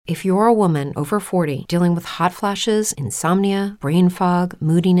If you're a woman over 40 dealing with hot flashes, insomnia, brain fog,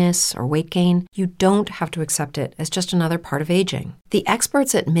 moodiness, or weight gain, you don't have to accept it as just another part of aging. The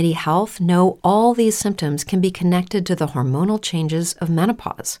experts at MIDI Health know all these symptoms can be connected to the hormonal changes of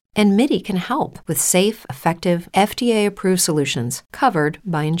menopause. And MIDI can help with safe, effective, FDA-approved solutions covered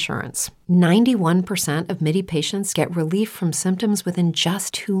by insurance. 91% of MIDI patients get relief from symptoms within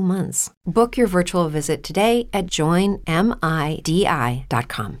just 2 months. Book your virtual visit today at joinmidi.com.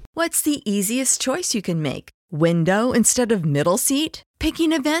 What's the easiest choice you can make? Window instead of middle seat?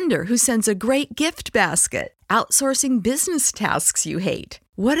 Picking a vendor who sends a great gift basket? Outsourcing business tasks you hate?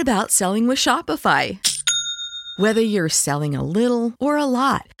 What about selling with Shopify? Whether you're selling a little or a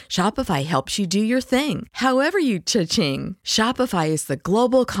lot, Shopify helps you do your thing, however you cha-ching. Shopify is the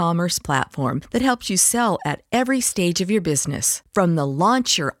global commerce platform that helps you sell at every stage of your business. From the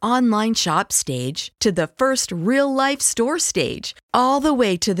launch your online shop stage to the first real-life store stage, all the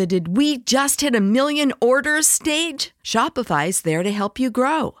way to the did we just hit a million orders stage. Shopify's there to help you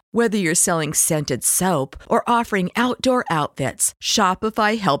grow. Whether you're selling scented soap or offering outdoor outfits,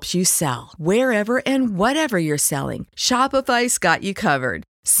 Shopify helps you sell. Wherever and whatever you're selling, Shopify's got you covered.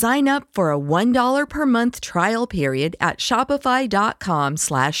 Sign up for a $1 per month trial period at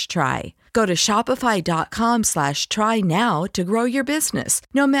shopify.com/try. Go to shopify.com/try now to grow your business,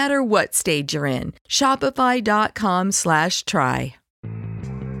 no matter what stage you're in. Shopify.com/try.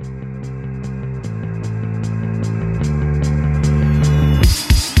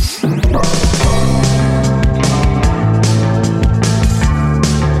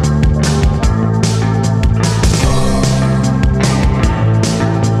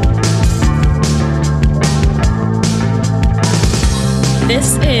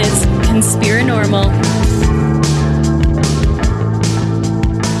 This is Conspiranormal.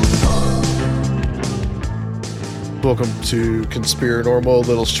 Welcome to Conspiranormal, a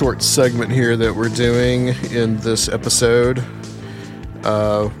little short segment here that we're doing in this episode.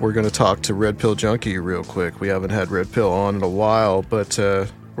 We're going to talk to Red Pill Junkie real quick. We haven't had Red Pill on in a while, but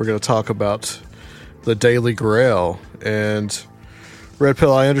we're going to talk about the Daily Grail. And Red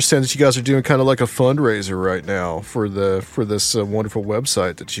Pill, I understand that you guys are doing kind of like a fundraiser right now for this wonderful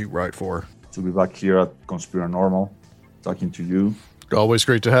website that you write for. To be back here at Conspiranormal, talking to you. Always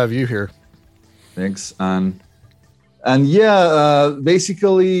great to have you here. Thanks. And yeah,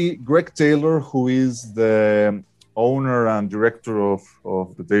 basically Greg Taylor, who is the owner and director of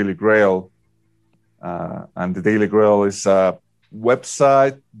the Daily Grail, and the Daily Grail is a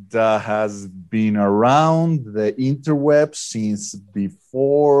website that has been around the interweb since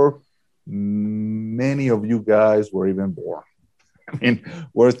before many of you guys were even born. I mean,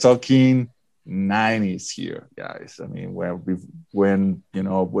 we're talking 90s here, guys. I mean, when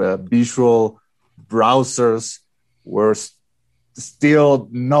where visual browsers were still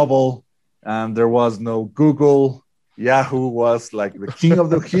novel and there was no Google. Yahoo was like the king of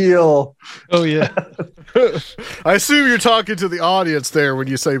the hill. Oh yeah. I assume you're talking to the audience there when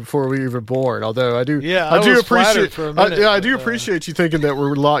you say before we were even born. Although I do appreciate you thinking that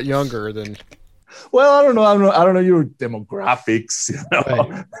we're a lot younger than. Well, I don't know your demographics.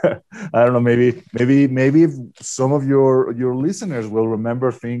 Right. I don't know. Maybe if some of your listeners will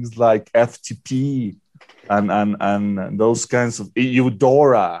remember things like FTP and those kinds of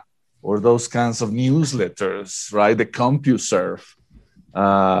Eudora. Or those kinds of newsletters, right? The CompuServe,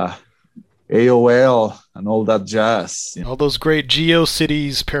 AOL, and all that jazz. All those great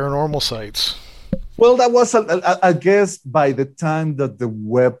GeoCities paranormal sites. Well, that was, I guess, by the time that the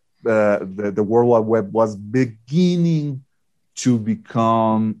web, the World Wide Web was beginning to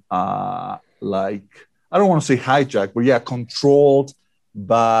become like, I don't want to say hijacked, but yeah, controlled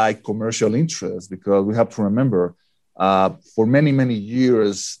by commercial interests. Because we have to remember, for many, many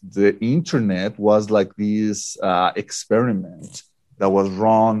years, the internet was like this experiment that was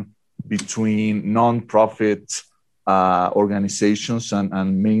run between non-profit organizations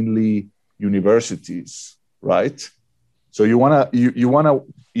and mainly universities, right? So you wanna,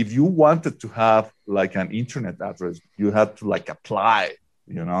 if you wanted to have like an internet address, you had to like apply,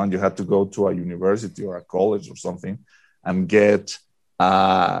 and you had to go to a university or a college or something and get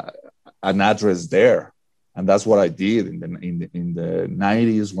an address there. And that's what I did in the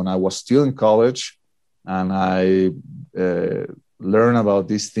 90s when I was still in college, and I learned about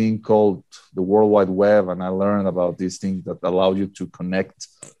this thing called the World Wide Web, and I learned about this thing that allow you to connect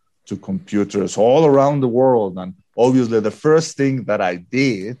to computers all around the world. And obviously, the first thing that I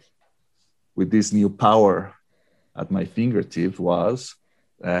did with this new power at my fingertips was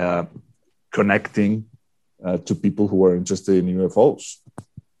connecting to people who were interested in UFOs.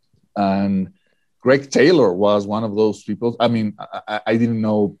 And Greg Taylor was one of those people. I mean, I didn't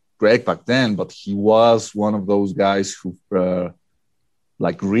know Greg back then, but he was one of those guys who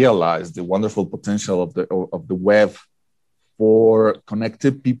realized the wonderful potential of the web for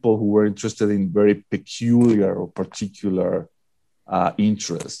connected people who were interested in very peculiar or particular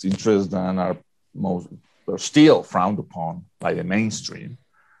interests that are still frowned upon by the mainstream.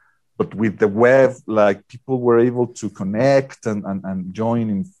 But with the web, like, people were able to connect and join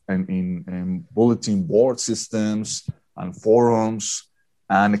in bulletin board systems and forums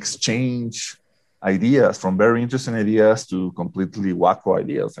and exchange ideas, from very interesting ideas to completely wacko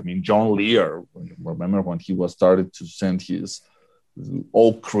ideas. I mean, John Lear, remember when he was started to send his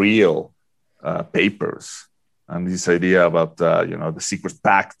old Creel papers, and this idea about the secret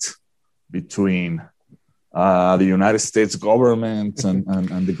pact between the United States government and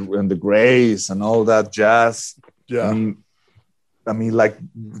the Greys and all that jazz. Yeah. I mean, like,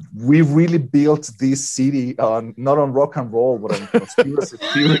 we really built this city not on rock and roll, but on conspiracy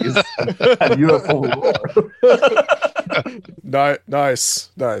theories and UFO lore.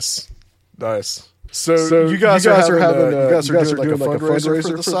 Nice. So you guys are doing like a fundraiser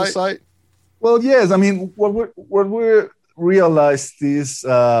for the site? Well, yes. I mean, what we realized is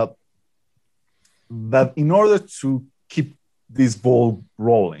that in order to keep this ball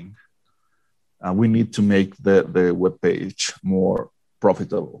rolling, we need to make the webpage more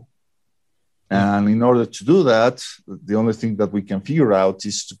profitable. And in order to do that, the only thing that we can figure out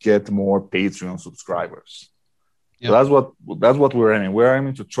is to get more Patreon subscribers. Yep. So that's what we're aiming. We're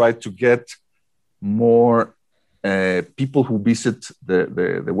aiming to try to get more people who visit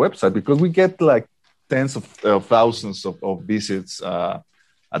the website, because we get like tens of thousands of visits a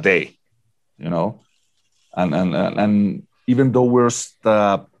day, and even though we're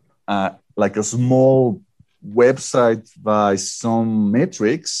like a small website by some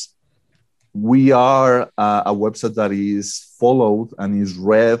metrics, we are a website that is followed and is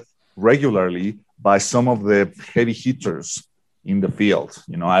read regularly by some of the heavy hitters in the field.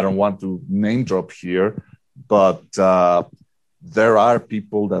 I don't want to name drop here, but there are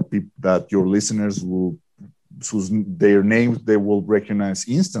people that your listeners their names they will recognize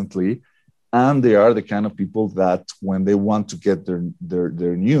instantly, and they are the kind of people that when they want to get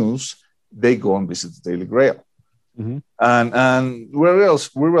their news, they go and visit the Daily Grail. Mm-hmm. And where else?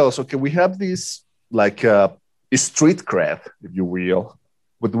 Okay, we have this like street cred, if you will,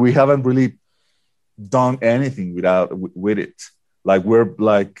 but we haven't really done anything with it. Like, we're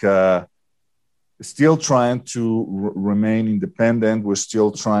like still trying to remain independent. We're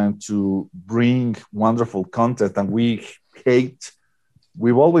still trying to bring wonderful content, and we've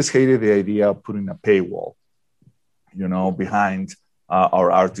always hated the idea of putting a paywall, behind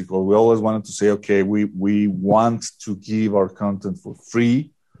our article. We always wanted to say, okay, we want to give our content for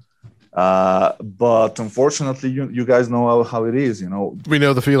free, but unfortunately, you guys know how it is. We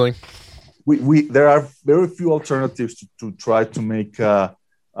know the feeling. There are very few alternatives to try to make a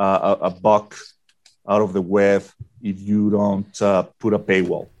buck out of the web if you don't put a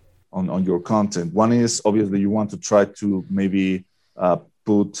paywall on your content. One is, obviously, you want to try to maybe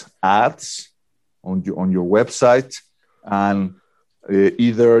put ads on your website, and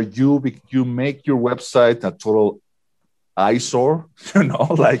either you make your website a total eyesore,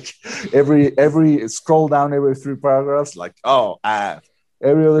 like every scroll down every 3 paragraphs, like, oh, ad.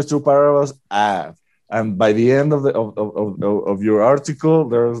 Every other 2 paragraphs, ad. And by the end of your article,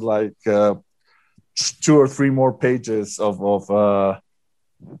 there's like 2 or 3 more pages of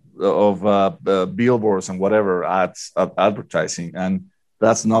billboards and whatever ads, advertising, and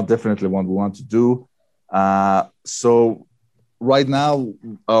that's not definitely what we want to do. So right now,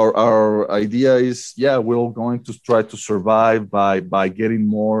 our idea is, we're going to try to survive by getting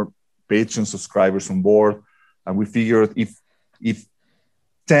more Patreon subscribers on board, and we figured if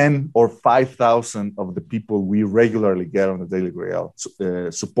 10 or 5,000 of the people we regularly get on the Daily Grail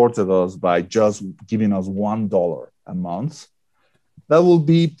supported us by just giving us $1 a month, that will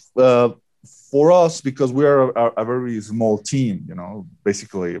be for us, because we are a very small team.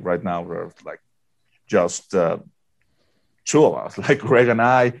 Basically right now we're like just 2 of us, like Greg and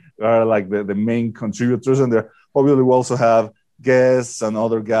I are like the main contributors, and there obviously we also have guests and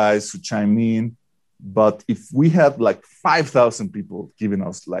other guys who chime in. But if we have like 5,000 people giving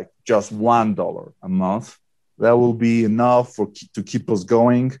us like just $1 a month, that will be enough to keep us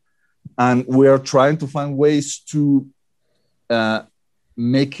going. And we are trying to find ways to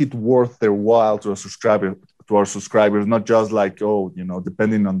make it worth their while to our subscribers, not just like,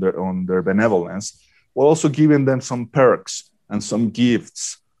 depending on their benevolence. We're also giving them some perks and some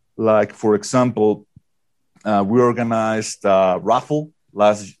gifts. Like, for example, we organized a raffle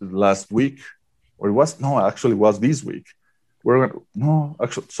last week. Or it was this week, Last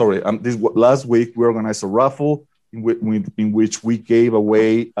week we organized a raffle in which we gave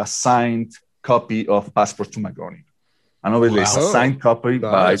away a signed copy of Passport to Magonia. And obviously it's a signed copy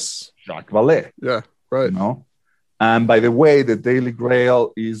by Jacques Vallée. Yeah, right. You know? And by the way, the Daily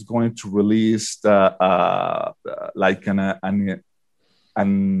Grail is going to release like an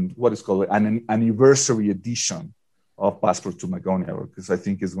what is called an anniversary edition of Passport to Magonia, because I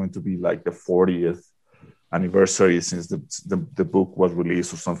think it's going to be like the 40th anniversary since the book was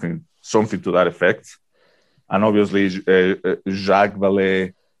released, or something to that effect. And obviously, Jacques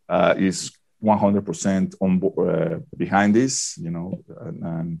Vallée is 100% on board, behind this, you know,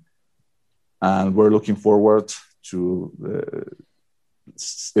 and we're looking forward to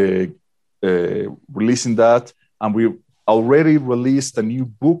releasing that. And we already released a new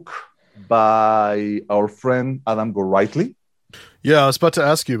book by our friend Adam Gorightly. Yeah, I was about to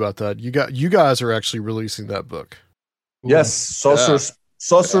ask you about that. You guys are actually releasing that book. Yes, Saucers,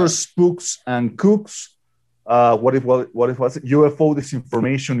 Spooks, and Cooks. What it was? UFO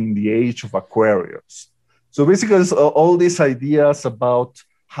Disinformation in the Age of Aquarius. So basically, it's all these ideas about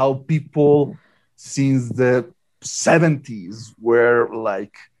how people since the 70s were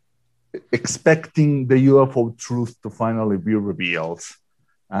like expecting the UFO truth to finally be revealed,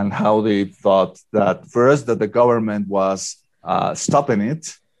 and how they thought that first that the government was stopping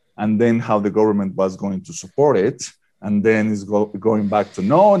it, and then how the government was going to support it, and then is going back to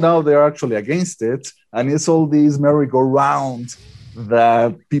no, now they're actually against it, and it's all these merry-go-round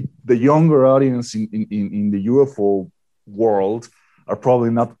that the younger audience in the UFO world are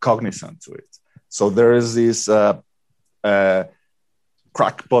probably not cognizant to it. So there is this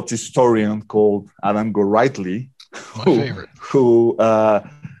crackpot historian called Adam Gorightly, who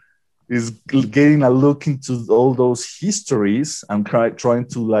is getting a look into all those histories and trying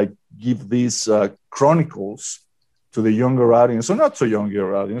to like give these chronicles to the younger audience, or not so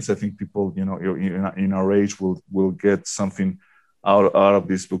younger audience. I think people, you know, in our age will get something out of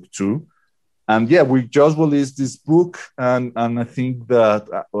this book too. And yeah, we just released this book, and I think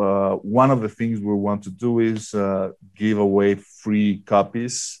that one of the things we want to do is give away free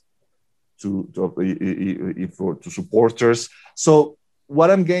copies to supporters. So what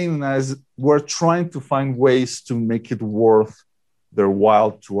I'm getting is we're trying to find ways to make it worth their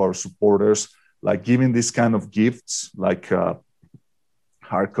while to our supporters, like giving this kind of gifts, like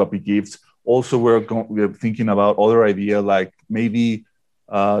hard copy gifts. Also, we're thinking about other ideas, like maybe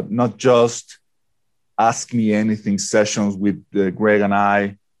not just Ask Me Anything sessions with Greg and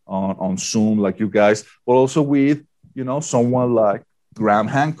I on Zoom, like you guys, but also with, you know, someone like Graham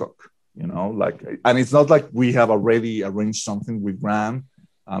Hancock, you know, like, and it's not like we have already arranged something with Graham.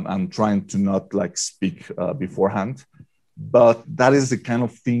 I'm trying to not like speak beforehand, but that is the kind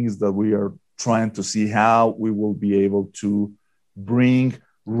of things that we are trying to see how we will be able to bring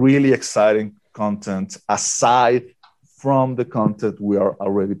really exciting content aside from the content we are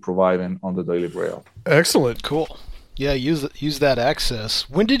already providing on the Daily Grail. Excellent, cool. Yeah, use that access.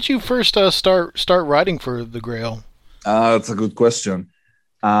 When did you first start writing for the Grail? That's a good question.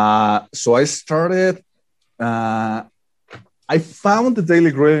 So I started. I found the Daily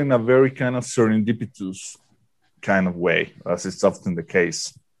Grail in a very kind of serendipitous kind of way, as is often the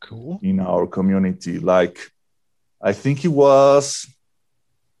case. Cool. In our community. Like, I think it was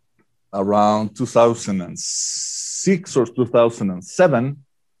around 2006 or 2007.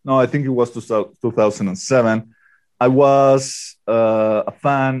 No, I think it was 2007. I was a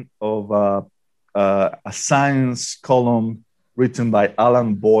fan of a science column written by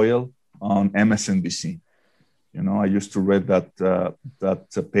Alan Boyle on MSNBC. You know, I used to read that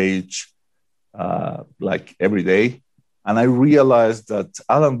page like every day. And I realized that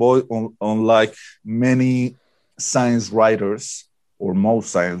Alan Boyle, unlike many science writers, or most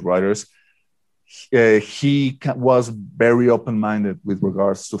science writers, he was very open-minded with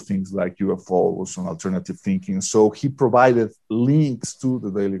regards to things like UFOs and alternative thinking. So he provided links to the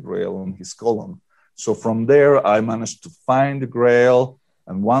Daily Grail on his column. So from there, I managed to find the Grail.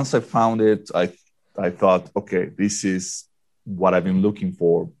 And once I found it, I thought, okay, this is what I've been looking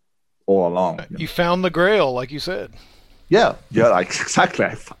for all along. You found the Grail, like you said. Yeah, like, exactly.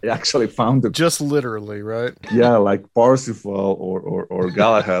 I actually found it. Just literally, right? Yeah, like Parsifal or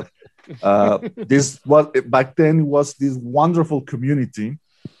Galahad. Back then it was this wonderful community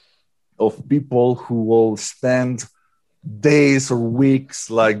of people who will spend days or weeks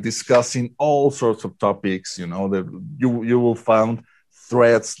like discussing all sorts of topics. You know, you will find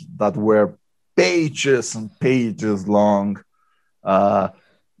threads that were pages and pages long.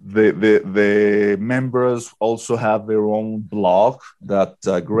 The members also have their own blog that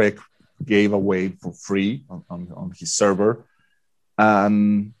Greg gave away for free on his server.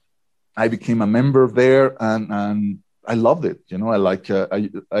 and I became a member there, and I loved it.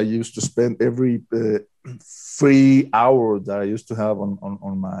 I used to spend every free hour that I used to have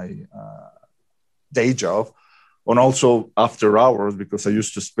on my day job, and also after hours, because I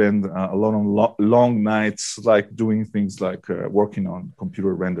used to spend a lot of long nights, like doing things like working on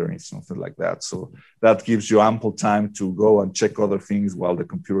computer rendering, something like that. So that gives you ample time to go and check other things while the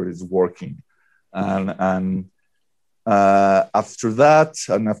computer is working. And after that,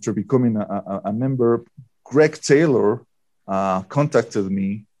 and after becoming a member, Greg Taylor contacted me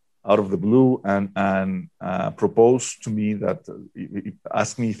out of the blue and proposed to me that he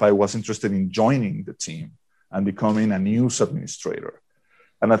asked me if I was interested in joining the team and becoming a news administrator.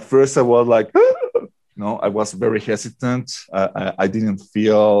 And at first I was like, I was very hesitant. I didn't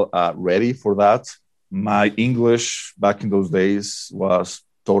feel ready for that. My English back in those days was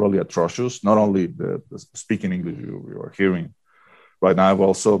totally atrocious. Not only the speaking English you are hearing right now, but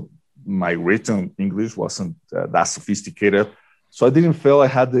also my written English wasn't that sophisticated. So I didn't feel I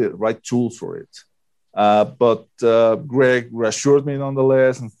had the right tools for it. But Greg reassured me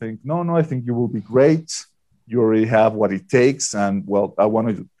nonetheless and think, no, I think you will be great. You already have what it takes. And well, I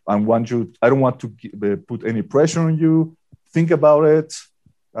don't want to put any pressure on you. Think about it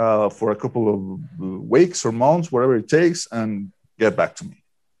for a couple of weeks or months, whatever it takes, and get back to me.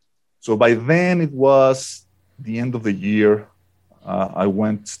 So by then it was the end of the year. I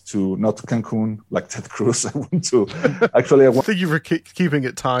went to, not Cancun like Ted Cruz. I went to, actually, I think you were keeping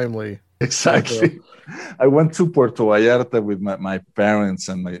it timely. Exactly. I went to Puerto Vallarta with my parents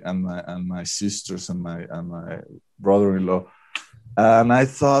and my sisters and my brother-in-law. And I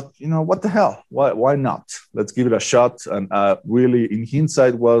thought, what the hell? Why not? Let's give it a shot. And really, in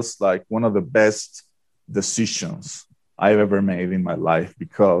hindsight, was like one of the best decisions I've ever made in my life,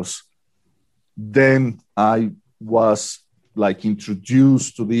 because then I was like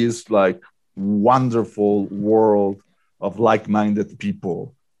introduced to this like wonderful world of like-minded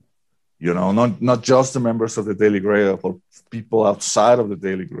people, not just the members of the Daily Grail, but people outside of the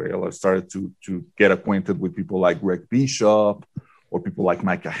Daily Grail. I started to get acquainted with people like Greg Bishop or people like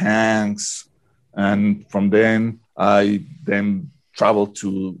Micah Hanks. And from then, I then traveled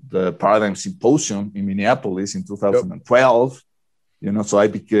to the Paradigm Symposium in Minneapolis in 2012. So I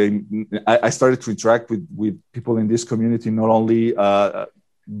started to interact with people in this community, not only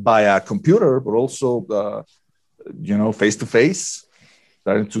by a computer, but also, face-to-face.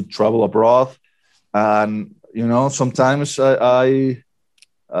 Started to travel abroad, and sometimes I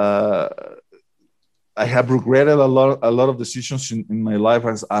have regretted a lot of decisions in my life,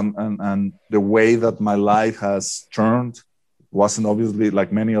 and the way that my life has turned wasn't, obviously,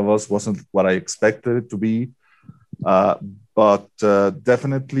 like many of us, wasn't what I expected it to be. But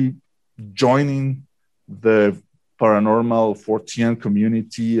definitely joining the Paranormal 4TN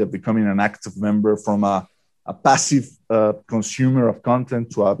community, becoming an active member from a passive consumer of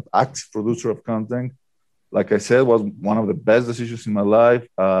content to an active producer of content, like I said, was one of the best decisions in my life.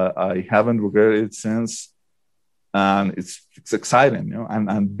 I haven't regretted it since. And it's exciting,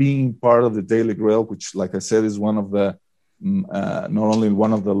 and being part of the Daily Grail, which, like I said, is one of the, not only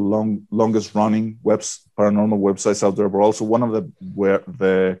one of the longest running paranormal websites out there, but also one of the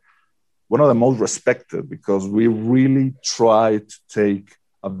most respected, because we really try to take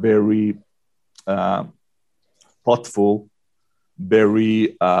a very thoughtful,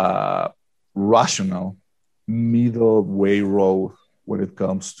 very rational middle way road when it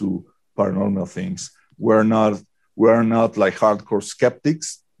comes to paranormal things. We're not like hardcore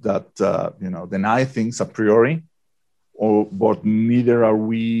skeptics that deny things a priori, but neither are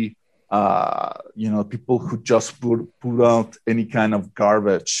we people who just put out any kind of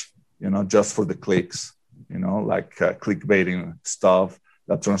garbage, just for the clicks, like clickbaiting stuff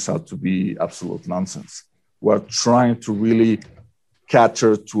that turns out to be absolute nonsense. We're trying to really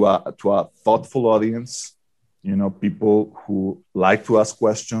cater to a thoughtful audience, people who like to ask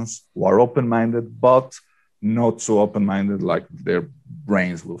questions, who are open-minded, but not so open-minded like their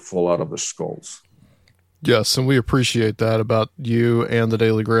brains will fall out of their skulls. Yes, and we appreciate that about you and the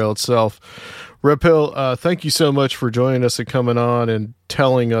Daily Grail itself. Red Pill, thank you so much for joining us and coming on and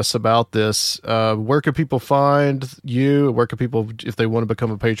telling us about this. Where can people find you? Where can people, if they want to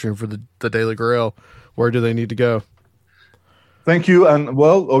become a patron for the Daily Grail, where do they need to go? Thank you. And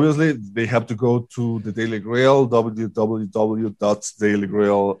well, obviously they have to go to the Daily Grail,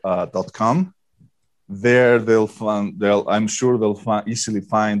 www.dailygrail.com. There I'm sure they'll easily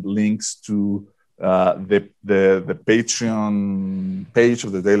find links to the Patreon page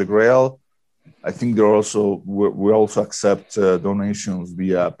of the Daily Grail. I think we also accept donations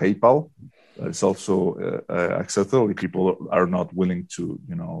via PayPal. It's also acceptable. People are not willing to,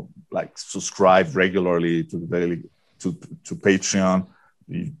 like subscribe regularly to the daily to Patreon.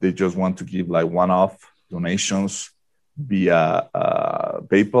 They just want to give like one-off donations via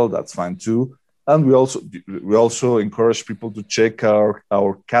PayPal. That's fine too. And we also encourage people to check our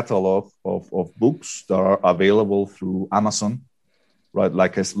catalog of books that are available through Amazon, right?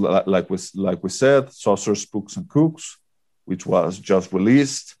 Like we said, Saucers, Books, and Cooks, which was just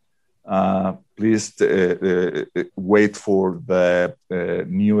released. Please wait for the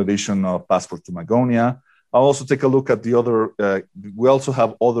new edition of Passport to Magonia. I'll also take a look at the other. We also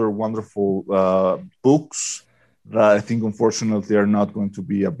have other wonderful books that I think, unfortunately, are not going to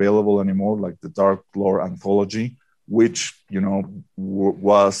be available anymore, like the Dark Lore Anthology, which,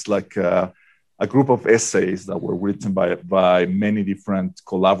 was like a group of essays that were written by many different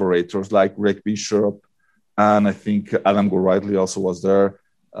collaborators, like Greg Bishop, and I think Adam Gorightly also was there.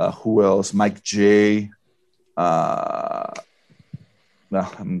 Who else? Mike J. I'm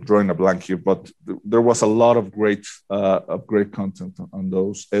drawing a blank here, but there was a lot of great content on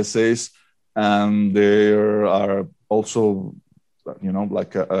those essays. And there are also,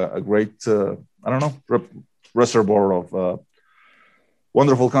 like a great, reservoir of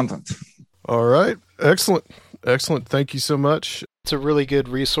wonderful content. All right. Excellent. Thank you so much. It's a really good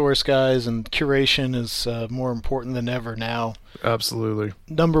resource, guys, and curation is more important than ever now. Absolutely.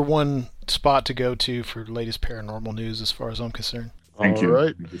 Number one spot to go to for latest paranormal news as far as I'm concerned. Thank you. All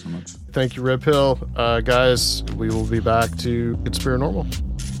right. Thank you so much. Thank you, Red Pill. Guys, we will be back to Conspiranormal.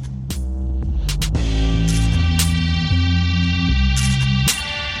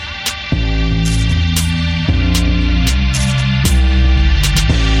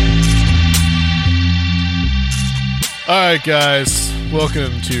 All right, guys,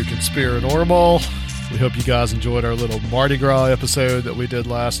 welcome to Conspiranormal. We hope you guys enjoyed our little Mardi Gras episode that we did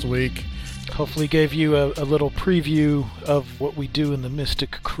last week. Hopefully gave you a little preview of what we do in the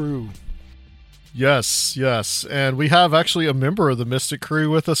Mystic Crew. Yes, and we have actually a member of the Mystic Crew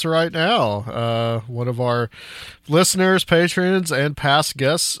with us right now. One of our listeners, patrons, and past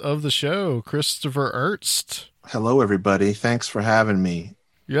guests of the show, Christopher Ernst. Hello, everybody. Thanks for having me.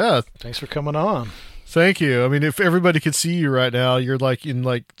 Yeah. Thanks for coming on. Thank you. I mean, if everybody could see you right now, you're like in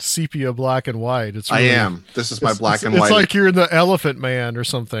like sepia black and white. It's really, I am. This is my black and white. It's like you're in the Elephant Man or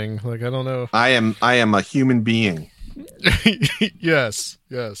something. Like, I don't know. I am a human being. Yes.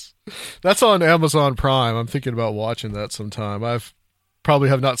 That's on Amazon Prime. I'm thinking about watching that sometime. I've probably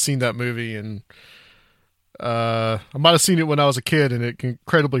have not seen that movie, and I might have seen it when I was a kid, and it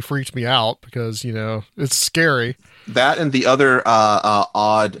incredibly freaked me out because, it's scary. That and the other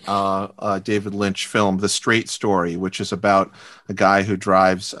odd David Lynch film, The Straight Story, which is about a guy who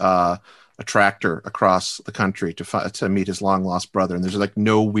drives a tractor across the country to meet his long lost brother, and there's like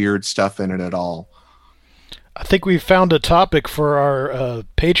no weird stuff in it at all. I think we found a topic for our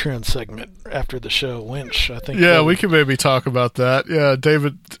Patreon segment after the show, Lynch. I think. Yeah, we can maybe talk about that. Yeah,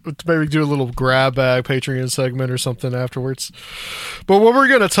 David, maybe do a little grab bag Patreon segment or something afterwards. But what we're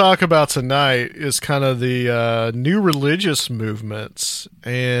going to talk about tonight is kind of the new religious movements.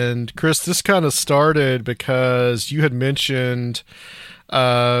 And Chris, this kind of started because you had mentioned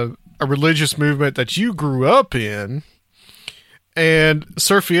a religious movement that you grew up in. And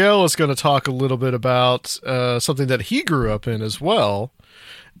Serfiel is going to talk a little bit about something that he grew up in as well.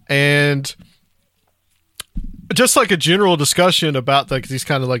 And just like a general discussion about like these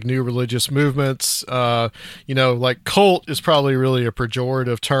kind of like new religious movements, like cult is probably really a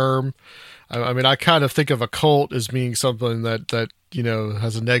pejorative term. I mean, I kind of think of a cult as being something that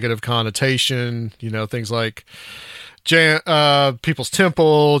has a negative connotation, things like People's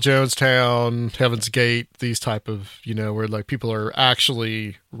Temple, Jonestown, Heaven's Gate, these type of, where like people are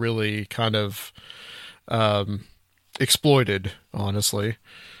actually really kind of exploited, honestly.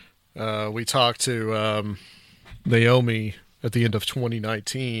 We talked to Naomi at the end of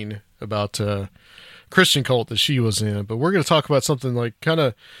 2019 about a Christian cult that she was in, but we're going to talk about something like kind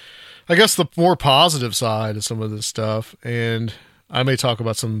of, I guess, the more positive side of some of this stuff, and I may talk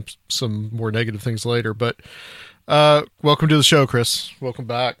about some more negative things later, but welcome to the show, Chris. Welcome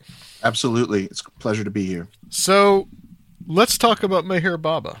back. Absolutely. It's a pleasure to be here. So let's talk about Meher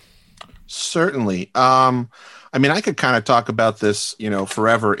Baba. Certainly. I mean, I could kind of talk about this,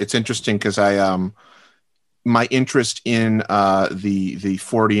 forever. It's interesting because my interest in the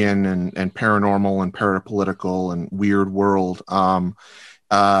Fortean and paranormal and parapolitical and weird world,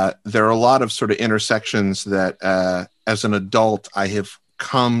 there are a lot of sort of intersections that as an adult I have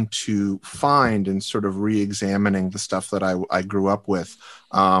come to find in sort of re-examining the stuff that I grew up with.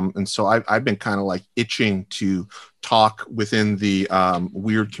 And so I've been kind of like itching to talk within the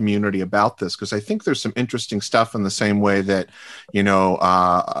weird community about this, because I think there's some interesting stuff in the same way that,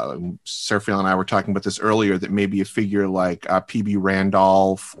 Seraphiel and I were talking about this earlier, that maybe a figure like P.B.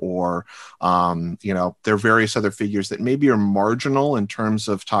 Randolph or, there are various other figures that maybe are marginal in terms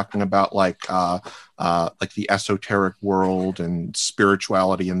of talking about like the esoteric world and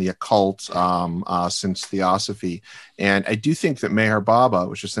spirituality and the occult since Theosophy. And I do think that Meher Baba,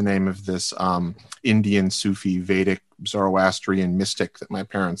 which is the name of this Indian Sufi Vedic Zoroastrian mystic that my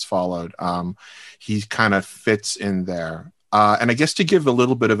parents followed, he kind of fits in there. And I guess to give a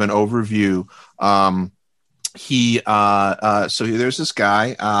little bit of an overview, so there's this guy,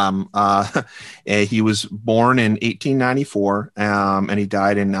 he was born in 1894, and he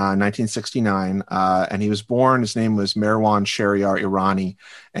died in 1969. And he was born, his name was Merwan Shahryar Irani,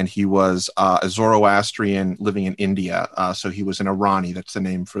 and he was a Zoroastrian living in India. So he was an Irani. That's the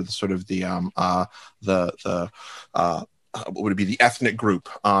name for the sort of what would it be, the ethnic group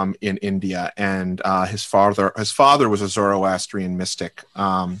in India. And his father was a Zoroastrian mystic.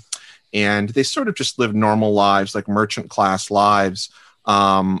 And they sort of just lived normal lives, like merchant class lives,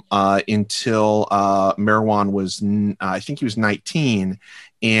 until Merwan was, I think he was 19.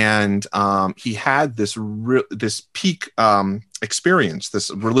 And he had this peak experience, this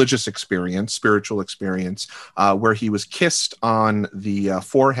religious experience, spiritual experience, where he was kissed on the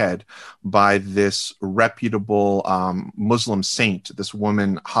forehead by this reputable Muslim saint, this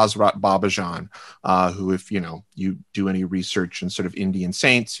woman, Hazrat Babajan, who, if you do any research in sort of Indian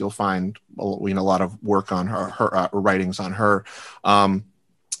saints, you'll find a lot of work on her writings on her.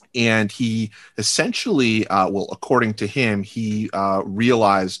 And he essentially, according to him, he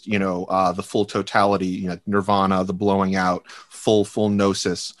realized, the full totality, nirvana, the blowing out, full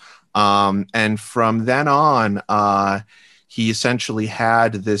gnosis. And from then on, he essentially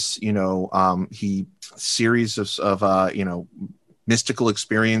had this, series of mystical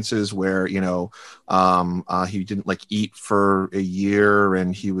experiences where, he didn't eat for a year,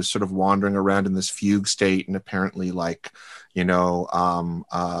 and he was sort of wandering around in this fugue state, and apparently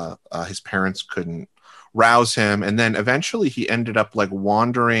his parents couldn't rouse him. And then eventually he ended up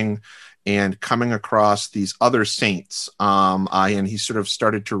wandering and coming across these other saints. And he sort of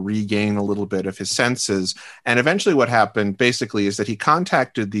started to regain a little bit of his senses. And eventually what happened basically is that he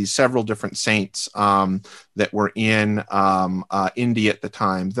contacted these several different saints that were in India at the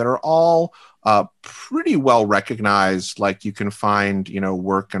time that are all pretty well recognized. Like you can find,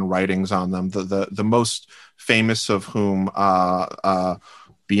 work and writings on them. The most famous of whom,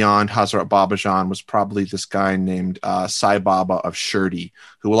 beyond Hazrat Babajan, was probably this guy named Sai Baba of Shirdi,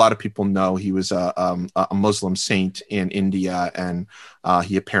 who a lot of people know. He was a Muslim saint in India, and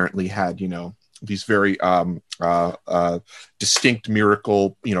he apparently had, these very distinct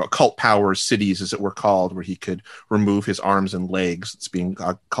miracle, occult power cities, as it were called, where he could remove his arms and legs. It's being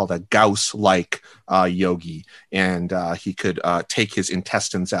called a Gauss-like yogi, and he could take his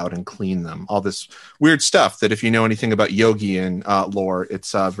intestines out and clean them. All this weird stuff that, if you know anything about yogi and lore,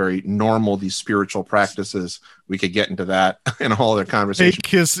 it's very normal, these spiritual practices. We could get into that in a whole other conversation.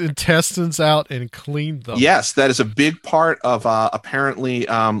 Take his intestines out and clean them. Yes, that is a big part of apparently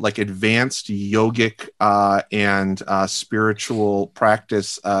advanced yogic and spiritual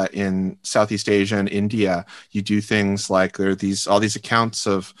practice in Southeast Asia and India. You do things like there are all these accounts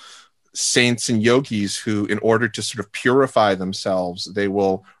of saints and yogis who, in order to sort of purify themselves, they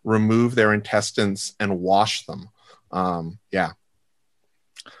will remove their intestines and wash them.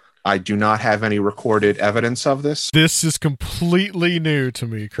 I do not have any recorded evidence of this. This is completely new to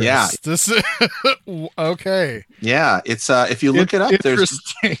me, Chris. Yeah. This is okay. Yeah, it's if you look it up, it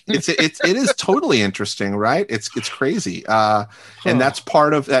is totally interesting, right? It's crazy. And that's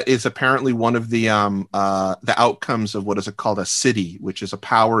part of that is apparently one of the outcomes of what is called a siddhi, which is a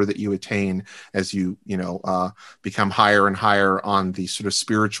power that you attain as you become higher and higher on the sort of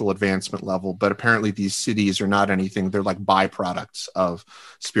spiritual advancement level. But apparently these siddhis are not anything; they're like byproducts of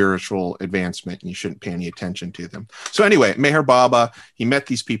spiritual advancement, and you shouldn't pay any attention to them. So anyway, Meher Baba, he met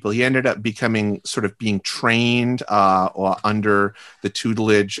these people. He ended up being trained under the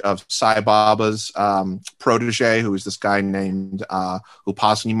tutelage of Sai Baba's protege, who was this guy named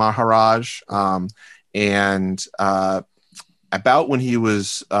Upasani Maharaj. And about when he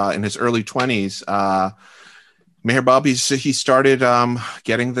was in his early 20s, Meher Baba, he started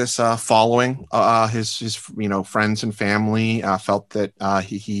getting this following. His friends and family felt that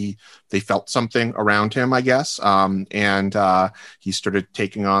they felt something around him, I guess, and he started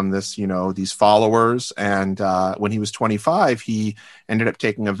taking on this, these followers. And when he was 25, he ended up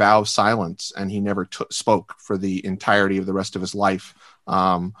taking a vow of silence, and he never spoke for the entirety of the rest of his life.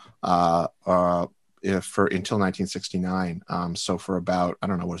 for until 1969. So for about, I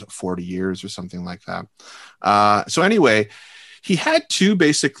don't know, was it 40 years or something like that? So anyway, he had two,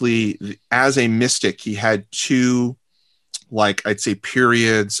 basically, as a mystic, he had two, like, I'd say,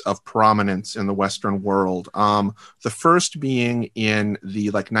 periods of prominence in the Western world. The first being in the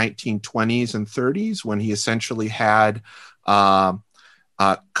 1920s and 30s, when he essentially had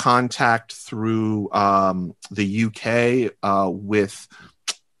contact through the UK with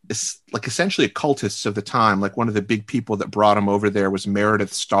essentially occultists of the time. Like, one of the big people that brought him over there was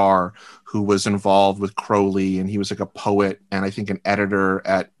Meredith Starr, who was involved with Crowley, and he was like a poet and I think an editor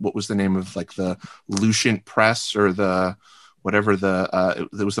at, what was the name of the Lucient Press, or the whatever there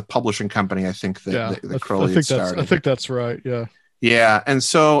was a publishing company, I think, that Crowley had started. I think that's right. Yeah. Yeah. And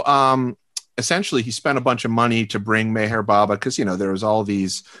so essentially he spent a bunch of money to bring Meher Baba, because, there was all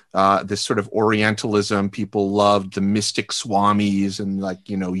these, this sort of Orientalism. People loved the mystic swamis and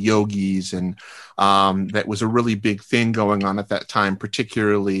yogis. And that was a really big thing going on at that time,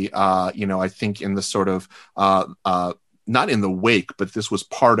 particularly, I think in the sort of, not in the wake, but this was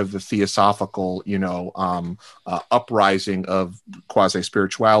part of the theosophical, uprising of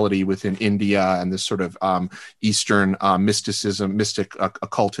quasi-spirituality within India, and this sort of Eastern mysticism, mystic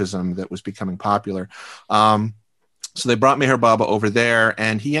occultism that was becoming popular. So they brought Meher Baba over there,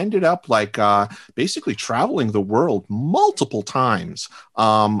 and he ended up basically traveling the world multiple times.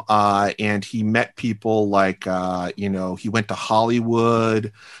 And he met people he went to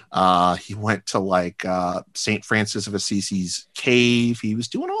Hollywood. He went to St. Francis of Assisi's cave. He was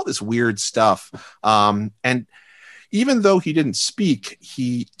doing all this weird stuff. And even though he didn't speak,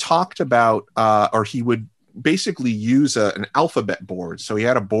 he talked about, or he would basically use an alphabet board. So he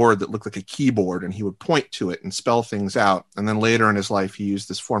had a board that looked like a keyboard, and he would point to it and spell things out. And then later in his life, he used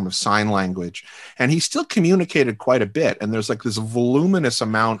this form of sign language, and he still communicated quite a bit. And there's this voluminous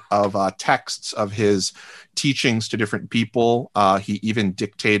amount of texts of his teachings to different people. He even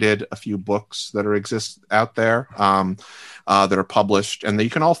dictated a few books that exist out there that are published, and you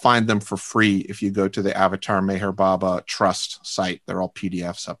can all find them for free if you go to the Avatar Meher Baba Trust site. They're all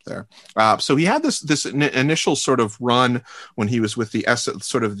PDFs up there. So he had this initial sort of run when he was with the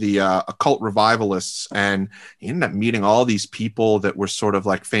occult revivalists, and he ended up meeting all these people that were sort of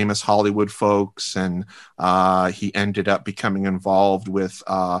like famous Hollywood folks, and he ended up becoming involved with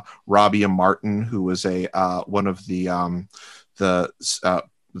Rabia Martin, who was one of the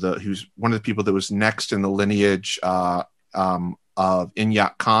who's one of the people that was next in the lineage of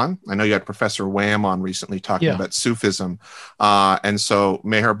Inayat Khan. I know you had Professor Wham on recently talking about Sufism. And so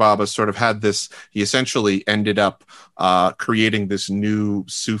Meher Baba sort of had this, he essentially ended up creating this new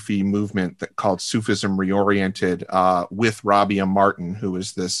Sufi movement that called Sufism Reoriented with Rabia Martin, who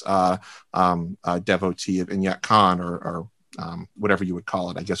is this devotee of Inayat Khan, or whatever you would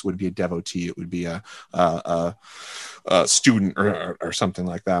call it. I guess it would be a devotee. It would be a student or something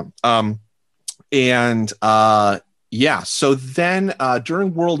like that. So then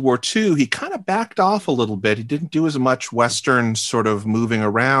during World War II, he kind of backed off a little bit. He didn't do as much Western sort of moving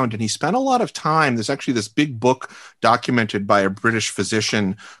around, and he spent a lot of time. There's actually this big book documented by a British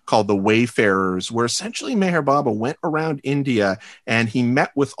physician called The Wayfarers, where essentially Meher Baba went around India, and he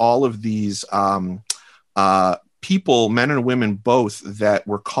met with all of these people, men and women both, that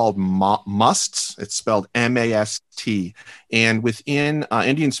were called musts. It's spelled M-A-S-T. And within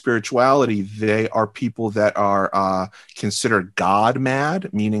Indian spirituality, they are people that are considered God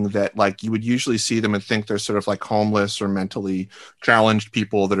mad, meaning that you would usually see them and think they're sort of like homeless or mentally challenged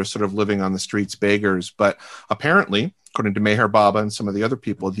people that are sort of living on the streets, beggars. But apparently, according to Meher Baba and some of the other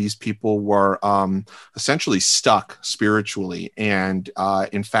people, these people were essentially stuck spiritually, and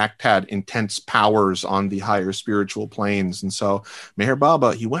in fact had intense powers on the higher spiritual planes. And so Meher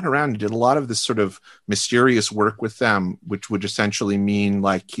Baba, he went around and did a lot of this sort of mysterious work with them, which would essentially mean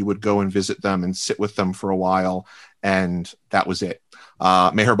he would go and visit them and sit with them for a while, and that was it.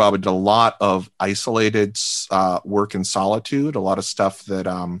 Meher Baba did a lot of isolated work in solitude, a lot of stuff that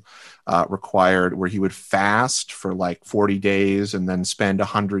required where he would fast for 40 days and then spend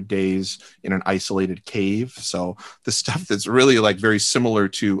 100 days in an isolated cave. So the stuff that's really very similar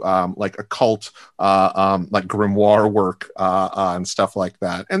to occult, grimoire work and stuff like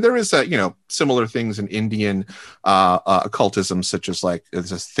that. And there is similar things in Indian occultism, such as there's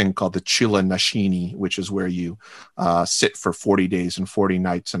this thing called the Chila Nashini, which is where you sit for 40 days and 40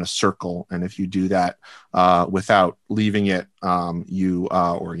 nights in a circle. And if you do that without leaving it, you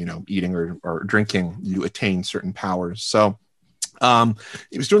eating or drinking, you attain certain powers. So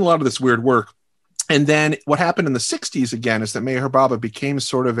he was doing a lot of this weird work. And then what happened in the 60s again is that Meher Baba became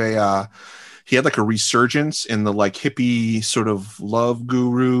sort of he had like a resurgence in the like hippie sort of love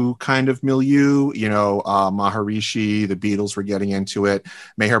guru kind of milieu. Maharishi, the Beatles were getting into it.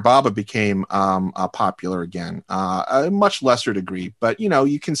 Meher Baba became popular again, a much lesser degree. But,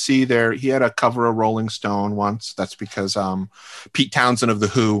 you can see there, he had a cover of Rolling Stone once. That's because Pete Townsend of The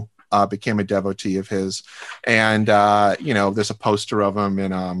Who became a devotee of his. And, there's a poster of him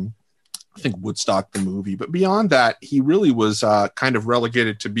in, I think, Woodstock, the movie. But beyond that, he really was kind of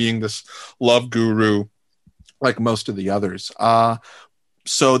relegated to being this love guru like most of the others.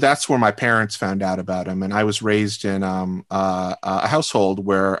 So that's where my parents found out about him. And I was raised in a household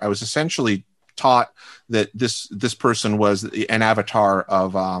where I was essentially taught that this person was an avatar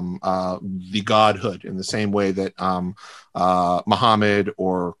of the godhood, in the same way that Muhammad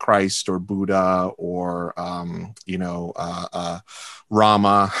or Christ or Buddha or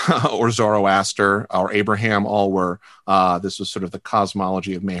Rama or Zoroaster or Abraham all were. This was sort of the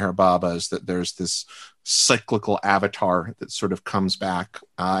cosmology of Meher Baba, is that there's this cyclical avatar that sort of comes back,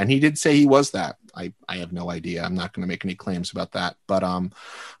 and he did say he was that. I have no idea. I'm not going to make any claims about that. But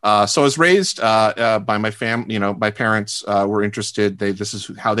so I was raised by my family. My parents were interested. This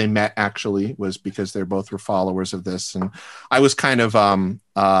is how they met, actually, was because they both were followers of this. And I was kind of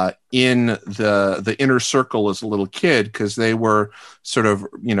in the inner circle as a little kid, because they were sort of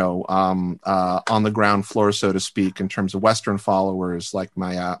on the ground floor, so to speak, in terms of Western followers. Like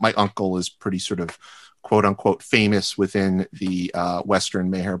my uncle is pretty sort of quote unquote famous within the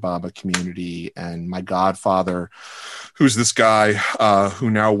Western Meher Baba community. And my godfather, who's this guy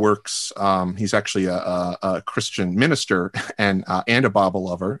who now works, he's actually a Christian minister and a Baba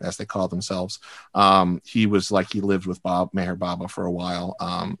lover, as they call themselves. He lived with Meher Baba for a while.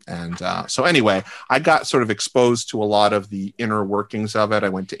 So anyway, I got sort of exposed to a lot of the inner workings of it. I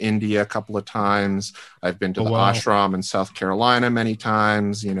went to India a couple of times. I've been to the ashram in South Carolina many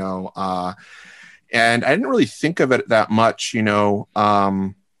times, and I didn't really think of it that much, even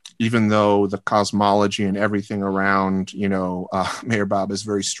though the cosmology and everything around, Meher Baba is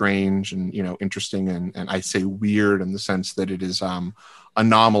very strange and, interesting. And I say weird in the sense that it is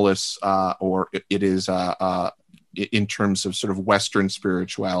anomalous, or it is in terms of sort of Western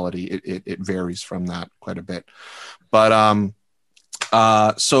spirituality. It varies from that quite a bit. But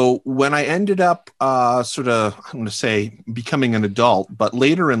so when I ended up I'm going to say becoming an adult, but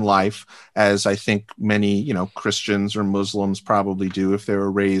later in life, as I think many, Christians or Muslims probably do if they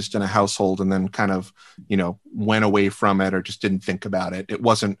were raised in a household and then kind of, went away from it or just didn't think about it. It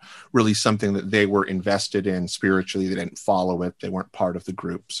wasn't really something that they were invested in spiritually. They didn't follow it. They weren't part of the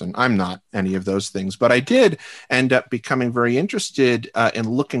groups. And I'm not any of those things, but I did end up becoming very interested in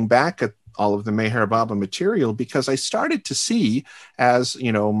looking back at all of the Meher Baba material, because I started to see, as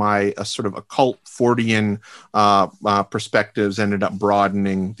my sort of occult Fortean perspectives ended up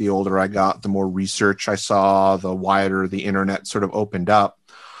broadening. The older I got, the more research I saw, the wider the internet sort of opened up.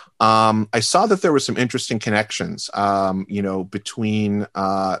 I saw that there were some interesting connections, between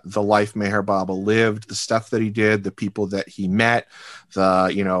the life Meher Baba lived, the stuff that he did, the people that he met,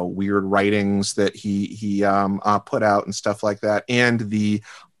 the weird writings that he put out and stuff like that, and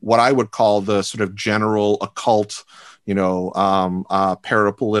what I would call the sort of general occult,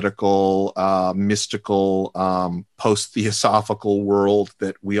 parapolitical, mystical, post-theosophical world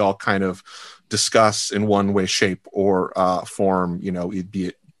that we all kind of discuss in one way, shape, or form, be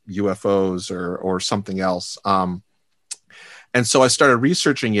it UFOs or something else. And so I started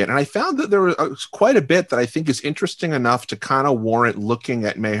researching it, and I found that there was quite a bit that I think is interesting enough to kind of warrant looking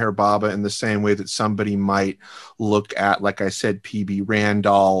at Meher Baba in the same way that somebody might look at, like I said, P.B.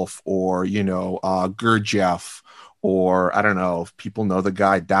 Randolph or, Gurdjieff, or I don't know if people know the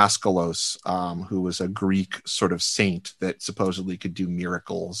guy Daskalos, who was a Greek sort of saint that supposedly could do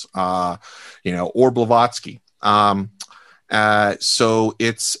miracles, or Blavatsky. So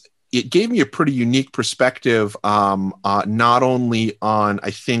it gave me a pretty unique perspective, not only on,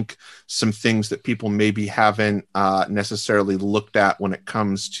 I think, some things that people maybe haven't necessarily looked at when it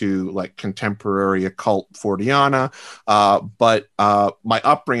comes to like contemporary occult Forteana, but my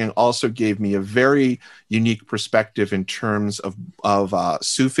upbringing also gave me a very unique perspective in terms of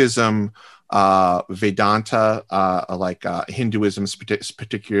Sufism, Vedanta, like Hinduism,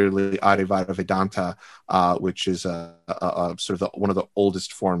 particularly Advaita Vedanta, which is sort of one of the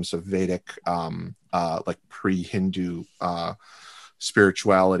oldest forms of Vedic, like pre-Hindu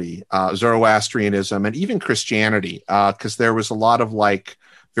spirituality, Zoroastrianism, and even Christianity, because there was a lot of like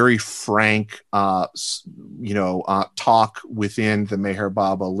very frank, talk within the Meher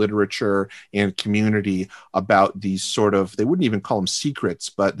Baba literature and community about these sort of, they wouldn't even call them secrets,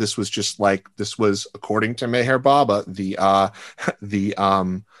 but this was just like, this was, according to Meher Baba, the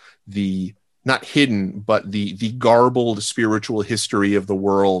not hidden, but the garbled spiritual history of the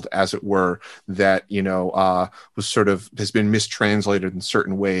world, as it were, that was sort of has been mistranslated in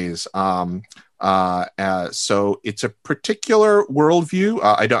certain ways. So it's a particular worldview.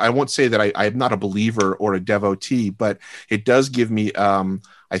 I won't say that I'm not a believer or a devotee, but it does give me,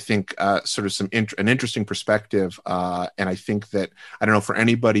 I think, sort of an interesting perspective. And I think that, I don't know, for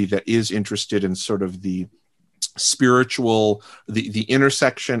anybody that is interested in sort of the spiritual, the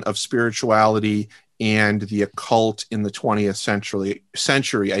intersection of spirituality and the occult in the 20th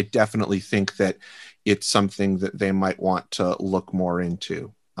century, I definitely think that it's something that they might want to look more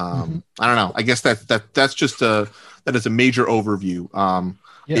into. I don't know. I guess that's just that is a major overview.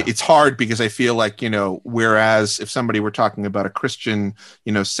 It's hard because I feel like, whereas if somebody were talking about a Christian,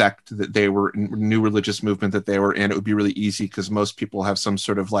 sect that they were new religious movement that they were in, it would be really easy because most people have some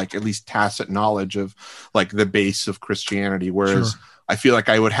sort of like at least tacit knowledge of like the base of Christianity. Whereas I feel like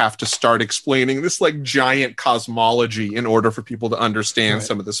I would have to start explaining this like giant cosmology in order for people to understand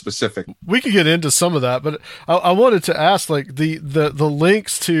some of the specific. We could get into some of that, but I wanted to ask, like the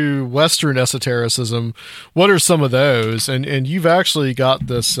links to Western esotericism. What are some of those? And you've actually got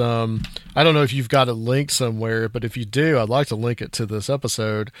this. I don't know if you've got it linked somewhere, but if you do, I'd like to link it to this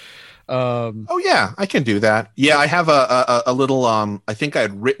episode. Oh yeah, I can do that. Yeah, I have a little. I think I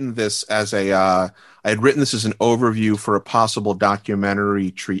had written this as an overview for a possible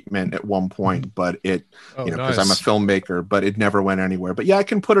documentary treatment at one point, but it, because I'm a filmmaker, but it never went anywhere. But yeah, I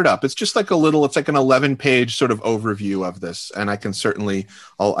can put it up. It's just like it's like an 11-page sort of overview of this, and I can certainly,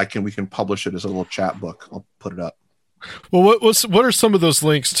 we can publish it as a little chat book. I'll put it up. Well, what are some of those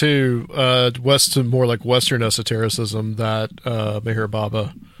links to more like Western esotericism that Meher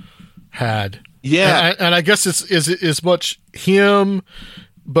Baba had? Yeah, and I guess it's much him,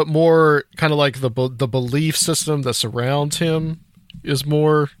 but more kind of like the belief system that surrounds him is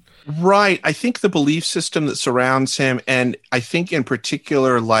more right. I think the belief system that surrounds him, and I think in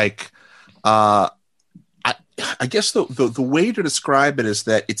particular, like I guess the way to describe it is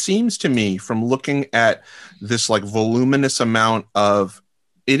that it seems to me, from looking at this like voluminous amount of,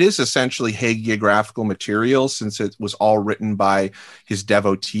 it is essentially hagiographical material since it was all written by his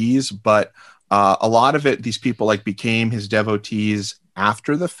devotees, but a lot of it, these people like became his devotees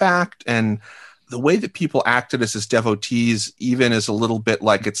after the fact. And the way that people acted as his devotees even is a little bit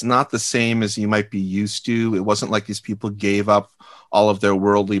like, it's not the same as you might be used to. It wasn't like these people gave up all of their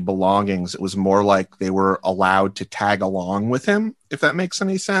worldly belongings. It was more like they were allowed to tag along with him, if that makes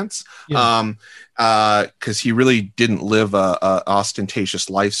any sense. Yeah. 'Cause he really didn't live a ostentatious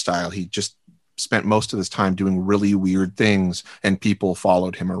lifestyle. He just spent most of his time doing really weird things, and people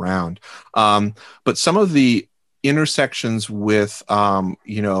followed him around. But some of the intersections with,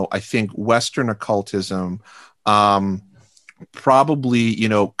 I think Western occultism, probably,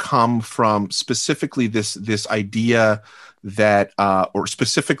 come from specifically this idea that, or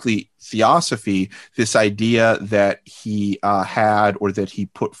specifically theosophy, this idea that he had, or that he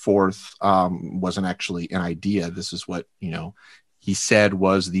put forth, wasn't actually an idea. This is what, he said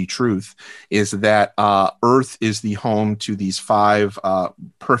was the truth, is that Earth is the home to these 5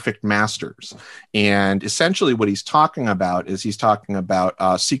 perfect masters. And essentially what he's talking about is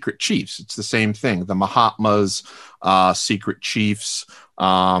secret chiefs. It's the same thing. The Mahatmas, secret chiefs,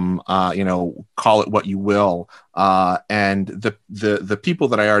 call it what you will. And the people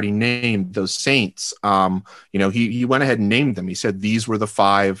that I already named, those saints, he went ahead and named them. He said these were the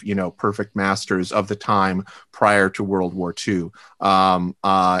 5, perfect masters of the time prior to World War II.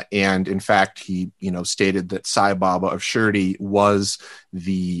 And in fact, he, stated that Sai Baba of Shirdi was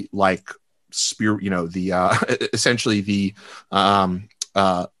the spirit, essentially the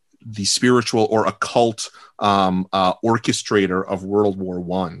spiritual or occult orchestrator of World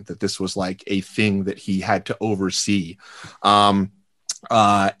War I, that this was like a thing that he had to oversee. And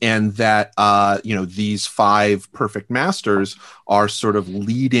that, these 5 perfect masters are sort of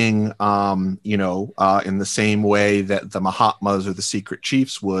leading, in the same way that the Mahatmas or the secret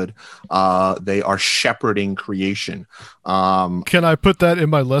chiefs would. They are shepherding creation. Can I put that in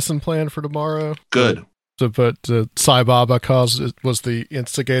my lesson plan for tomorrow? Good. But Sai Baba was the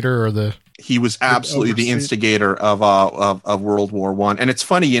instigator, or he was absolutely the instigator of World War I. And it's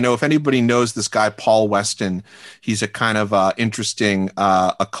funny, if anybody knows this guy, Paul Weston, he's a kind of interesting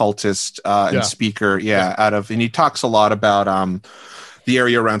occultist and speaker. And he talks a lot about the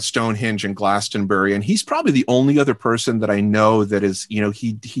area around Stonehenge and Glastonbury. And he's probably the only other person that I know that is,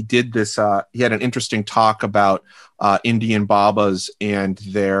 he did this, he had an interesting talk about Indian Babas and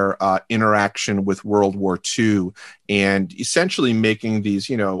their interaction with World War II. and essentially making these,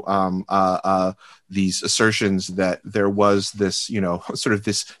 these assertions that there was this, sort of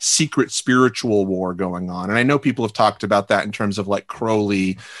this secret spiritual war going on. And I know people have talked about that in terms of like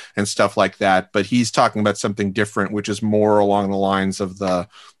Crowley and stuff like that, but he's talking about something different, which is more along the lines of the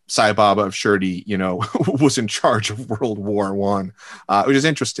Sai Baba of Shirdi, was in charge of World War I, which is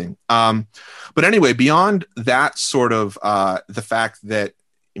interesting. But anyway, beyond that sort of the fact that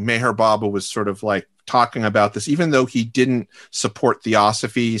Meher Baba was sort of like talking about this, even though he didn't support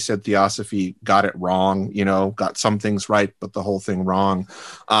Theosophy, he said Theosophy got it wrong, got some things right, but the whole thing wrong.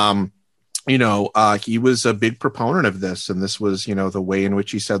 He was a big proponent of this, and this was, the way in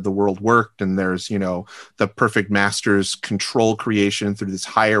which he said the world worked. And there's, the perfect masters control creation through this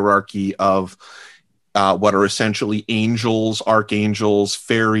hierarchy of what are essentially angels, archangels,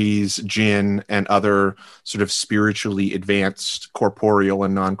 fairies, jinn, and other sort of spiritually advanced corporeal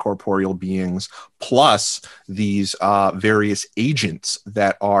and non-corporeal beings, plus these various agents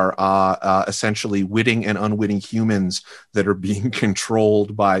that are essentially witting and unwitting humans that are being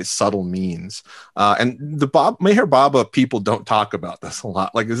controlled by subtle means. And the Meher Baba people don't talk about this a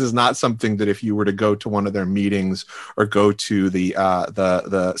lot. Like, this is not something that if you were to go to one of their meetings or go to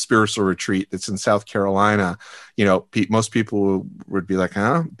the spiritual retreat that's in South Carolina, most people would be like,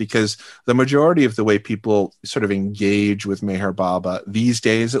 huh? Because the majority of the way people sort of engage with Meher Baba these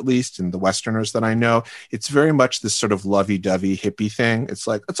days, at least, and the Westerners that I know, it's very much this sort of lovey-dovey hippie thing. It's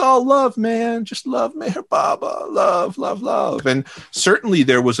like, it's all love, man. Just love Meher Baba. Love, love, love. And certainly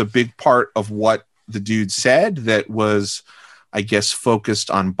there was a big part of what the dude said that was, I guess, focused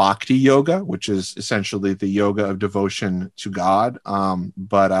on bhakti yoga, which is essentially the yoga of devotion to God.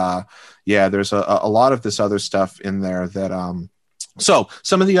 There's a lot of this other stuff in there that, so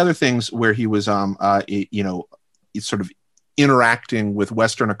some of the other things where he was, sort of interacting with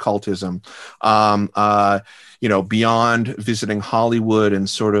Western occultism, beyond visiting Hollywood and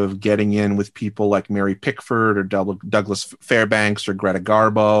sort of getting in with people like Mary Pickford or Douglas Fairbanks or Greta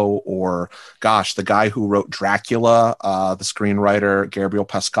Garbo, or the guy who wrote Dracula, the screenwriter Gabriel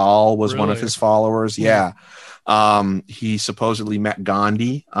Pascal was one of his followers. Yeah. He supposedly met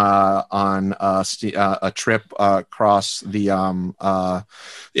Gandhi on a trip across the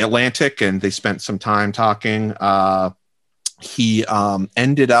Atlantic, and they spent some time talking. He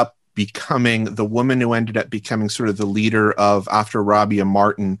ended up becoming the woman who ended up becoming sort of the leader of, after Rabia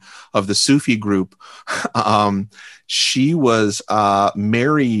Martin, of the Sufi group. She was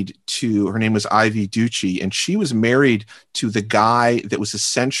married to, her name was Ivy Ducci, and she was married to the guy that was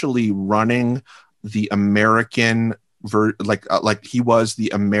essentially running the American he was the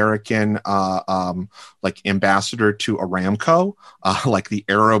American ambassador to Aramco, like the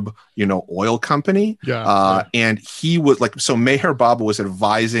Arab oil company. And he was so Meher Baba was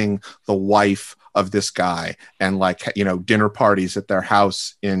advising the wife of this guy, and dinner parties at their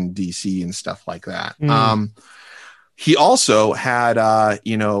house in DC and stuff like that. He also had,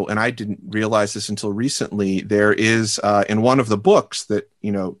 and I didn't realize this until recently, there is in one of the books that,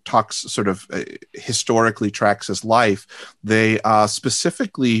 talks sort of historically tracks his life, they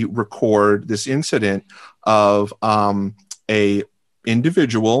specifically record this incident of a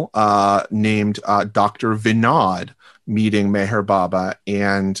individual named Dr. Vinod meeting Meher Baba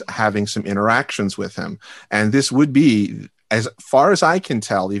and having some interactions with him. And this would be, as far as I can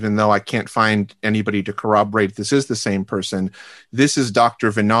tell, even though I can't find anybody to corroborate this is the same person, this is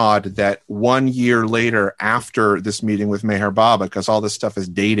Dr. Vinod that 1 year later, after this meeting with Meher Baba, because all this stuff is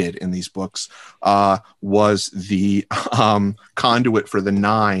dated in these books, was the conduit for the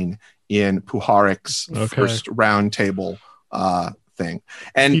 9 in Puharich's first round table thing.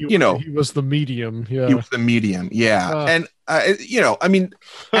 And, he was the medium. Yeah. He was the medium. Yeah. And,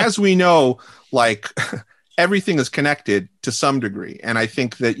 as we know, everything is connected to some degree. And I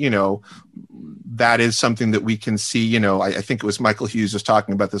think that, that is something that we can see, I think it was Michael Hughes was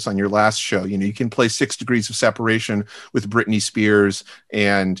talking about this on your last show. You can play 6 Degrees of Separation with Britney Spears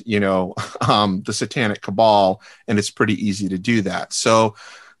and, the Satanic Cabal, and it's pretty easy to do that. So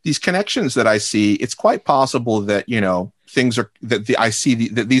these connections that I see, it's quite possible that,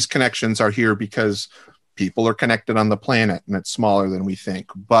 that these connections are here because people are connected on the planet and it's smaller than we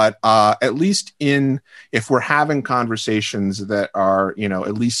think. But at least if we're having conversations that are,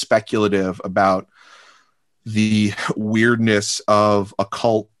 at least speculative about the weirdness of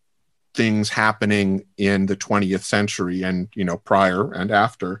occult things happening in the 20th century and, prior and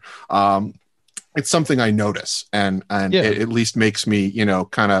after, it's something I notice. And it at least makes me,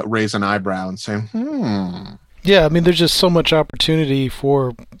 kind of raise an eyebrow and say, Yeah, there's just so much opportunity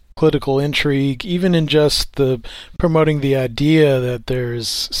for political intrigue, even in just the promoting the idea that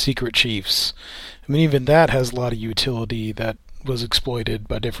there's secret chiefs I mean, even that has a lot of utility that was exploited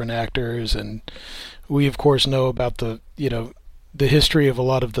by different actors, and we of course know about the the history of a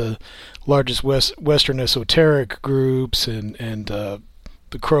lot of the largest Western esoteric groups and the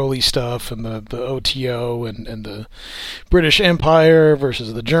Crowley stuff and the OTO and the British Empire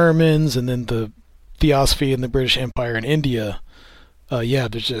versus the Germans, and then the Theosophy in the British Empire in India.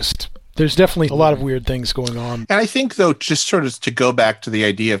 There's definitely a lot of weird things going on. And I think, though, just sort of to go back to the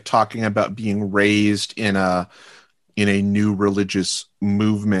idea of talking about being raised in a new religious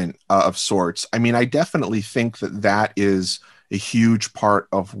movement of sorts, I mean, I definitely think that is a huge part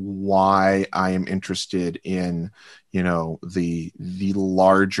of why I am interested in, the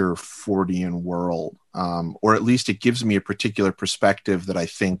larger Fortean world, or at least it gives me a particular perspective that I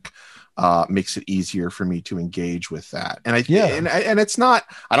think makes it easier for me to engage with that. And and it's not,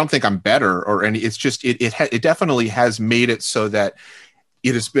 I don't think I'm better or any, it's just, it definitely has made it so that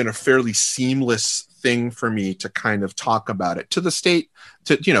it has been a fairly seamless thing for me to kind of talk about it to the state,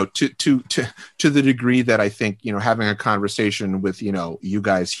 to the degree that I think, having a conversation with, you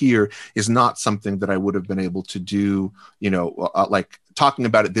guys here is not something that I would have been able to do, like talking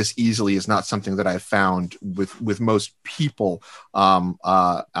about it this easily is not something that I've found with most people. And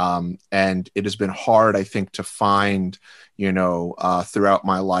it has been hard, I think, to find, throughout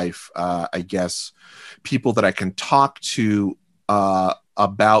my life, I guess, people that I can talk to,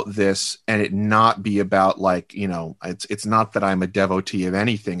 about this and it not be about like, it's not that I'm a devotee of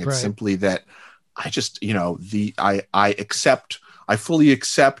anything. It's simply that I just, I fully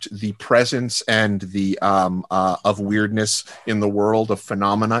accept the presence and the of weirdness in the world, of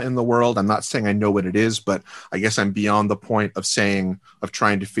phenomena in the world. I'm not saying I know what it is, but I guess I'm beyond the point of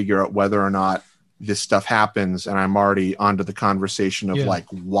trying to figure out whether or not this stuff happens. And I'm already onto the conversation of like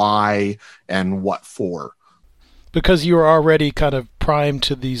why and what for. Because you were already kind of primed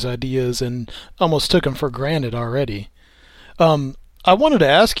to these ideas and almost took them for granted already. I wanted to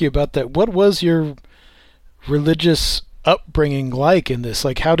ask you about that. What was your religious upbringing like in this?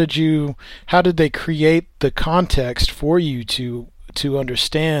 Like, how did they create the context for you to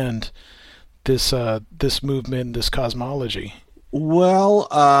understand this movement, this cosmology?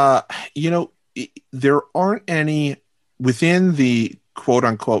 Well, there aren't any within the quote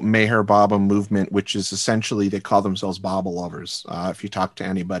unquote Meher Baba movement, which is essentially, they call themselves Baba lovers. If you talk to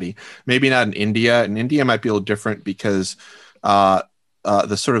anybody, maybe not in India. In India might be a little different because the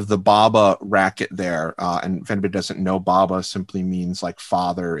sort of the Baba racket there, and if anybody doesn't know, Baba simply means like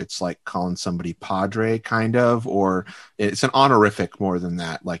father. It's like calling somebody padre kind of, or it's an honorific more than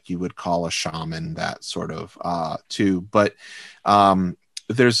that, like you would call a shaman, that sort of too. But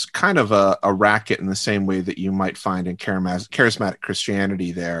there's kind of a racket in the same way that you might find in charismatic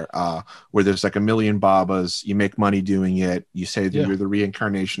Christianity there, where there's like a million Babas, you make money doing it, you say that you're the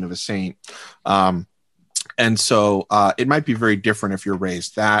reincarnation of a saint. And so it might be very different if you're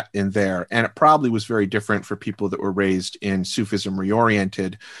raised that in there. And it probably was very different for people that were raised in Sufism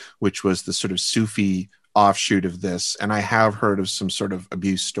Reoriented, which was the sort of Sufi offshoot of this. And I have heard of some sort of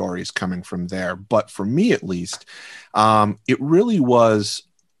abuse stories coming from there. But for me, at least, it really was,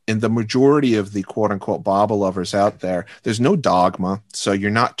 in the majority of the quote unquote Baba lovers out there, there's no dogma. So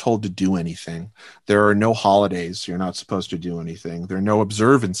you're not told to do anything. There are no holidays. You're not supposed to do anything. There are no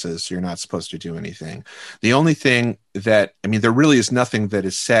observances. You're not supposed to do anything. The only thing there really is nothing that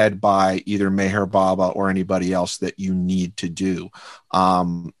is said by either Meher Baba or anybody else that you need to do.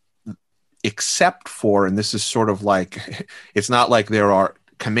 Except for, and this is sort of like, it's not like there are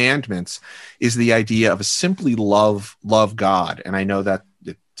commandments, is the idea of a simply love God. And I know that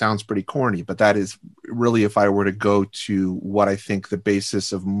it sounds pretty corny, but that is really, if I were to go to what I think the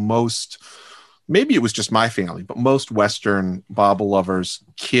basis of most, maybe it was just my family, but most Western Baba lovers,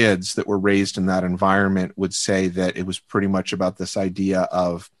 kids that were raised in that environment would say that it was pretty much about this idea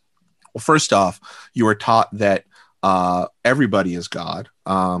of, well, first off, you were taught that everybody is God.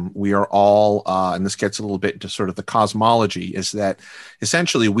 We are all, and this gets a little bit into sort of the cosmology, is that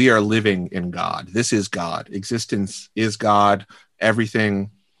essentially we are living in God. This is God. Existence is God.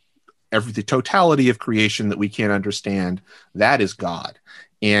 Everything, the totality of creation that we can't understand, that is God.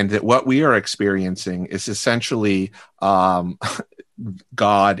 And that what we are experiencing is essentially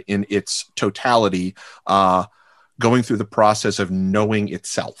God in its totality, going through the process of knowing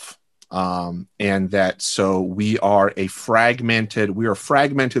itself. And that so we are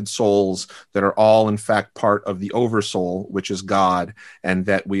fragmented souls that are all in fact part of the oversoul, which is God, and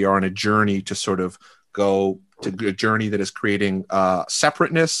that we are on a journey to sort of go to a journey that is creating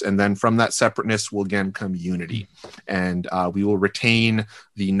separateness, and then from that separateness will again come unity, and we will retain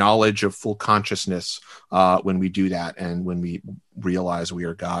the knowledge of full consciousness when we do that, and when we realize we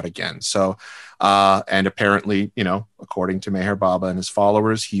are God again. So, and apparently, according to Meher Baba and his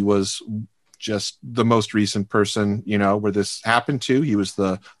followers, he was just the most recent person, where this happened to. He was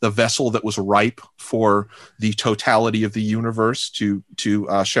the vessel that was ripe for the totality of the universe to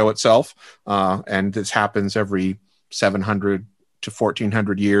show itself. And this happens every 700 to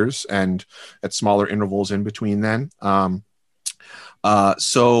 1400 years, and at smaller intervals in between then.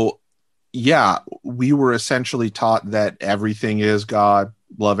 So yeah, we were essentially taught that everything is God.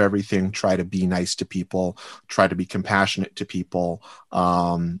 Love everything, try to be nice to people, try to be compassionate to people.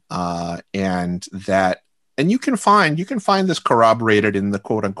 And you can find this corroborated in the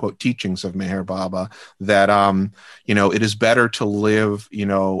quote unquote teachings of Meher Baba, that, it is better to live,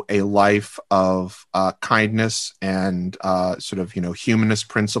 a life of kindness and sort of, humanist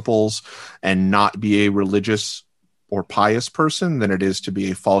principles, and not be a religious or pious person than it is to be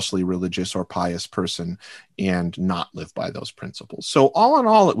a falsely religious or pious person and not live by those principles. So all in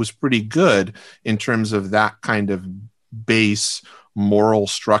all, it was pretty good in terms of that kind of base moral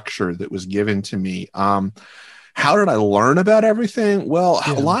structure that was given to me. How did I learn about everything? Well,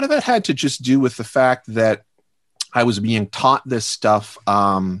 a lot of it had to just do with the fact that I was being taught this stuff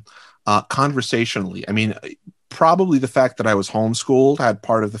conversationally. I mean, probably the fact that I was homeschooled had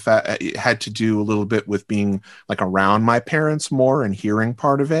part of the fact, it had to do a little bit with being like around my parents more and hearing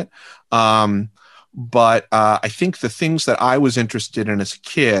part of it. But I think the things that I was interested in as a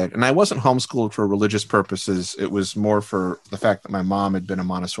kid, and I wasn't homeschooled for religious purposes, it was more for the fact that my mom had been a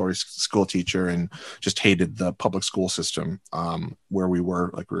Montessori school teacher and just hated the public school system where we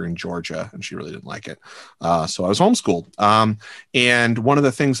were in Georgia, and she really didn't like it. So I was homeschooled. And one of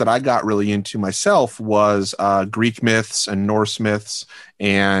the things that I got really into myself was Greek myths and Norse myths,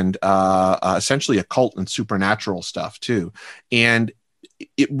 and essentially occult and supernatural stuff too. And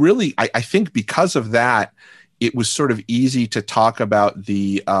it really, I think because of that, it was sort of easy to talk about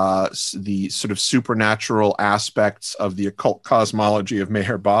the sort of supernatural aspects of the occult cosmology of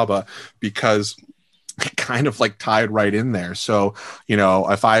Meher Baba, because it kind of tied right in there. So,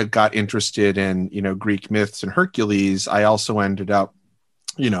 if I got interested in, Greek myths and Hercules, I also ended up,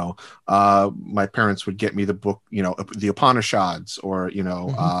 my parents would get me the book, the Upanishads, or,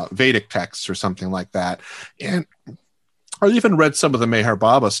 Vedic texts or something like that. And I even read some of the Meher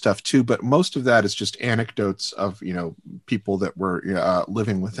Baba stuff too, but most of that is just anecdotes of, people that were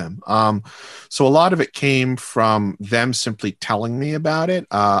living with him. So a lot of it came from them simply telling me about it.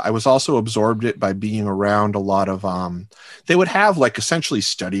 I was also absorbed it by being around a lot of, they would have essentially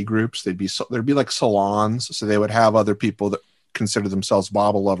study groups. There'd be salons. So they would have other people that consider themselves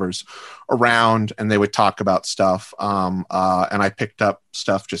Baba lovers around, and they would talk about stuff. And I picked up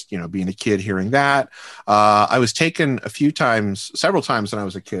stuff just, being a kid, hearing that. I was taken several times when I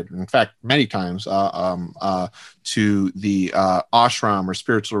was a kid, in fact, many times, to the ashram or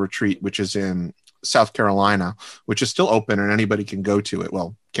spiritual retreat, which is in South Carolina, which is still open and anybody can go to it.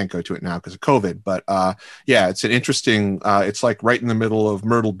 Well, can't go to it now because of COVID, but it's an interesting, it's right in the middle of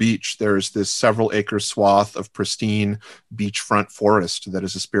Myrtle Beach. There's this several acre swath of pristine beachfront forest that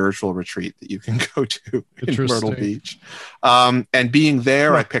is a spiritual retreat that you can go to in Myrtle Beach. And being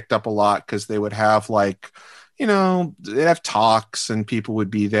there, I picked up a lot because they would have they'd have talks and people would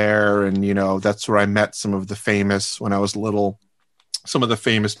be there. And, that's where I met some of the famous, when I was little, some of the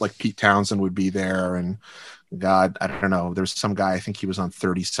famous Pete Townsend would be there, and God, I don't know, there's some guy, I think he was on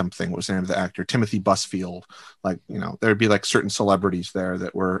 30 something, what was the name of the actor, Timothy Busfield. There'd be certain celebrities there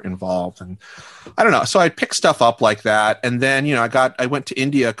that were involved, and I don't know. So I picked stuff up like that. And then, I went to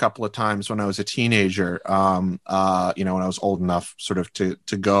India a couple of times when I was a teenager, when I was old enough sort of to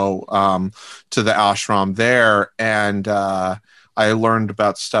go to the ashram there. And, I learned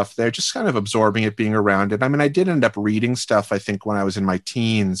about stuff there, just kind of absorbing it, being around it. I mean, I did end up reading stuff, I think, when I was in my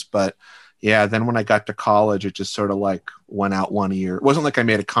teens, but yeah, then when I got to college, it just sort of went out one ear. It wasn't like I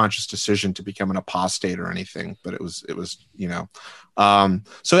made a conscious decision to become an apostate or anything, but it was,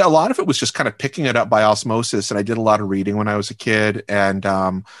 so a lot of it was just kind of picking it up by osmosis. And I did a lot of reading when I was a kid. And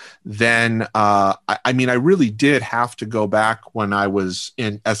then, I really did have to go back when I was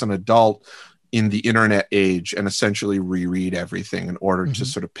as an adult in the internet age and essentially reread everything in order to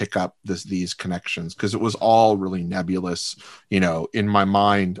sort of pick up these connections, because it was all really nebulous, in my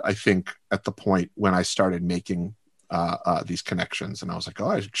mind, I think, at the point when I started making these connections. And I was like, oh,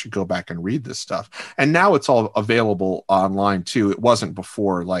 I should go back and read this stuff. And now it's all available online too. It wasn't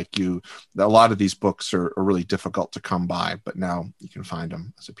before. A lot of these books are really difficult to come by, but now you can find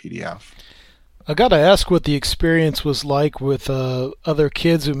them as a PDF. I got to ask what the experience was like with other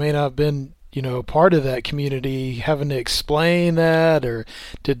kids who may not have been, part of that community, having to explain that, or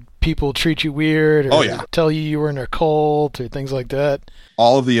did people treat you weird, or tell you were in a cult, or things like that?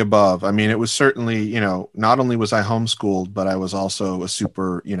 All of the above. I mean, it was certainly, not only was I homeschooled, but I was also a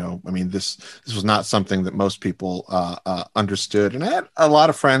super, this was not something that most people understood. And I had a lot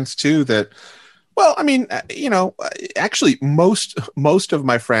of friends too that, well, I mean, actually most of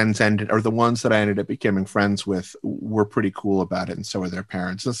my friends or the ones that I ended up becoming friends with were pretty cool about it. And so were their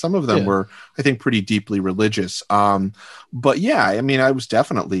parents. And some of them were, I think, pretty deeply religious. But yeah, I mean, I was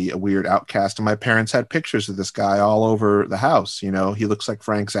definitely a weird outcast, and my parents had pictures of this guy all over the house. He looks like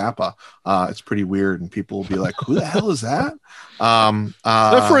Frank Zappa. It's pretty weird. And people will be like, who the hell is that?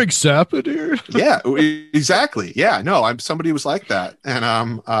 That Frank Zappa, dude. Yeah, exactly. Yeah, no, somebody was like that. And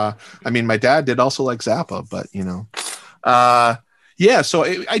I mean, my dad did also like Zappa, but so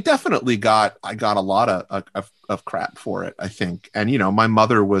I definitely got a lot of crap for it, I think. And my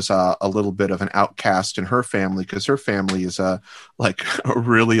mother was a little bit of an outcast in her family, because her family is a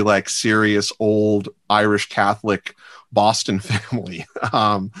really serious old Irish Catholic Boston family.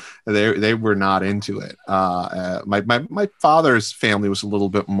 They were not into it. My father's family was a little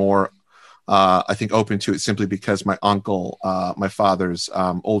bit more, I think, open to it, simply because my uncle, my father's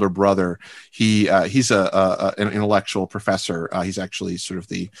older brother, he's an intellectual professor. He's actually sort of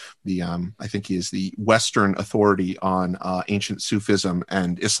the I think he is the Western authority on ancient Sufism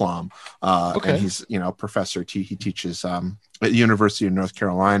and Islam. And he's professor. He teaches at the University of North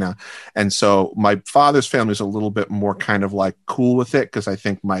Carolina. And so my father's family is a little bit more kind of cool with it, because I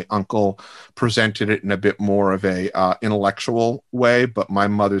think my uncle presented it in a bit more of a intellectual way. But my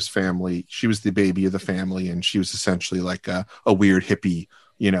mother's family, she was the baby of the family, and she was essentially like a weird hippie,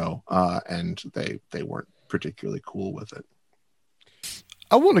 and they weren't particularly cool with it.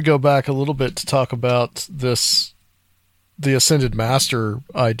 I want to go back a little bit to talk about the Ascended Master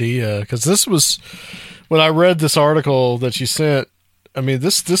idea, because this was, when I read this article that you sent, I mean,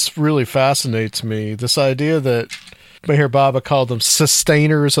 this really fascinates me. This idea that Meher Baba called them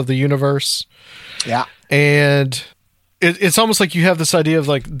sustainers of the universe. Yeah. And it's almost like you have this idea of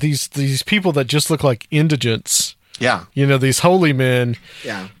these people that just look like indigents. Yeah. These holy men.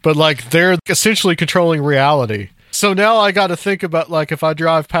 Yeah. But they're essentially controlling reality. So now I got to think about if I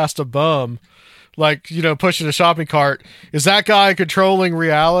drive past a bum, pushing a shopping cart, is that guy controlling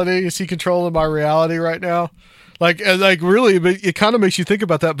reality? Is he controlling my reality right now? Really, but it kind of makes you think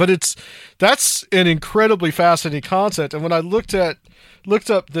about that. But that's an incredibly fascinating concept. And when I looked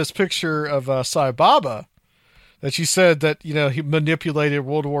up this picture of Sai Baba, that you said that he manipulated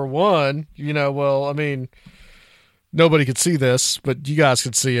World War I. Well, I mean, nobody could see this, but you guys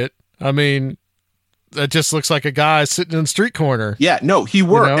could see it. I mean, that just looks like a guy sitting in the street corner. Yeah, no, he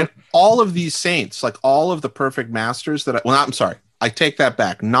worked. And all of these saints, all of the perfect masters I'm sorry, I take that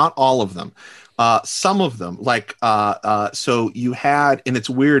back. Not all of them. Some of them, so you had, and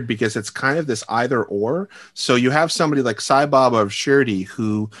it's weird because it's kind of this either or. So you have somebody like Sai Baba of Shirdi,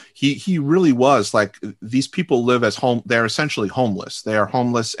 who he really was these people live as they're essentially homeless. They are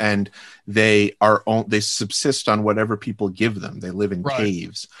homeless, and they subsist on whatever people give them. They live in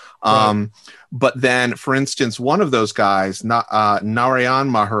caves. But then, for instance, one of those guys, Narayan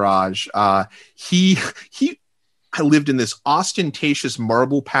Maharaj, he lived in this ostentatious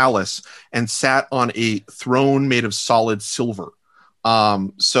marble palace and sat on a throne made of solid silver.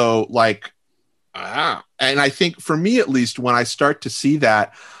 And I think, for me at least, when I start to see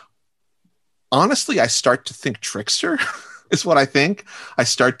that, honestly, I start to think trickster is what I think. I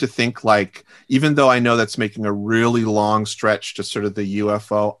start to think even though I know that's making a really long stretch to sort of the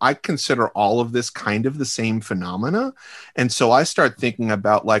UFO, I consider all of this kind of the same phenomena. And so I start thinking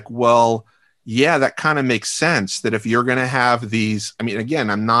about well, yeah, that kind of makes sense, that if you're going to have these, I mean, again,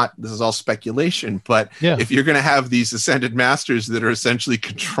 this is all speculation, but if you're going to have these ascended masters that are essentially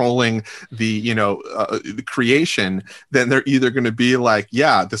controlling the, the creation, then they're either going to be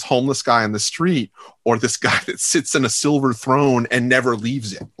this homeless guy on the street, or this guy that sits in a silver throne and never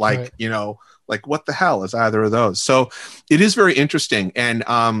leaves it. What the hell is either of those? So it is very interesting.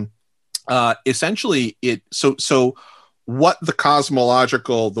 And essentially what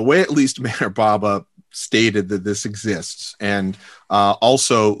the way at least Meher Baba stated that this exists, and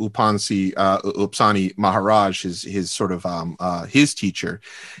also Upsani Maharaj, his sort of his teacher,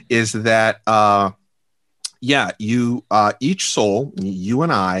 is that each soul, you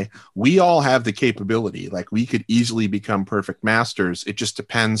and I, we all have the capability. We could easily become perfect masters. It just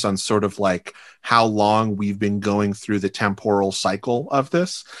depends on sort of how long we've been going through the temporal cycle of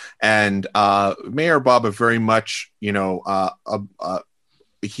this. And Meher Baba very much,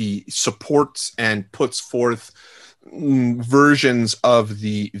 he supports and puts forth versions of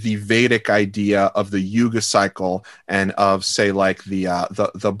the Vedic idea of the Yuga cycle and of, say, like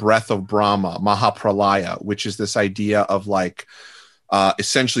the breath of Brahma, Mahapralaya, which is this idea of like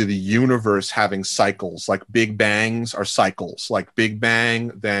essentially the universe having cycles. Like Big Bangs are cycles. Like Big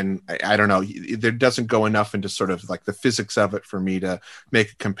Bang, then I don't know, there doesn't go enough into sort of like the physics of it for me to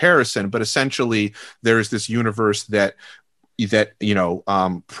make a comparison, but essentially there is this universe that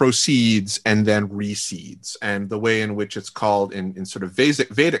proceeds and then recedes, and the way in which it's called in sort of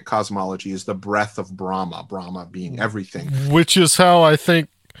Vedic cosmology is the breath of Brahma being everything, which is how I think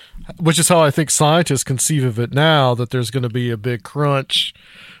scientists conceive of it now, that there's going to be a big crunch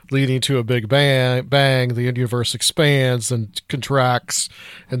leading to a big bang, the universe expands and contracts,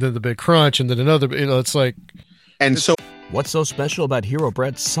 and then the big crunch, and then another, it's like. And so what's so special about Hero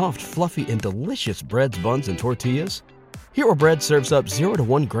Bread's soft, fluffy, and delicious breads, buns, and tortillas? Hero Bread serves up 0 to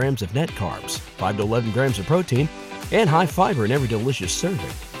 1 grams of net carbs, 5 to 11 grams of protein, and high fiber in every delicious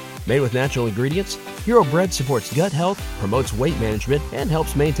serving. Made with natural ingredients, Hero Bread supports gut health, promotes weight management, and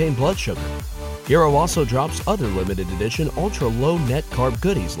helps maintain blood sugar. Hero also drops other limited edition ultra-low net carb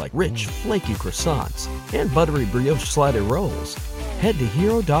goodies like rich, flaky croissants and buttery brioche slider rolls. Head to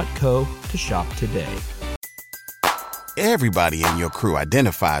hero.co to shop today. Everybody in your crew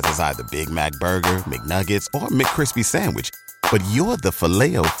identifies as either Big Mac Burger, McNuggets, or McCrispy Sandwich. But you're the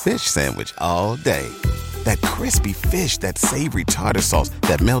Filet-O-Fish Sandwich all day. That crispy fish, that savory tartar sauce,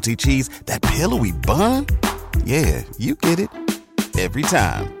 that melty cheese, that pillowy bun. Yeah, you get it. Every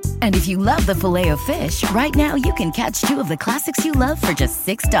time. And if you love the Filet-O-Fish, right now you can catch 2 of the classics you love for just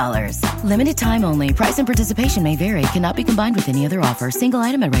 $6. Limited time only. Price and participation may vary. Cannot be combined with any other offer. Single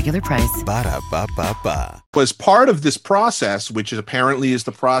item at regular price. Ba-da-ba-ba-ba. Was part of this process, which is apparently is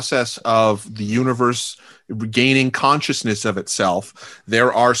the process of the universe regaining consciousness of itself.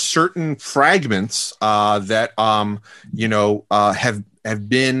 There are certain fragments that have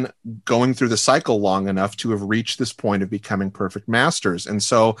been going through the cycle long enough to have reached this point of becoming perfect masters. And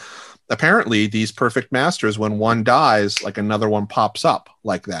so apparently these perfect masters, when one dies, like another one pops up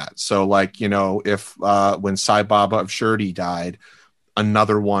like that. So like, if when Sai Baba of Shirdi died,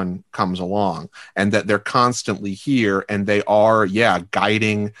 another one comes along, and that they're constantly here, and they are,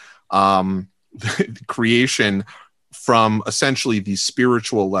 guiding creation from essentially these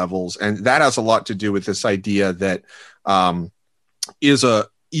spiritual levels. And that has a lot to do with this idea that is a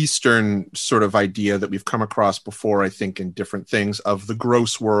Eastern sort of idea that we've come across before, I think, in different things, of the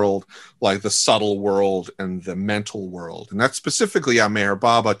gross world, like the subtle world and the mental world. And that's specifically how Meher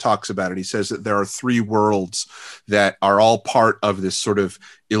Baba talks about it. He says that there are 3 worlds that are all part of this sort of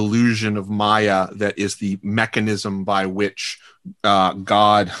illusion of Maya that is the mechanism by which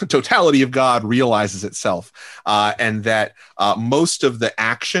God, totality of God, realizes itself. And that most of the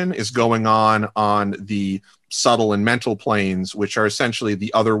action is going on the subtle and mental planes, which are essentially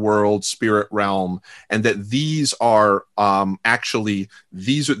the other world, spirit realm, and that these are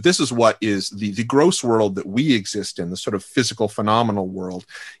this is what is the gross world that we exist in, the sort of physical phenomenal world,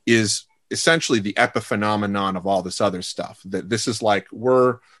 is essentially the epiphenomenon of all this other stuff. That this is like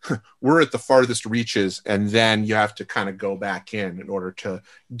we're at the farthest reaches, and then you have to kind of go back in order to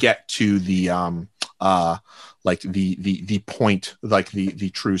get to the the point, like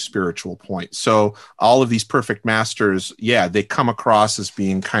the true spiritual point. So all of these perfect masters, they come across as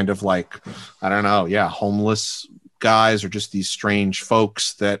being kind of like, I don't know, homeless guys, or just these strange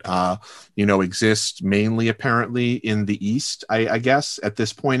folks that exist mainly apparently in the East, I guess, at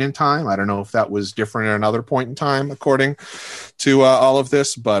this point in time. I don't know if that was different at another point in time according to all of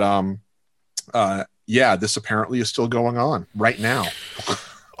this, but this apparently is still going on right now.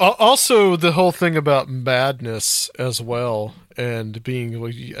 Also, the whole thing about madness as well, and being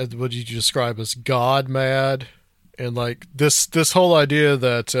what you describe as God mad, and like this whole idea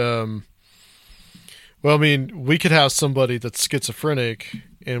that we could have somebody that's schizophrenic,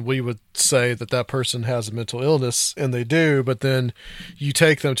 and we would say that person has a mental illness, and they do, but then you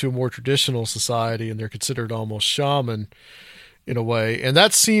take them to a more traditional society, and they're considered almost shaman in a way, and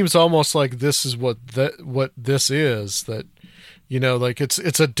that seems almost like this is what this is. That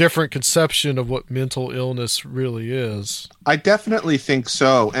it's a different conception of what mental illness really is. I definitely think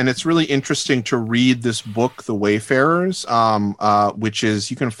so. And it's really interesting to read this book, The Wayfarers, which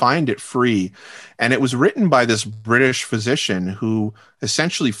is, you can find it free. And it was written by this British physician who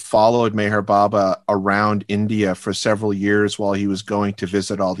essentially followed Meher Baba around India for several years while he was going to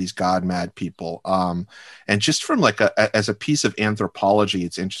visit all these God mad people. And just from like as a piece of anthropology,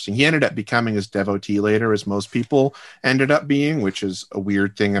 it's interesting. He ended up becoming his devotee later, as most people ended up being, which is a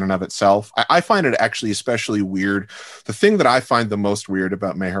weird thing in and of itself. I find it actually especially weird. The thing that I find the most weird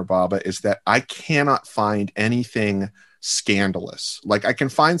about Meher Baba is that I cannot find anything scandalous. Like I can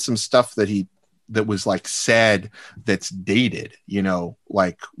find some stuff that was like said that's dated, you know,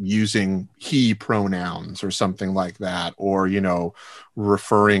 like using he pronouns or something like that, or, you know,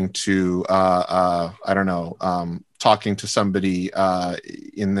 referring to I don't know, talking to somebody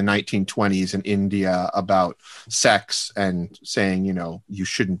in the 1920s in India about sex and saying, you know, you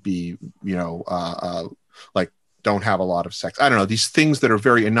shouldn't be, you know, like don't have a lot of sex. I don't know, these things that are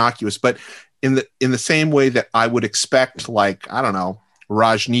very innocuous, but in the same way that I would expect, like, I don't know,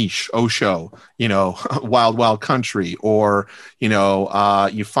 Rajneesh, Osho, you know, Wild Wild Country, or, you know,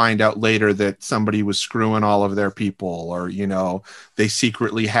 you find out later that somebody was screwing all of their people, or, you know, they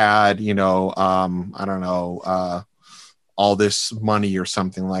secretly had, you know, I don't know, all this money or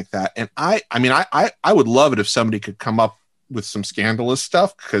something like that. And I mean, I would love it if somebody could come up with some scandalous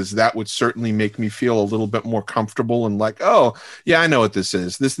stuff, because that would certainly make me feel a little bit more comfortable and like, oh yeah, I know what this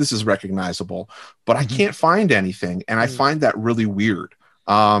is. This is recognizable, but I can't find anything. And I find that really weird.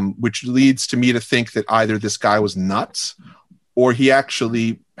 Which leads to me to think that either this guy was nuts or he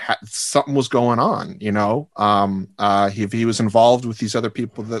actually something was going on, you know. He was involved with these other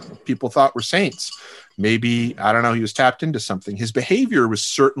people that people thought were saints. Maybe, I don't know, he was tapped into something. His behavior was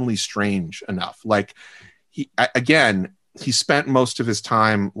certainly strange enough. Like he spent most of his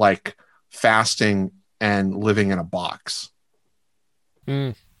time like fasting and living in a box.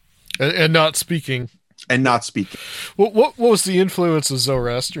 And not speaking. What was the influence of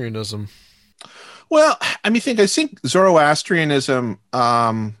Zoroastrianism? Well, I think Zoroastrianism,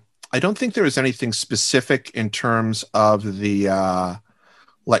 I don't think there was anything specific in terms of the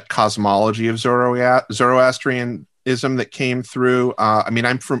like cosmology of Zoroastrianism that came through.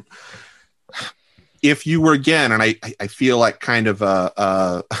 If you were, again, and I feel like kind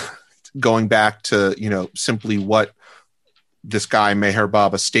of going back to, you know, simply what this guy Meher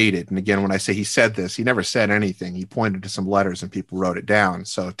Baba stated. And again, when I say he said this, he never said anything. He pointed to some letters and people wrote it down.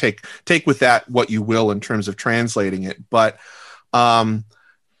 So take with that what you will in terms of translating it. But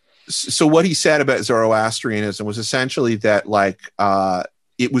so what he said about Zoroastrianism was essentially that like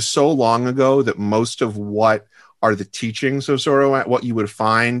it was so long ago that most of what are the teachings of Zoroastrianism, what you would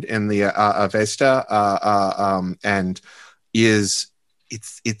find in the Avesta, and is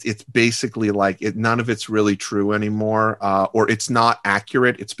it's basically like none of it's really true anymore, or it's not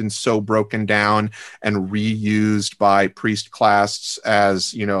accurate. It's been so broken down and reused by priest class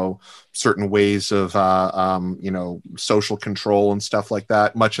as, you know, certain ways of you know, social control and stuff like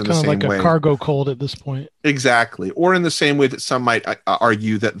that, much in the same way. Kind of like a cargo cult at this point. Exactly. Or in the same way that some might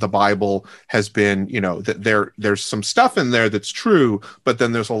argue that the Bible has been, you know, that there's some stuff in there that's true, but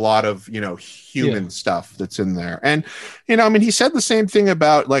then there's a lot of, you know, human stuff that's in there. And, you know, I mean, he said the same thing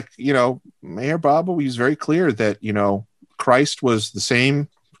about, like, you know, Meher Baba. He was very clear that, you know, Christ was the same.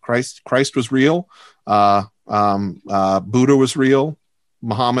 Christ was real. Buddha was real.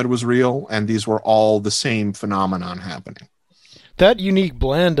 Muhammad was real, and these were all the same phenomenon happening. That unique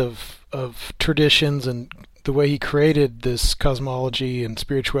blend of traditions and the way he created this cosmology and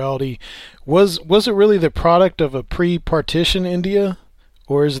spirituality, was it really the product of a pre-partition India,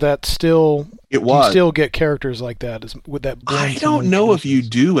 or is that still? It was. You still get characters like that? Would that? I don't know if you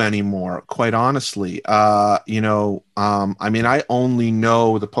do anymore. Quite honestly, you know, I mean, I only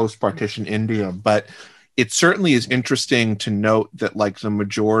know the post-partition India, but it certainly is interesting to note that, like, the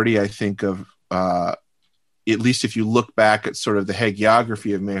majority, I think, of at least if you look back at sort of the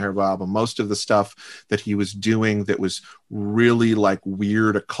hagiography of Meher Baba, most of the stuff that he was doing that was really like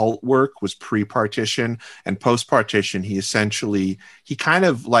weird occult work was pre-partition, and post-partition he kind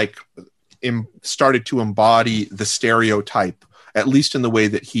of like started to embody the stereotype, at least in the way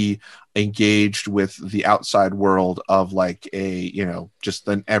that he engaged with the outside world of like a, you know, just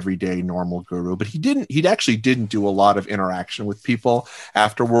an everyday normal guru. But he actually didn't do a lot of interaction with people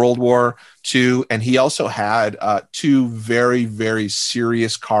after World War II. And he also had two very, very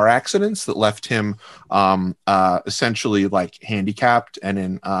serious car accidents that left him essentially like handicapped and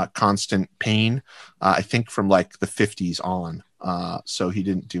in constant pain, I think from like the 50s on. So he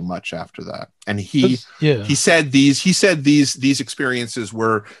didn't do much after that. And he Yeah. said these experiences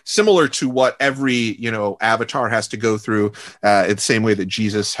were similar to what every, avatar has to go through, in the same way that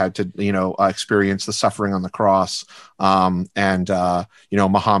Jesus had to, experience the suffering on the cross. And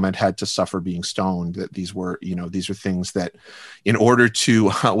Muhammad had to suffer being stoned. That these are things that, in order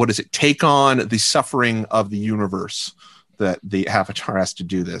to, take on the suffering of the universe, that the avatar has to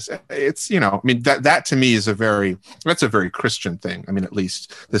do this. It's, that to me is that's a very Christian thing. I mean, at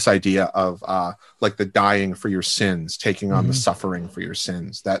least this idea of like the dying for your sins, taking on the suffering for your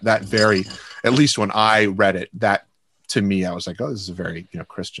sins, that very, at least when I read it, that to me, I was like, oh, this is a very,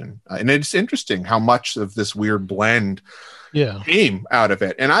 Christian. And it's interesting how much of this weird blend came out of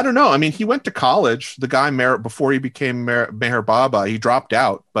it. And I don't know. I mean, he went to college. The guy, before he became Meher Baba, he dropped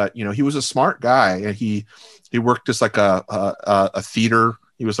out, but he was a smart guy, and he worked as like a theater.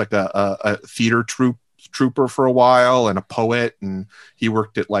 He was like a theater trooper for a while, and a poet. And he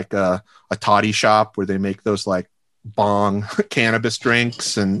worked at like a toddy shop where they make those like bong cannabis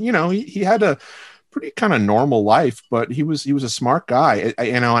drinks. And he had a pretty kind of normal life, but he was a smart guy.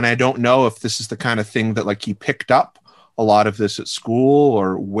 And I don't know if this is the kind of thing that like he picked up a lot of this at school,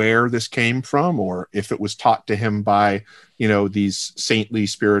 or where this came from, or if it was taught to him by, these saintly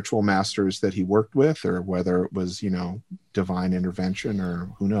spiritual masters that he worked with, or whether it was, divine intervention, or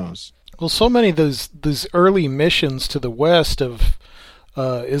who knows. Well, so many of these early missions to the West of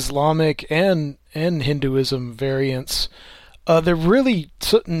Islamic and Hinduism variants, they're really,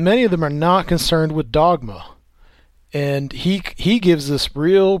 many of them are not concerned with dogma. And he gives this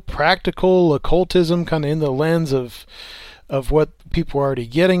real practical occultism kind of in the lens of what people are already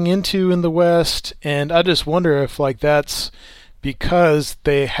getting into in the West. And I just wonder if like that's because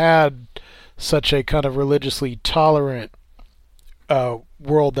they had such a kind of religiously tolerant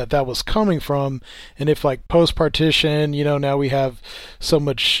world that was coming from, and if like post-partition, now we have so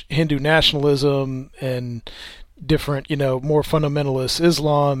much Hindu nationalism and different, more fundamentalist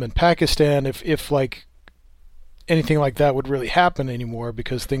Islam in Pakistan, if like anything like that would really happen anymore,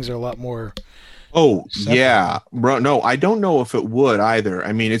 because things are a lot more separate. Yeah, bro. No, I don't know if it would either.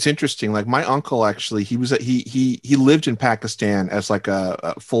 I mean, it's interesting. Like my uncle, actually, he lived in Pakistan as like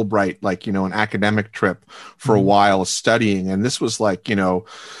a Fulbright, like, an academic trip for a while studying. And this was like,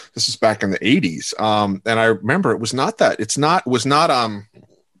 this is back in the 80s. And I remember it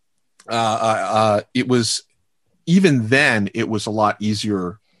was even then it was a lot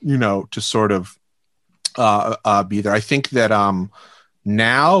easier, to sort of be there. I think that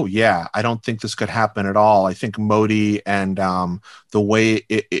now, I don't think this could happen at all. I think Modi and the way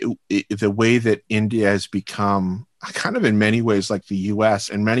that India has become kind of in many ways like the US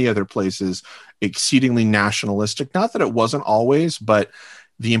and many other places, exceedingly nationalistic. Not that it wasn't always, but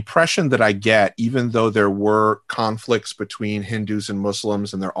the impression that I get, even though there were conflicts between Hindus and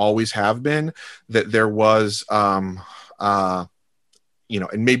Muslims, and there always have been, that there was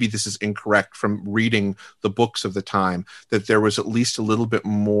and maybe this is incorrect from reading the books of the time, that there was at least a little bit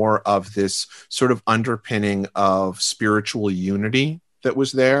more of this sort of underpinning of spiritual unity that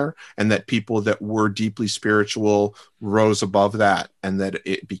was there, and that people that were deeply spiritual rose above that, and that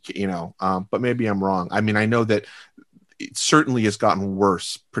it became, but maybe I'm wrong. I mean, I know that it certainly has gotten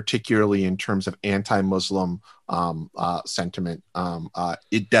worse, particularly in terms of anti-Muslim sentiment.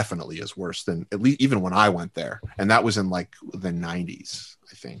 It definitely is worse than, at least even when I went there, and that was in like the 90s,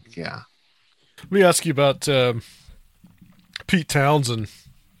 I think. Yeah. Let me ask you about Pete Townsend.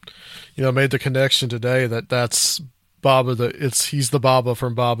 Made the connection today that's Baba. He's the Baba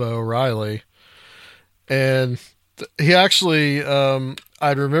from Baba O'Reilly, and he actually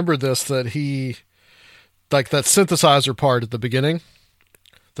I remember this, that he, like that synthesizer part at the beginning,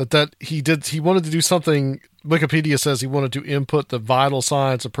 that he wanted to do something. Wikipedia says he wanted to input the vital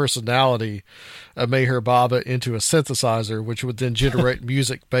signs of personality of Meher Baba into a synthesizer, which would then generate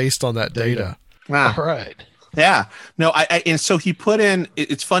music based on that data. Wow. All right. Yeah. No, and so he put in,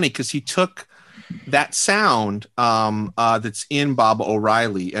 it's funny because he took that sound that's in Baba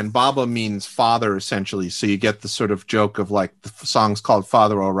O'Reilly, and Baba means father essentially. So you get the sort of joke of like the song's called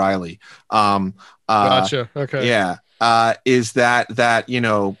Father O'Reilly. Gotcha. Okay. Yeah. Is that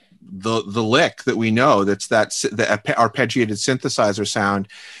the lick that we know, the arpeggiated synthesizer sound.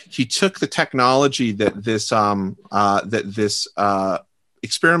 He took the technology that this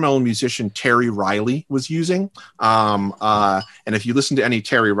experimental musician Terry Riley was using, and if you listen to any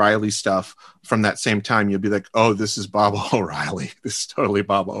Terry Riley stuff from that same time, you'll be like, oh, this is Baba O'Reilly. This is totally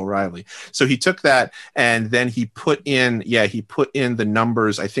Baba O'Reilly. So he took that, and then he put in the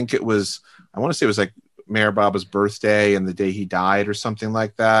numbers. I want to say it was like Meher Baba's birthday and the day he died or something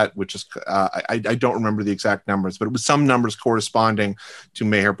like that, which is, I don't remember the exact numbers, but it was some numbers corresponding to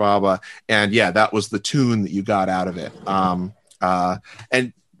Meher Baba. And yeah, that was the tune that you got out of it.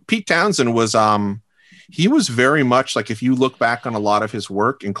 And Pete Townsend was, he was very much like, if you look back on a lot of his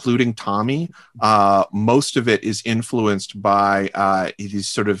work, including Tommy, most of it is influenced by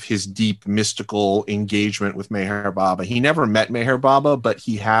his deep mystical engagement with Meher Baba. He never met Meher Baba, but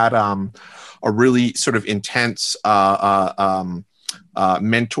he had a really sort of intense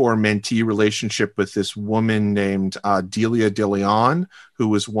mentor-mentee relationship with this woman named Delia de Leon, who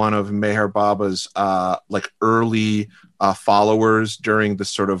was one of Meher Baba's early followers during the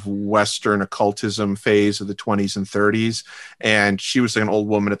sort of Western occultism phase of the 20s and 30s. And she was an old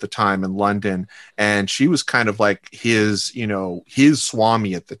woman at the time in London. And she was kind of like his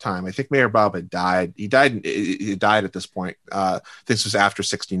Swami at the time. I think Meher Baba died. He died at this point. This was after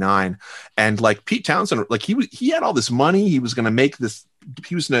 69. And like Pete Townsend, like he had all this money. He was going to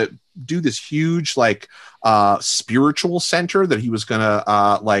do this huge spiritual center that he was going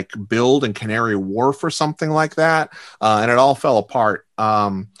to build in Canary Wharf or something like that. And it all fell apart.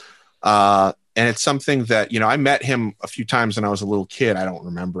 And it's something that, I met him a few times when I was a little kid. I don't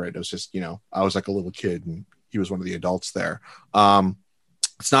remember it. It was just, I was like a little kid and he was one of the adults there.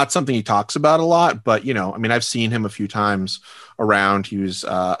 It's not something he talks about a lot, but, I've seen him a few times around. He was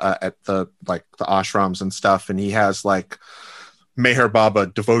at the ashrams and stuff. And he has Meher Baba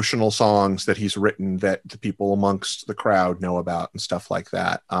devotional songs that he's written that the people amongst the crowd know about and stuff like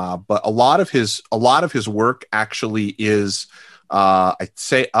that. But a lot of his work actually is, I'd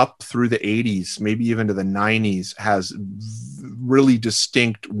say up through the 80s, maybe even to the 90s, has really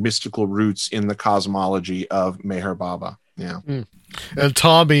distinct mystical roots in the cosmology of Meher Baba. Yeah. Mm. And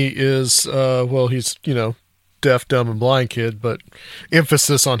Tommy is, he's, deaf, dumb, and blind kid, but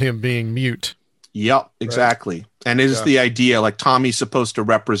emphasis on him being mute. Yep, exactly. Right. And it is the idea, Tommy's supposed to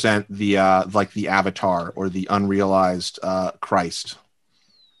represent the the avatar or the unrealized Christ.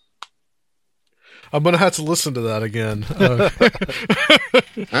 I'm gonna have to listen to that again.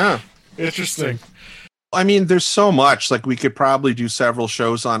 Interesting. I mean, there's so much. We could probably do several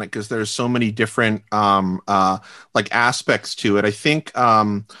shows on it because there's so many different aspects to it. I think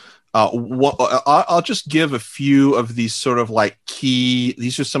I'll just give a few of these sort of key.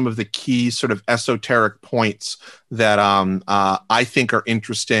 These are some of the key sort of esoteric points that I think are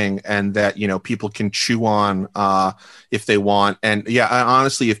interesting and that people can chew on if they want. And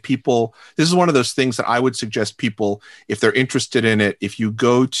honestly, if people, this is one of those things that I would suggest people, if they're interested in it, if you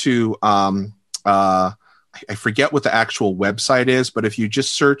go to I forget what the actual website is, but if you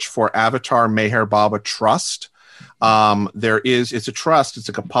just search for Avatar Meher Baba Trust. It's a trust. It's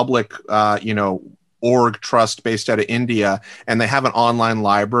like a public, org trust based out of India. And they have an online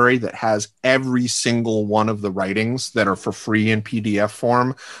library that has every single one of the writings that are for free in PDF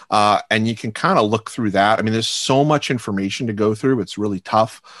form. And you can kind of look through that. I mean, there's so much information to go through. It's really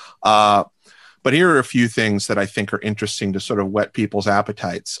tough. But here are a few things that I think are interesting to sort of whet people's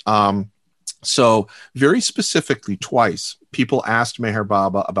appetites. So very specifically, twice, people asked Meher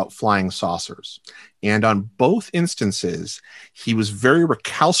Baba about flying saucers. And on both instances, he was very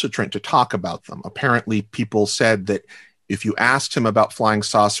recalcitrant to talk about them. Apparently, people said that if you asked him about flying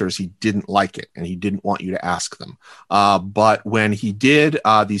saucers, he didn't like it and he didn't want you to ask them. But when he did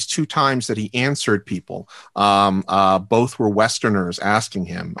these two times that he answered people, both were Westerners asking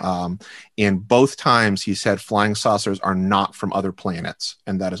him. And both times he said flying saucers are not from other planets.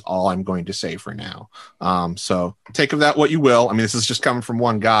 And that is all I'm going to say for now. So take of that what you will. I mean, this is just coming from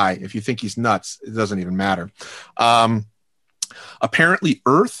one guy. If you think he's nuts, it doesn't even matter. Apparently,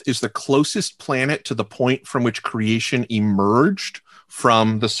 Earth is the closest planet to the point from which creation emerged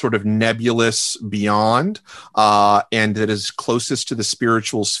from the sort of nebulous beyond, and that is closest to the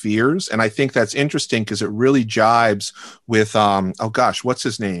spiritual spheres. And I think that's interesting because it really jibes with, what's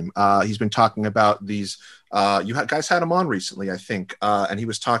his name? He's been talking about these, guys had him on recently, I think, and he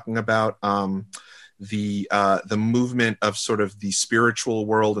was talking about the movement of sort of the spiritual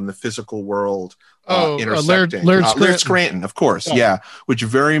world and the physical world intersecting. Laird Scranton, of course, which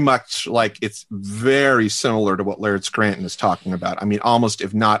very much it's very similar to what Laird Scranton is talking about. I mean, almost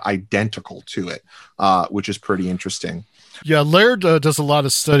if not identical to it, which is pretty interesting. Yeah, Laird does a lot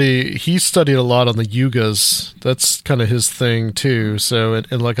of study. He studied a lot on the yugas. That's kind of his thing too. So,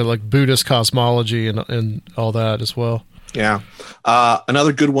 and like Buddhist cosmology and all that as well. Yeah.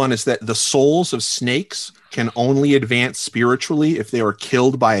 Another good one is that the souls of snakes can only advance spiritually if they are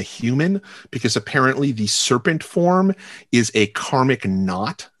killed by a human, because apparently the serpent form is a karmic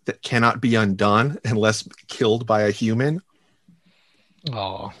knot that cannot be undone unless killed by a human.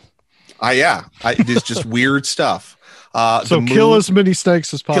 Oh. It's just weird stuff. So kill as many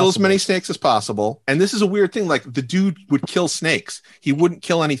snakes as possible. Kill as many snakes as possible. And this is a weird thing. Like, the dude would kill snakes. He wouldn't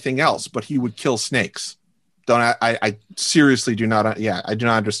kill anything else, but he would kill snakes. I seriously do not. I do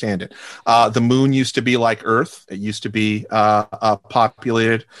not understand it. The moon used to be like Earth. It used to be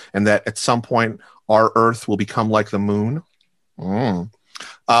populated, and that at some point our Earth will become like the moon.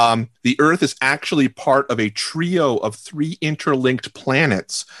 The Earth is actually part of a trio of 3 interlinked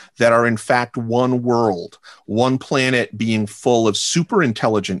planets that are in fact one world. One planet being full of super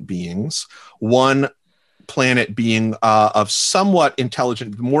intelligent beings, one planet being of somewhat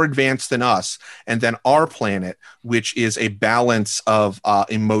intelligent, more advanced than us, and then our planet, which is a balance of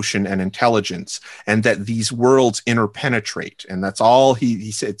emotion and intelligence, and that these worlds interpenetrate. And that's all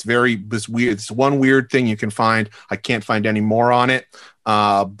he said. It's weird. It's one weird thing you can find. I can't find any more on it.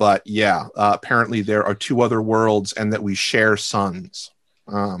 But yeah, apparently there are 2 other worlds, and that we share suns.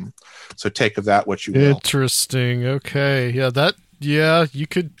 So take of that what you will. Interesting. Okay. Yeah, you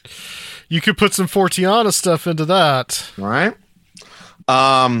could put some Fortiana stuff into that. All right.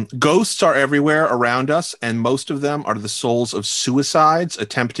 Ghosts are everywhere around us, and most of them are the souls of suicides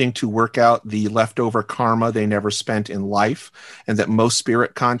attempting to work out the leftover karma they never spent in life, and that most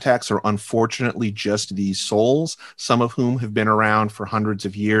spirit contacts are unfortunately just these souls, some of whom have been around for hundreds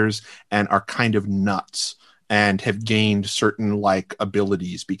of years and are kind of nuts and have gained certain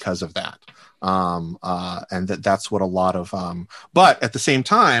abilities because of that. And that's what a lot of, but at the same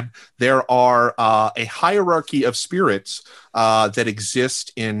time, there are a hierarchy of spirits that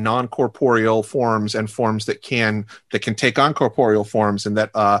exist in non-corporeal forms and forms that can take on corporeal forms, and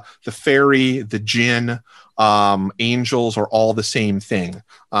that the fairy, the jinn, angels are all the same thing,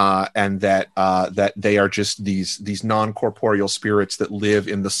 and that they are just these non-corporeal spirits that live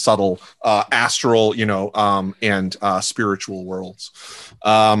in the subtle astral, and spiritual worlds.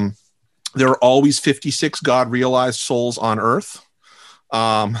 There are always 56 God-realized souls on Earth.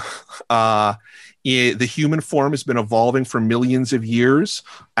 The human form has been evolving for millions of years.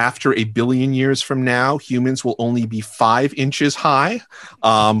 After 1 billion years from now, humans will only be 5 inches high,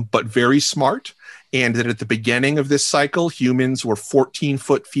 but very smart. And that at the beginning of this cycle, humans were 14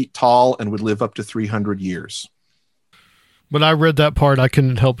 feet tall and would live up to 300 years. When I read that part, I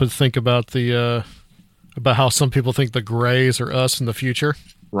couldn't help but think about about how some people think the Greys are us in the future.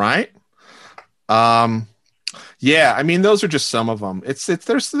 Right. Yeah, I mean, those are just some of them.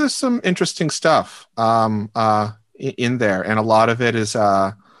 There's some interesting stuff in there, and a lot of it is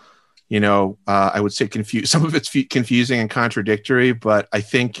I would say some of it's confusing and contradictory, but I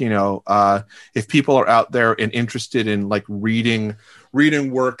think if people are out there and interested in reading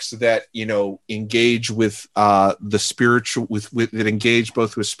works that engage with the spiritual, that engage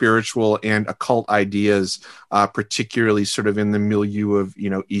both with spiritual and occult ideas, particularly sort of in the milieu of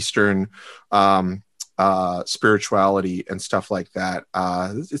Eastern spirituality and stuff like that.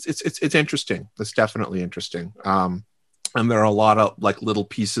 It's interesting. It's definitely interesting. And there are a lot of little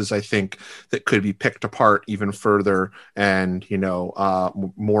pieces, I think, that could be picked apart even further, and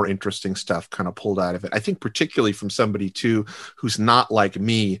more interesting stuff kind of pulled out of it. I think particularly from somebody too who's not like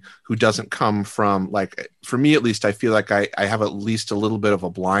me, who doesn't come from for me at least, I feel like I have at least a little bit of a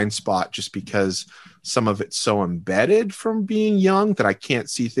blind spot, just because some of it's so embedded from being young that I can't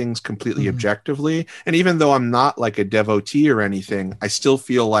see things completely objectively. And even though I'm not a devotee or anything, I still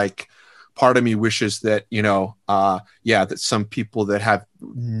feel like part of me wishes that, that some people that have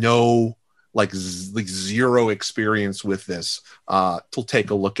no, zero experience with this, will take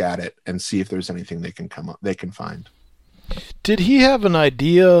a look at it and see if there's anything they can find. Did he have an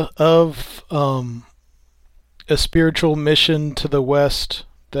idea of a spiritual mission to the West,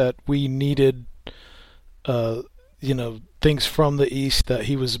 that we needed, things from the East that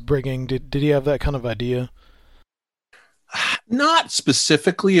he was bringing? Did he have that kind of idea? Not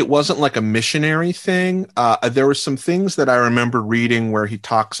specifically. It wasn't like a missionary thing. There were some things that I remember reading where he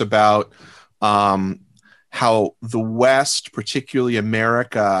talks about how the West, particularly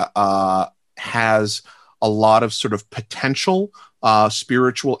America, has a lot of sort of potential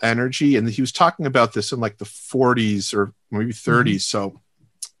spiritual energy. And he was talking about this in the 40s or maybe 30s. So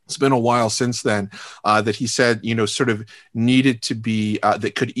it's been a while since then, that he said, sort of needed to be,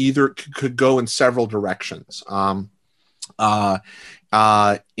 that could go in several directions. And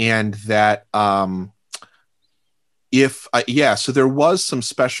that so there was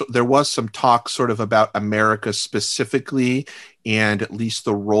some talk sort of about America specifically, and at least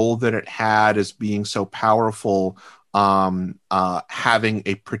the role that it had as being so powerful having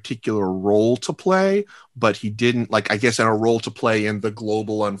a particular role to play, but he didn't, like, I guess, in a role to play in the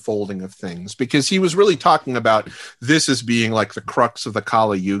global unfolding of things, because he was really talking about this as being like the crux of the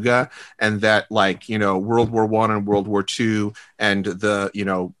Kali Yuga, and that, like, you know, World War I and World War II and the, you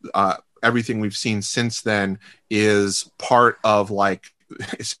know, everything we've seen since then is part of, like,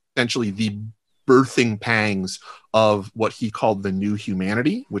 essentially the birthing pangs of what he called the new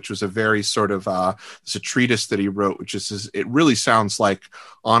humanity, which was a very sort of it's a treatise that he wrote, which is, it really sounds like,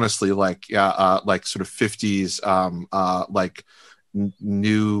 honestly, like sort of 50s like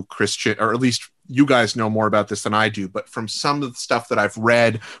new Christian, or at least you guys know more about this than I do, but from some of the stuff that I've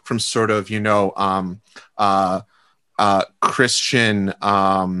read from sort of, you know, Christian,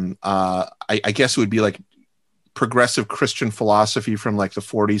 I guess it would be like progressive Christian philosophy from like the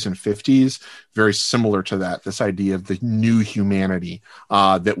 40s and 50s, very similar to that, this idea of the new humanity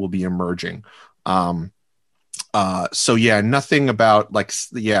that will be emerging. So yeah, nothing about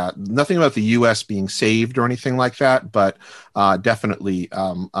the US being saved or anything like that, but definitely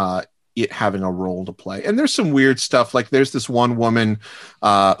it having a role to play. And there's some weird stuff, like there's this one woman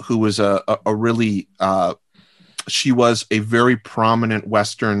who was a really she was a very prominent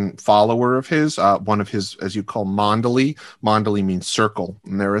Western follower of his, one of his, as you call, Mandali. Mandali means circle,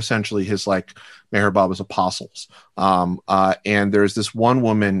 and they're essentially his, like, Meher Baba's apostles. And there's this one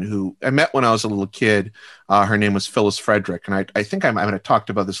woman who I met when I was a little kid. Her name was Phyllis Frederick, and I think I might have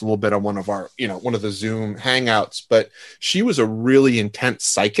talked about this a little bit on one of our, you know, one of the Zoom hangouts. But she was a really intense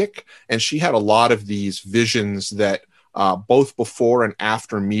psychic, and she had a lot of these visions that, both before and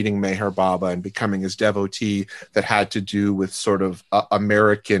after meeting Meher Baba and becoming his devotee, that had to do with sort of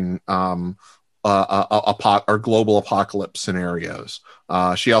American or global apocalypse scenarios.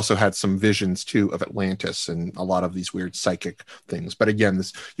 She also had some visions too of Atlantis and a lot of these weird psychic things. But again,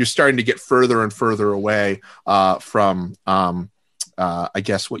 you're starting to get further and further away from I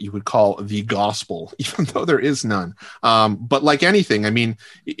guess what you would call the gospel, even though there is none. But like anything, I mean,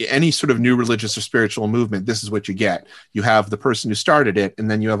 any sort of new religious or spiritual movement, this is what you get. You have the person who started it, and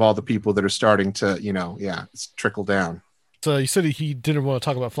then you have all the people that are starting to, you know, it's trickle down. So you said he didn't want to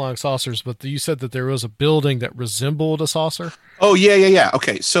talk about flying saucers, but you said that there was a building that resembled a saucer? Oh, yeah.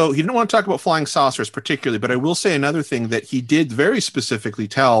 Okay, so he didn't want to talk about flying saucers particularly, but I will say another thing that he did very specifically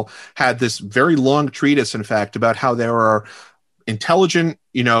had this very long treatise, in fact, about how there are intelligent,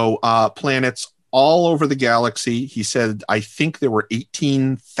 you know, planets all over the galaxy. He said, I think there were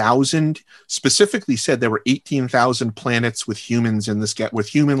 18,000, specifically said there were 18,000 planets with humans in this, with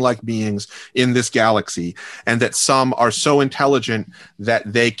human-like beings in this galaxy, and that some are so intelligent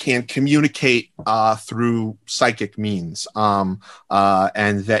that they can communicate through psychic means, and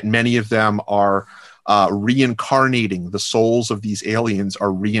that many of them are reincarnating. The souls of these aliens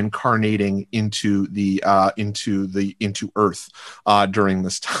are reincarnating into Earth during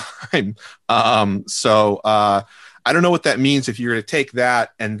this time. So I don't know what that means if you're to take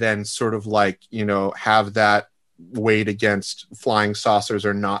that and then sort of, like, you know, have that weighed against flying saucers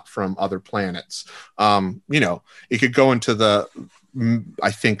or not from other planets. You know, it could go into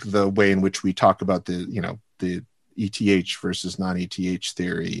I think the way in which we talk about the ETH versus non-ETH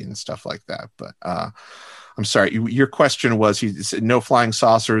theory and stuff like that. But I'm sorry, your question was, he said no flying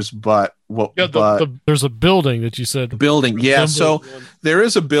saucers, but what? Yeah, there's a building that you said. Building, yeah. So there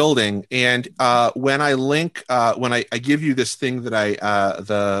is a building, and when I link, when I give you this thing that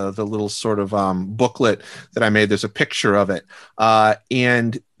the little sort of booklet that I made, there's a picture of it,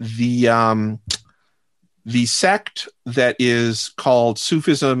 and the sect that is called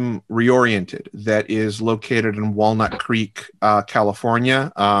Sufism Reoriented, that is located in Walnut Creek,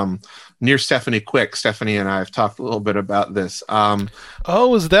 California, near Stephanie Quick. Stephanie and I have talked a little bit about this.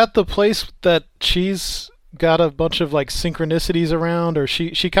 Oh, is that the place that she's got a bunch of like synchronicities around, or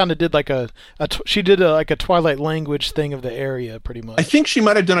she kind of did like a Twilight language thing of the area, pretty much? I think she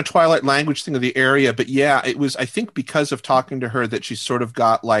might have done a Twilight language thing of the area, but yeah, it was, I think, because of talking to her that she sort of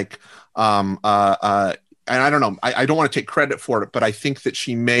got like and I don't know, I don't want to take credit for it, but I think that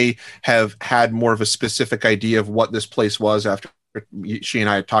she may have had more of a specific idea of what this place was after she and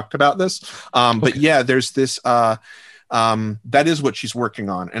I had talked about this. But yeah, there's this, that is what she's working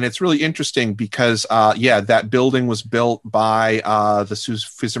on. And it's really interesting because, that building was built by the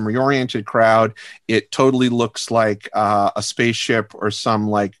Sufism Reoriented crowd. It totally looks like a spaceship or some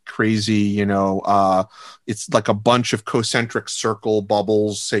like crazy, it's like a bunch of concentric circle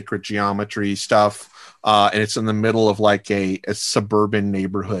bubbles, sacred geometry stuff. And it's in the middle of like a suburban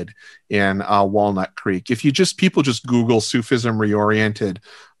neighborhood in Walnut Creek. If people just Google Sufism Reoriented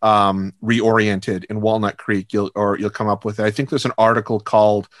in Walnut Creek, you'll come up with it. I think there's an article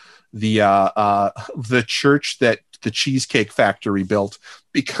called the church that the Cheesecake Factory built,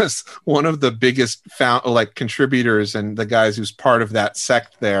 because one of the biggest contributors and the guys who's part of that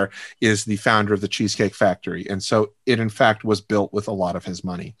sect there is the founder of the Cheesecake Factory. And so it in fact was built with a lot of his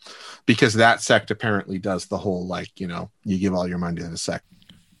money, because that sect apparently does the whole, you give all your money to the sect.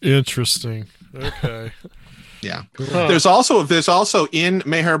 Interesting. Okay. Yeah. Huh. There's also in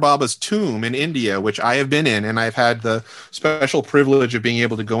Meher Baba's tomb in India, which I have been in, and I've had the special privilege of being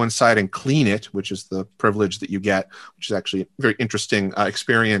able to go inside and clean it, which is the privilege that you get, which is actually a very interesting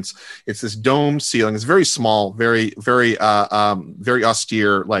experience. It's this dome ceiling. It's very small, very, very, very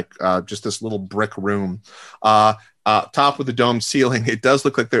austere, just this little brick room. Top with the dome ceiling. It does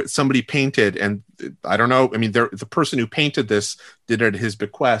look like somebody painted, and I don't know. I mean, the person who painted this did it at his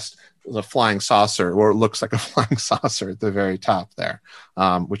bequest. A flying saucer, or it looks like a flying saucer at the very top there,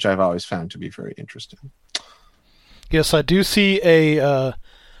 which I've always found to be very interesting. Yes, I do see I'm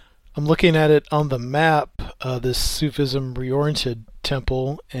looking at it on the map, this Sufism reoriented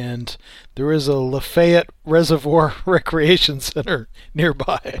temple, and there is a Lafayette Reservoir Recreation Center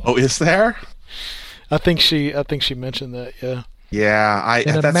nearby. Oh, is there? I think she mentioned that. Yeah. Yeah,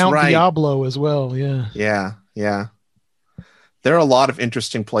 and that's Mount right. Diablo as well. Yeah. Yeah. There are a lot of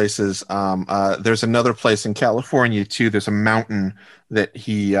interesting places. There's another place in California too. There's a mountain that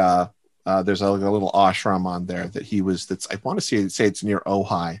there's a little ashram on there that he was. I want to say it's near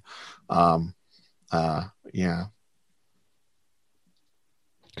Ojai. Yeah.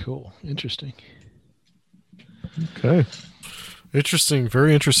 Cool. Interesting. Okay. Interesting.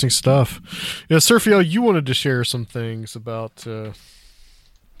 Very interesting stuff. Yeah, Sergio, you wanted to share some things about.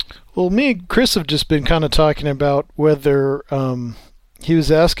 Well, me and Chris have just been kind of talking about whether he was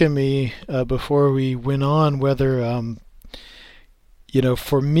asking me before we went on whether,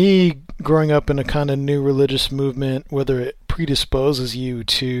 for me, growing up in a kind of new religious movement, whether it predisposes you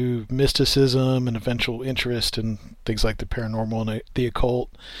to mysticism and eventual interest in things like the paranormal and the occult.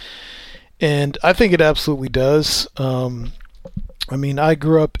 And I think it absolutely does. I mean, I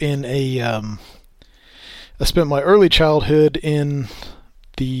grew up in I spent my early childhood in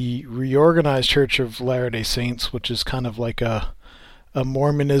the Reorganized Church of Latter-day Saints, which is kind of like a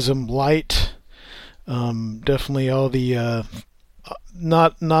Mormonism light. Definitely all the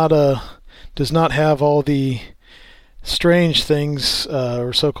does not have all the strange things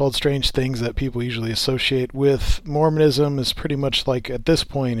or so-called strange things that people usually associate with Mormonism. Is pretty much like at this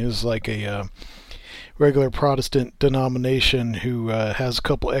point is like a regular Protestant denomination who has a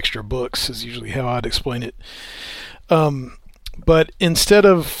couple extra books is usually how I'd explain it. But instead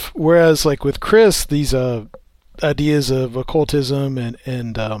of, whereas like with Chris, these ideas of occultism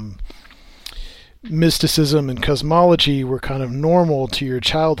and mysticism and cosmology were kind of normal to your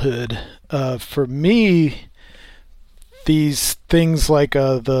childhood. For me, these things like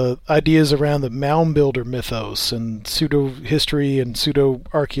the ideas around the mound builder mythos and pseudo-history and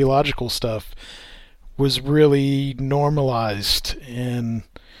pseudo-archaeological stuff was really normalized, and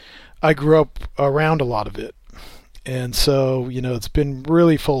I grew up around a lot of it. And so, it's been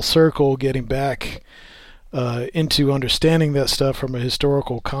really full circle getting back into understanding that stuff from a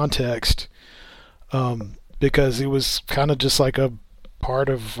historical context, because it was kind of just like a part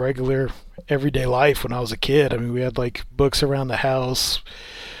of regular everyday life when I was a kid. I mean, we had like books around the house.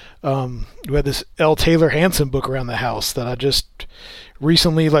 We had this L. Taylor Hanson book around the house that I just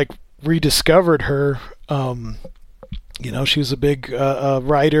recently rediscovered her. She was a big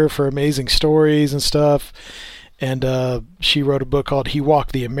writer for amazing stories and stuff. And she wrote a book called He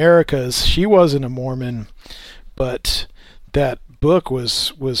Walked the Americas. She wasn't a Mormon, but that book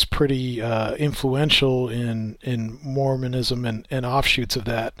was pretty influential in Mormonism and offshoots of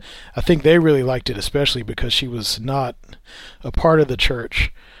that. I think they really liked it, especially because she was not a part of the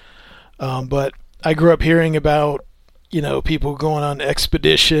church. But I grew up hearing about, people going on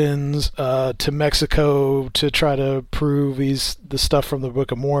expeditions to Mexico to try to prove the stuff from the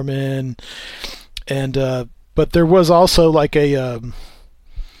Book of Mormon. And but there was also like a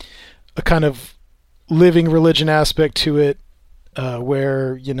kind of living religion aspect to it,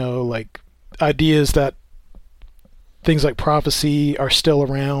 where, like ideas that things like prophecy are still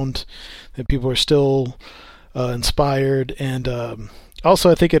around, that people are still inspired. And also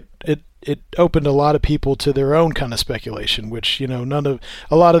I think it opened a lot of people to their own kind of speculation, which, a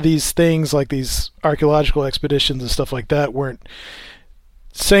lot of these things like these archaeological expeditions and stuff like that weren't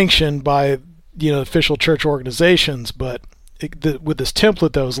sanctioned by official church organizations, but with this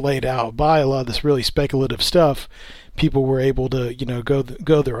template that was laid out by a lot of this really speculative stuff, people were able to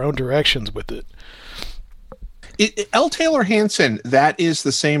go their own directions with it. L. Taylor Hanson, that is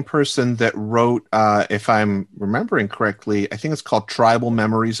the same person that wrote, if I'm remembering correctly, I think it's called Tribal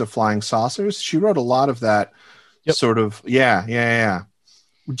Memories of Flying Saucers. She wrote a lot of that sort of. Yeah.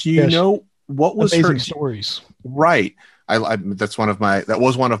 Do you know what was amazing her stories? Right. That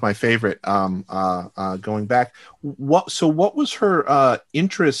was one of my favorite going back. What was her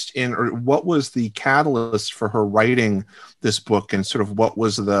interest in, or what was the catalyst for her writing this book, and sort of what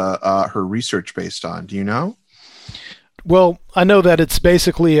was her research based on? Do you know? Well, I know that it's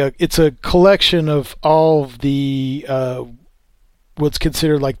basically it's a collection of all of the what's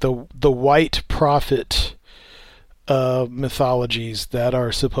considered like the white prophet mythologies that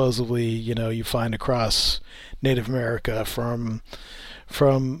are supposedly, you find across Native America from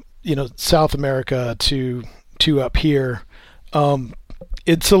South America to up here.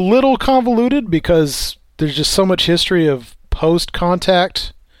 It's a little convoluted because there's just so much history of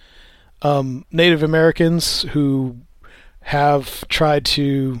post-contact Native Americans who have tried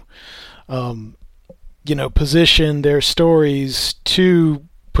to position their stories to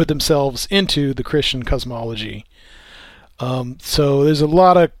put themselves into the Christian cosmology. So there's a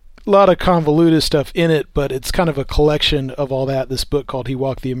lot of convoluted stuff in it, but it's kind of a collection of all that. This book called He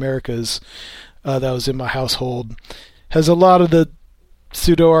Walked the Americas, that was in my household, has a lot of the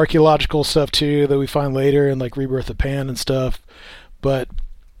pseudo-archaeological stuff too that we find later in like Rebirth of Pan and stuff. But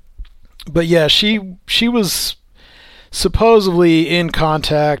yeah, she was supposedly in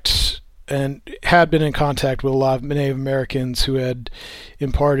contact and had been in contact with a lot of Native Americans who had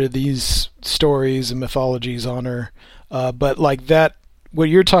imparted these stories and mythologies on her. But like that, what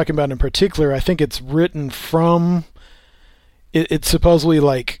you're talking about in particular, I think it's written from, it's supposedly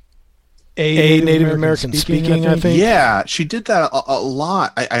like a Native American speaking, I think. Yeah, she did that a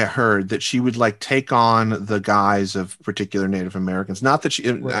lot. I heard that she would like take on the guise of particular Native Americans. Not that she,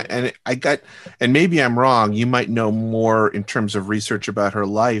 right. And maybe I'm wrong. You might know more in terms of research about her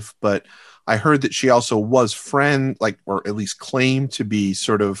life, but I heard that she also was or at least claimed to be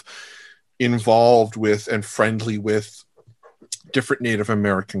sort of involved with and friendly with different Native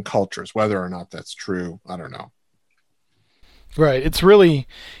American cultures. Whether or not that's true, I don't know. Right. It's really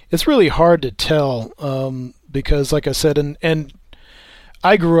hard to tell because, like I said, and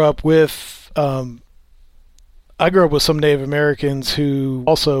I grew up with some Native Americans who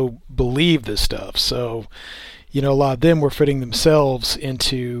also believed this stuff. So, a lot of them were fitting themselves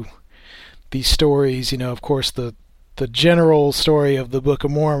into these stories. Of course, the general story of the Book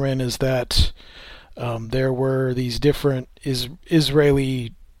of Mormon is that there were these different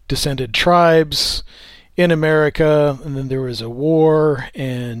Israeli descended tribes in America, and then there was a war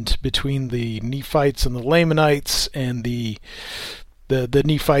between the Nephites and the Lamanites, and the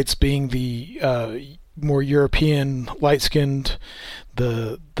Nephites being the more European, light-skinned,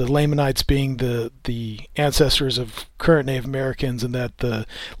 the Lamanites being the ancestors of current Native Americans, and that the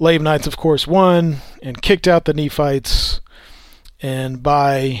Lamanites, of course, won and kicked out the Nephites, and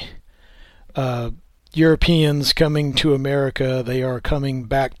by Europeans coming to America, they are coming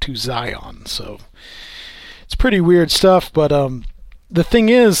back to Zion. So it's pretty weird stuff, but the thing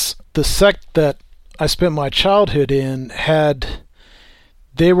is, the sect that I spent my childhood in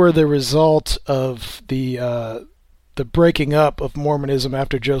they were the result of the breaking up of Mormonism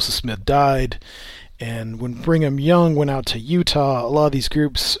after Joseph Smith died, and when Brigham Young went out to Utah, a lot of these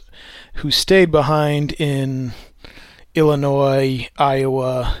groups who stayed behind in Illinois,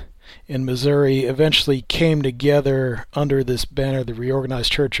 Iowa, and Missouri eventually came together under this banner, the Reorganized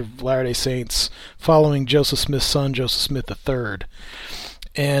Church of Latter-day Saints, following Joseph Smith's son, Joseph Smith III.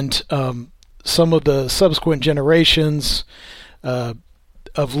 And some of the subsequent generations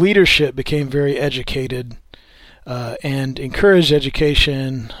of leadership became very educated and encouraged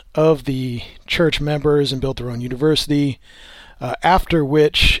education of the church members and built their own university, after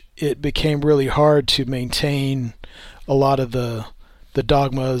which it became really hard to maintain a lot of the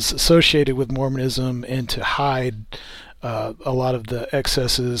dogmas associated with Mormonism and to hide a lot of the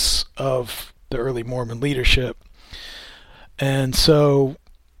excesses of the early Mormon leadership. And so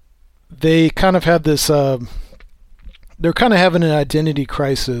they kind of had this, they're kind of having an identity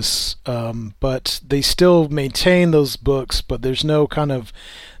crisis, but they still maintain those books, but there's no kind of,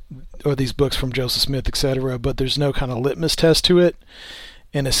 or these books from Joseph Smith, etc., but there's no kind of litmus test to it.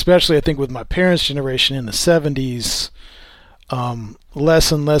 And especially I think with my parents' generation in the 70s,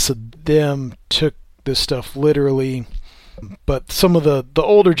 less and less of them took this stuff literally, but some of the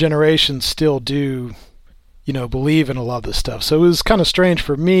older generations still do, believe in a lot of this stuff. So it was kind of strange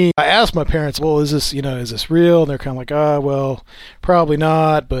for me. I asked my parents, well, is this real? And they're kind of like, well, probably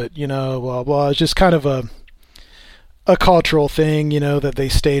not, but, blah, blah. It's just kind of a cultural thing, that they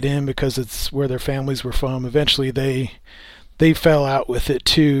stayed in because it's where their families were from. Eventually they fell out with it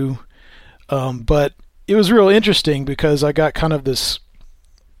too. But it was real interesting because I got kind of this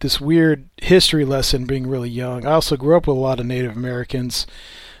this weird history lesson being really young. I also grew up with a lot of Native Americans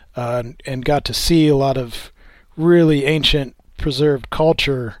and got to see a lot of really ancient preserved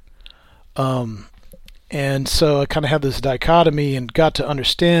culture. And so I kind of had this dichotomy and got to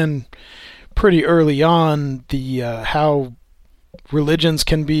understand pretty early on the how religions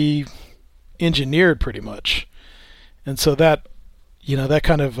can be engineered pretty much. And so that, that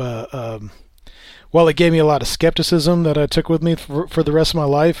kind of, while it gave me a lot of skepticism that I took with me for the rest of my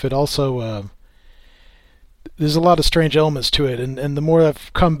life, it also, there's a lot of strange elements to it. And the more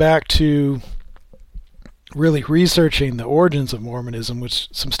I've come back to really researching the origins of Mormonism, which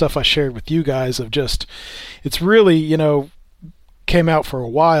some stuff I shared with you guys of just, it's really, came out for a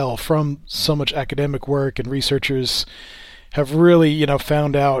while from so much academic work, and researchers have really,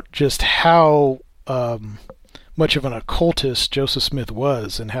 found out just how much of an occultist Joseph Smith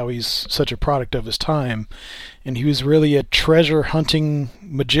was, and how he's such a product of his time. And he was really a treasure hunting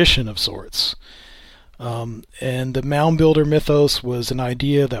magician of sorts. And the mound builder mythos was an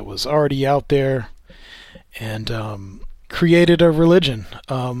idea that was already out there, and created a religion.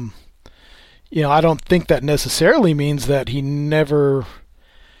 I don't think that necessarily means that he never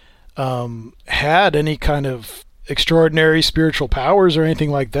had any kind of extraordinary spiritual powers or anything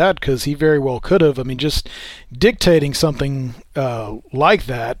like that, because he very well could have. I mean, just dictating something like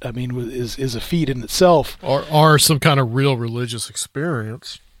that, is a feat in itself. Or some kind of real religious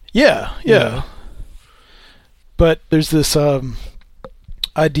experience. Yeah. But there's this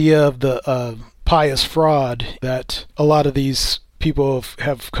idea of the pious fraud that a lot of these people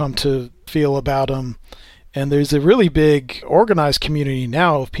have come to feel about him. And there's a really big organized community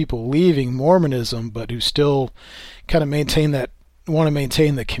now of people leaving Mormonism, but who still kind of want to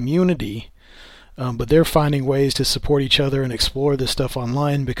maintain the community. But they're finding ways to support each other and explore this stuff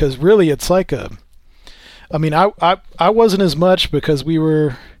online, because really it's like I wasn't as much, because we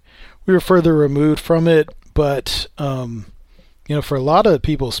were further removed from it, but for a lot of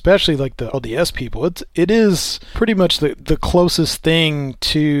people, especially like the LDS people, it is pretty much the closest thing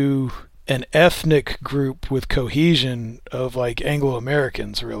to an ethnic group with cohesion of like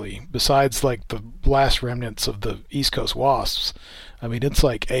Anglo-Americans, really, besides like the last remnants of the East Coast WASPs. I mean, it's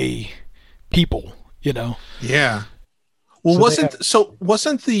like a people, Yeah. Well, wasn't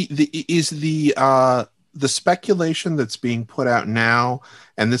the speculation that's being put out now,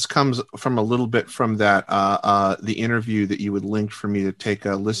 and this comes from a little bit from that the interview that you would link for me to take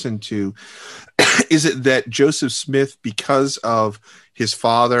a listen to, is it that Joseph Smith, because of his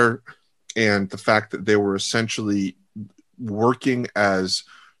father and the fact that they were essentially working as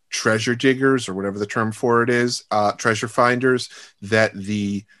treasure diggers, or whatever the term for it is, treasure finders, that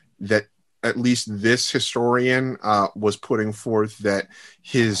at least this historian was putting forth that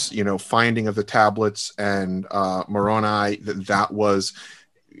his, finding of the tablets and Moroni, that was,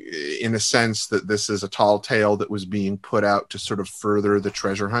 in a sense, that this is a tall tale that was being put out to sort of further the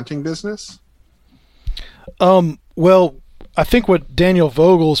treasure hunting business? Well, I think what Daniel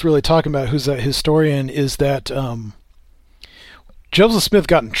Vogel's really talking about, who's a historian, is that Joseph Smith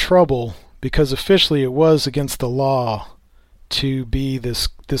got in trouble because officially it was against the law to be this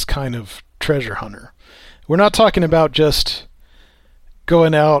kind of treasure hunter. We're not talking about just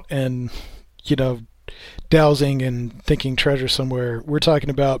going out and, dowsing and thinking treasure somewhere. We're talking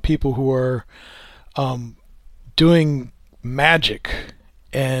about people who are doing magic,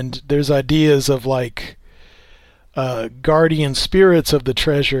 and there's ideas of like guardian spirits of the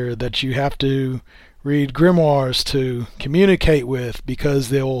treasure that you have to read grimoires to communicate with, because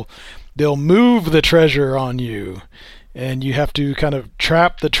they'll move the treasure on you, and you have to kind of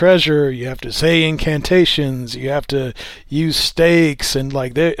trap the treasure. You have to say incantations. You have to use stakes, and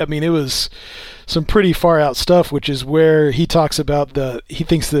it was some pretty far out stuff, which is where he talks about he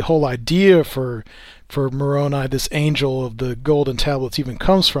thinks the whole idea for Moroni, this angel of the golden tablets, even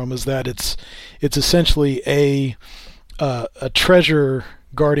comes from, is that it's essentially a treasure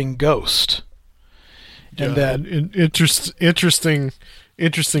guarding ghost. And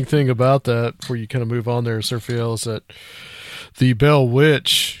interesting thing about that, before you kind of move on there, Seraphiel, is that the Bell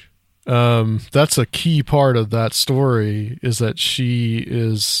Witch, that's a key part of that story, is that she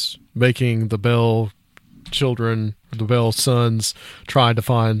is making the Bell children, the Bell sons, trying to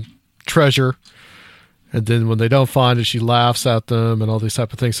find treasure. And then when they don't find it, she laughs at them and all these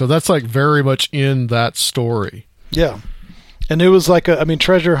type of things. So that's like very much in that story. Yeah. And it was like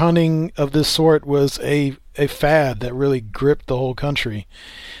treasure hunting of this sort was a fad that really gripped the whole country.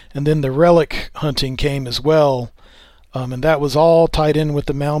 And then the relic hunting came as well. And that was all tied in with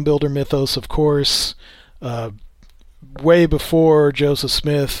the mound builder mythos, of course. Way before Joseph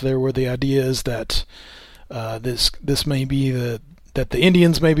Smith, there were the ideas that this may be the that the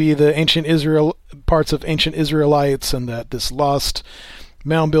Indians may be the ancient Israel parts of ancient Israelites, and that this lost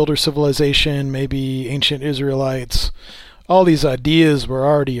mound builder civilization may be ancient Israelites. All these ideas were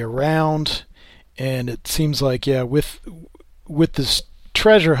already around, and it seems like, yeah, with this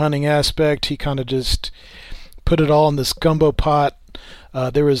treasure hunting aspect, he kind of just put it all in this gumbo pot.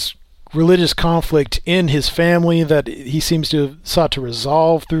 There was religious conflict in his family that he seems to have sought to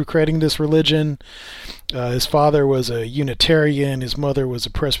resolve through creating this religion. His father was a Unitarian, his mother was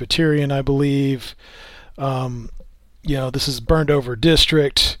a Presbyterian, I believe. This is burned over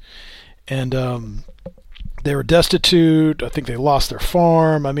district, and they were destitute. I think they lost their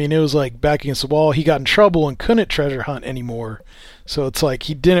farm. I mean, it was like back against the wall. He got in trouble and couldn't treasure hunt anymore. So it's like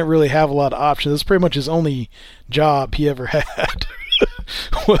he didn't really have a lot of options. It's pretty much his only job he ever had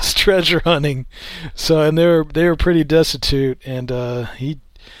was treasure hunting. So, and they were pretty destitute, and he,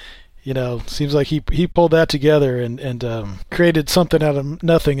 seems like he pulled that together and created something out of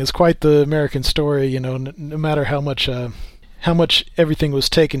nothing. It's quite the American story, no matter how much everything was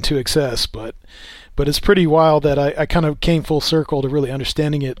taken to excess, but it's pretty wild that I kind of came full circle to really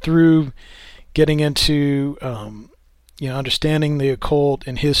understanding it through getting into understanding the occult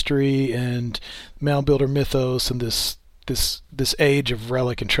and history and mound builder mythos, and this age of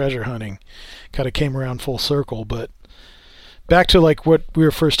relic and treasure hunting kind of came around full circle. But back to like what we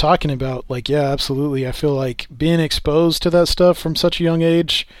were first talking about, like, yeah, absolutely. I feel like being exposed to that stuff from such a young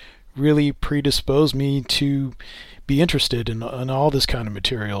age really predisposed me to be interested in all this kind of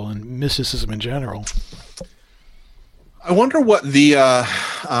material and mysticism in general. I wonder what the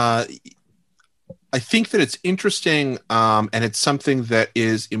I think that it's interesting, and it's something that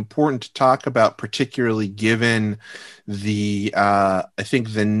is important to talk about, particularly given the I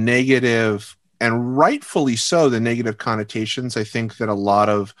think the negative, and rightfully so, the negative connotations I think that a lot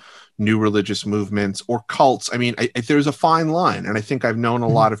of new religious movements or cults, I mean, there's a fine line, and I think I've known a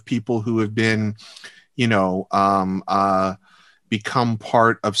lot of people who have been, become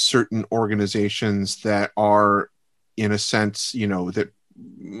part of certain organizations that are, in a sense, that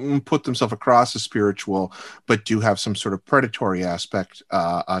put themselves across as spiritual, but do have some sort of predatory aspect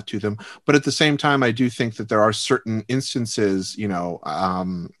to them. But at the same time, I do think that there are certain instances,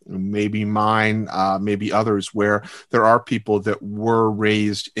 maybe mine, maybe others, where there are people that were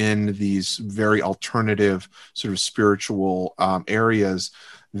raised in these very alternative sort of spiritual areas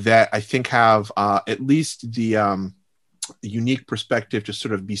that I think have at least the unique perspective to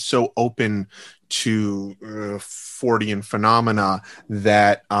sort of be so open to Fortean phenomena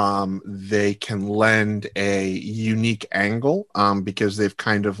that they can lend a unique angle because they've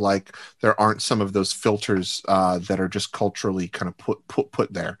kind of like, there aren't some of those filters that are just culturally kind of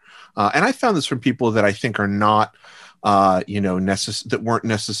put there. And I found this from people that I think are not that weren't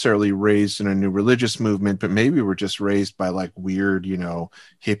necessarily raised in a new religious movement, but maybe were just raised by like weird,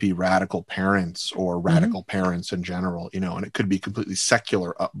 hippie radical parents or radical parents in general, and it could be completely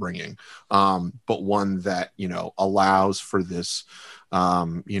secular upbringing, but one that, allows for this,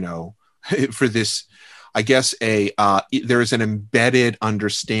 for this, I guess, there is an embedded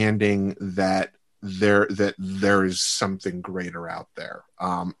understanding that there is something greater out there.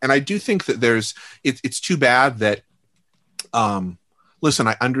 And I do think that it's too bad that, listen,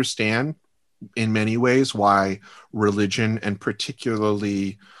 I understand in many ways why religion, and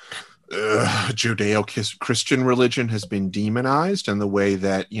particularly Judeo-Christian religion, has been demonized, and the way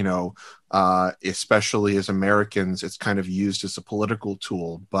that, especially as Americans, it's kind of used as a political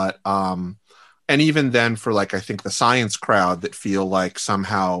tool. But, and even then for like, I think the science crowd that feel like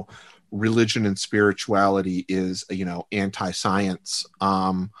somehow religion and spirituality is, anti-science.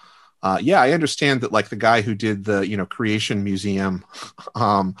 Yeah, I understand that, like, the guy who did the, Creation Museum,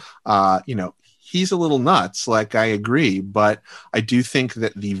 he's a little nuts. Like, I agree, but I do think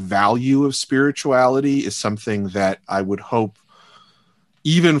that the value of spirituality is something that I would hope,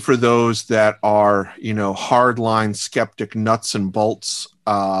 even for those that are, hardline skeptic, nuts and bolts,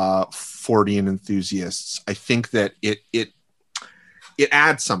 Fortean enthusiasts, I think that it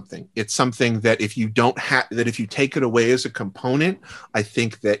adds something. It's something that if you don't have, that if you take it away as a component, I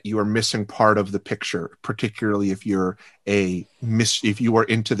think that you are missing part of the picture, particularly if you're if you are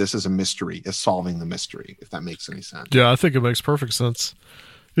into this as a mystery, as solving the mystery, if that makes any sense. Yeah, I think it makes perfect sense.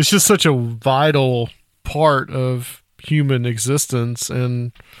 It's just such a vital part of human existence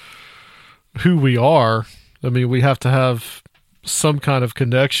and who we are. I mean, we have to have some kind of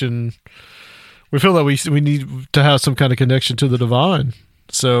connection. We feel that we need to have some kind of connection to the divine.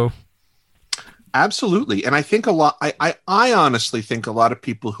 So, absolutely, and I think a lot. I honestly think a lot of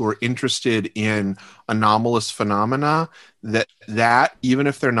people who are interested in anomalous phenomena, that even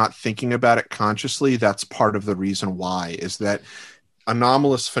if they're not thinking about it consciously, that's part of the reason why, is that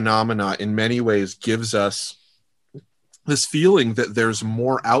anomalous phenomena in many ways gives us this feeling that there's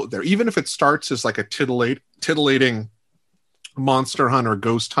more out there, even if it starts as like a titillating monster hunter,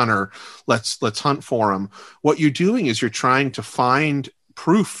 ghost hunter, let's hunt for them. What you're doing is you're trying to find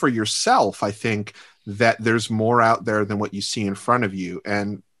proof for yourself, I think, that there's more out there than what you see in front of you.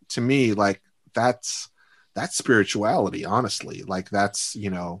 And to me, like, that's spirituality, honestly. Like, that's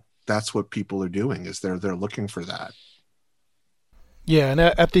what people are doing, is they're looking for that. Yeah, and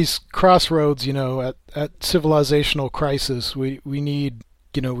at these crossroads, at civilizational crisis, we need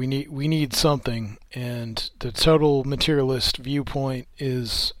something, and the total materialist viewpoint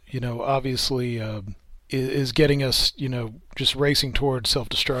is, obviously is getting us, just racing towards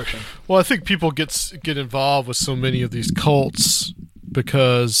self-destruction. Well, I think people get involved with so many of these cults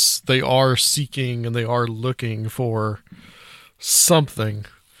because they are seeking and they are looking for something.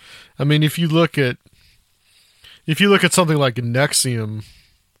 I mean, if you look at something like NXIVM,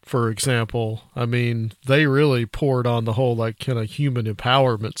 for example, I mean, they really poured on the whole like kind of human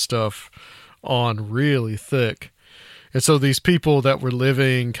empowerment stuff on really thick. And so these people that were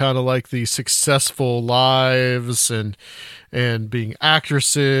living kind of like these successful lives and being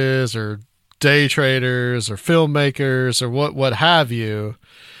actresses or day traders or filmmakers or what have you,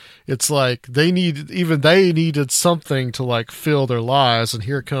 it's like they needed something to like fill their lives. And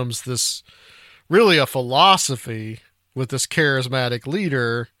here comes this really a philosophy with this charismatic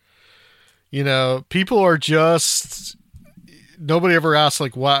leader. People are just, nobody ever asks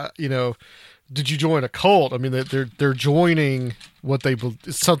like, why, did you join a cult? I mean, they're joining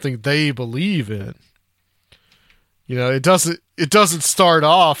it's something they believe in. It doesn't start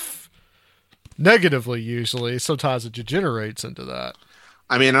off negatively usually. Sometimes it degenerates into that.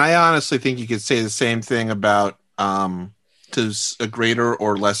 I mean, I honestly think you could say the same thing about, to a greater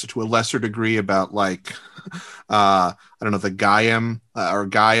or to a lesser degree about like, I don't know, the Gaia or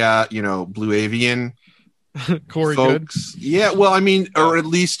Gaia, Blue Avian Corey folks. Good. Yeah. Well, I mean, or at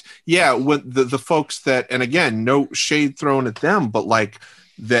least, yeah, when the folks that, and again, no shade thrown at them, but like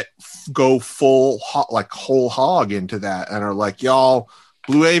that go whole hog into that and are like, y'all,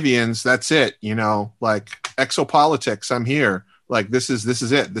 Blue Avians, that's it. Like exopolitics, I'm here. Like, this is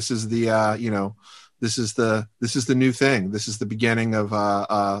it. This is the, this is the new thing. This is the beginning of,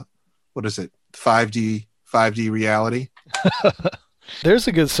 what is it? 5D reality. There's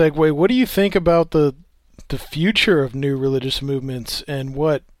a good segue. What do you think about the future of new religious movements, and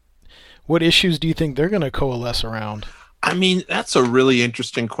what issues do you think they're going to coalesce around? I mean, that's a really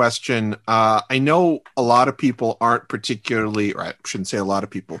interesting question. I know a lot of people aren't particularly, or I shouldn't say a lot of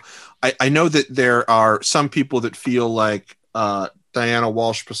people. I know that there are some people that feel like Diana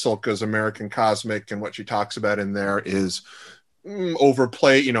Walsh Pasulka's American Cosmic and what she talks about in there is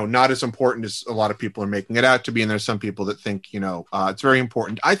overplay, not as important as a lot of people are making it out to be. And there's some people that think, it's very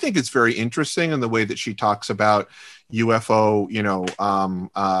important. I think it's very interesting in the way that she talks about UFO,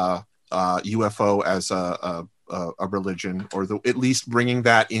 UFO as a religion, or at least bringing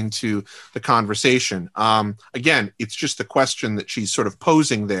that into the conversation. Again, it's just the question that she's sort of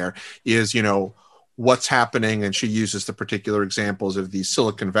posing there is, what's happening, and she uses the particular examples of these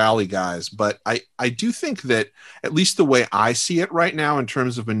Silicon Valley guys. But I do think that, at least the way I see it right now in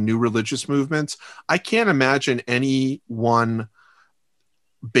terms of a new religious movements, I can't imagine any one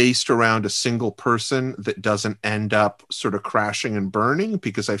based around a single person that doesn't end up sort of crashing and burning,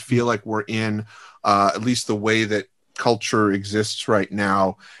 because I feel like we're in, at least the way that culture exists right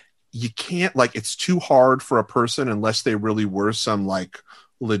now, you can't, like, it's too hard for a person, unless they really were some like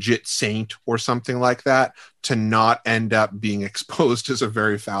legit saint or something like that, to not end up being exposed as a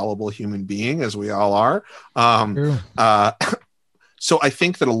very fallible human being, as we all are. So I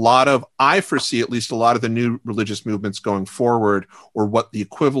think that I foresee at least a lot of the new religious movements going forward, or what the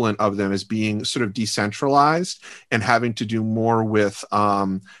equivalent of them is, being sort of decentralized and having to do more with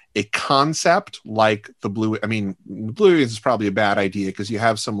a concept like the Blue. I mean, Blue is probably a bad idea, because you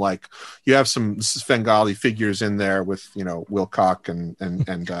have some Svengali figures in there with, Wilcock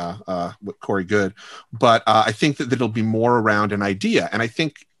and Corey Good. But I think that it'll be more around an idea. And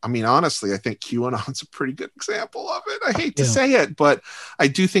honestly, I think QAnon's a pretty good example of it. I hate to say it, but I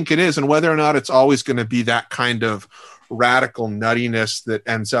do think it is. And whether or not it's always going to be that kind of radical nuttiness that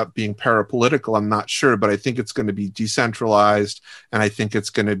ends up being parapolitical, I'm not sure, but I think it's going to be decentralized, and I think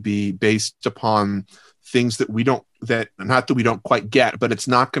it's going to be based upon things that we don't quite get, but it's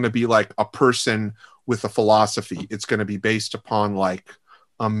not going to be like a person with a philosophy. It's going to be based upon like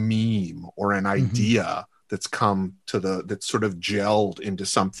a meme or an idea that's that's sort of gelled into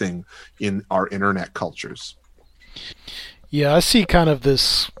something in our internet cultures. Yeah, I see kind of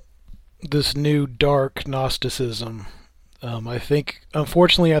this new dark Gnosticism I think,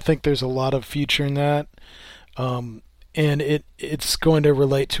 unfortunately, I think there's a lot of future in that. And it's going to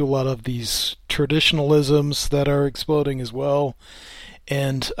relate to a lot of these traditionalisms that are exploding as well.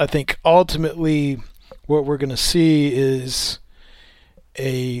 And I think ultimately what we're going to see is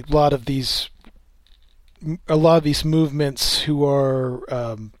a lot of these movements who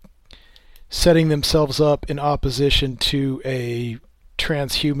are setting themselves up in opposition to a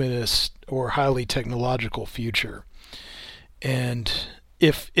transhumanist or highly technological future. And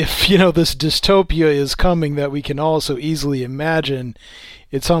if this dystopia is coming that we can also easily imagine,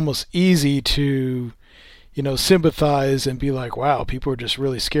 it's almost easy to sympathize and be like, wow, people are just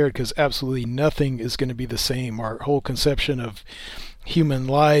really scared because absolutely nothing is going to be the same. Our whole conception of human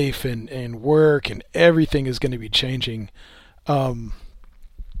life and work and everything is going to be changing. It's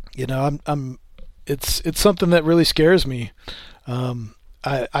something that really scares me.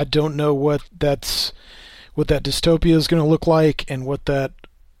 I don't know what that dystopia is going to look like and what that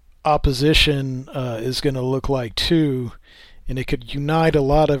opposition is going to look like too. And it could unite a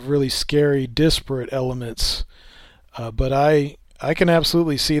lot of really scary, disparate elements. But I can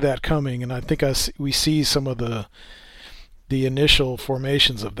absolutely see that coming, and I think we see some of the initial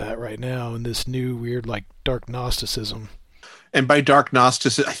formations of that right now in this new weird, like, dark Gnosticism. And by dark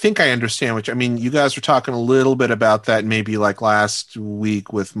Gnosticism, I think I understand what you guys were talking a little bit about that maybe like last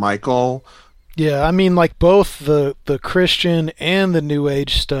week with Michael. Yeah, I mean, like both the Christian and the New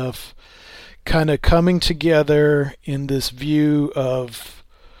Age stuff kind of coming together in this view of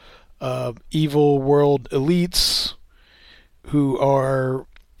evil world elites who are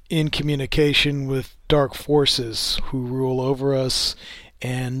in communication with dark forces who rule over us.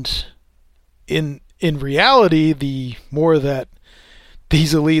 And in reality, the more that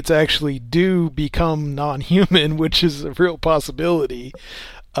these elites actually do become non-human, which is a real possibility,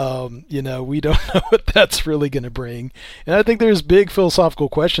 we don't know what that's really going to bring. And I think there's big philosophical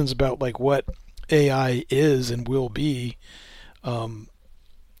questions about like what AI is and will be. How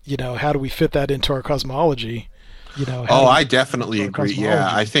do we fit that into our cosmology? I definitely agree. Yeah,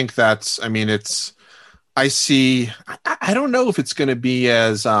 I think that's, I don't know if it's going to be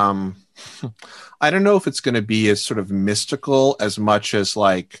as, I don't know if it's going to be as sort of mystical as much as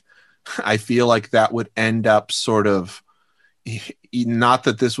like, I feel like that would end up sort of, not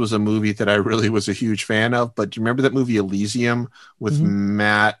that this was a movie that I really was a huge fan of, but do you remember that movie Elysium with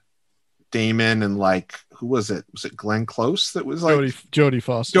Matt Damon and like, who was it? Was it Glenn Close that was like Jodie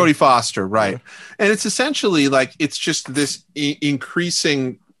Foster? Jodie Foster, right? Yeah. And it's essentially like it's just this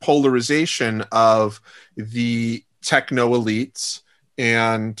increasing polarization of the techno elites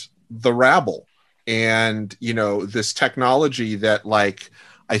and the rabble, and this technology that like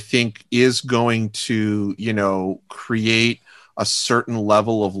I think is going to create a certain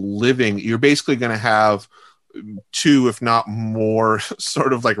level of living. You're basically going to have two, if not more,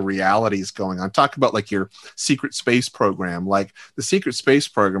 sort of like realities going on. Talk about like your secret space program. Like the secret space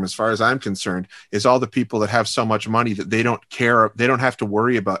program, as far as I'm concerned, is all the people that have so much money that they don't care. They don't have to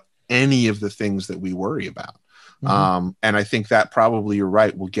worry about any of the things that we worry about. And I think that probably, you're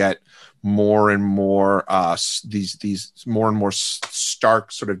right, we'll get more and more these more and more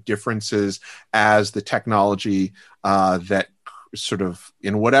stark sort of differences as the technology that sort of,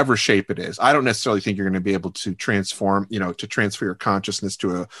 in whatever shape it is. I don't necessarily think you're going to be able to transform, to transfer your consciousness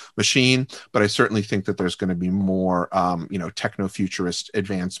to a machine, but I certainly think that there's going to be more, techno-futurist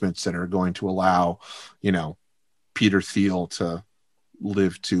advancements that are going to allow, Peter Thiel to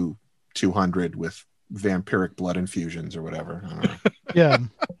live to 200 with vampiric blood infusions or whatever. I don't know. Yeah.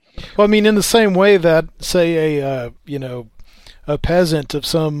 Well, I mean, in the same way that, say, a peasant of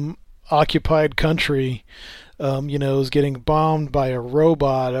some occupied country, is getting bombed by a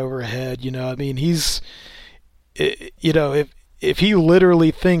robot overhead, I mean, if he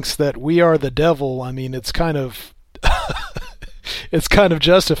literally thinks that we are the devil, I mean, it's kind of, it's kind of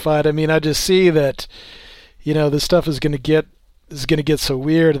justified. I mean, I just see that, this stuff is going to get so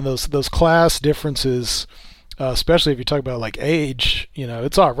weird, and those class differences, especially if you talk about like age,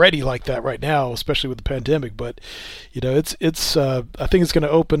 it's already like that right now, especially with the pandemic. But it's I think it's going to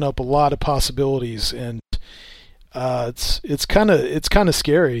open up a lot of possibilities, and it's kind of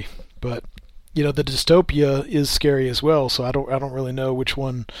scary. But the dystopia is scary as well. So I don't really know which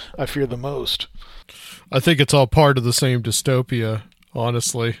one I fear the most. I think it's all part of the same dystopia.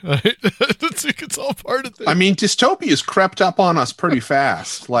 Honestly, I think it's all part of it. I mean, dystopia's crept up on us pretty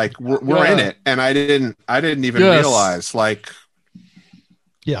fast. Like we're in it, and I didn't even realize. Like,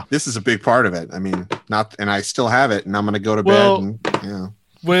 this is a big part of it. I mean, and I still have it, and I'm going to go to bed. And,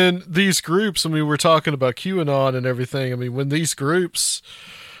 when these groups, I mean, we're talking about QAnon and everything. I mean, when these groups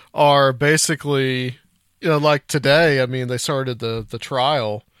are basically like today, I mean, they started the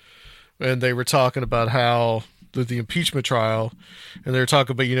trial, and they were talking about how the impeachment trial, and they were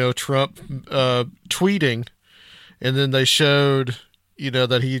talking about, Trump tweeting, and then they showed,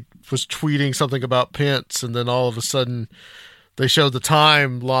 that he was tweeting something about Pence, and then all of a sudden they showed the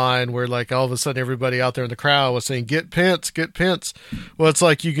timeline where, like, all of a sudden everybody out there in the crowd was saying, get Pence, get Pence. Well, it's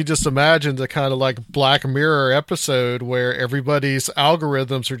like you could just imagine the kind of like Black Mirror episode where everybody's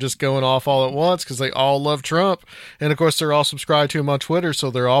algorithms are just going off all at once because they all love Trump. And of course, they're all subscribed to him on Twitter,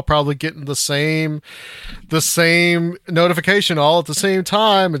 so they're all probably getting the same notification all at the same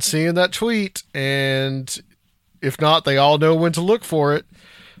time and seeing that tweet. And if not, they all know when to look for it.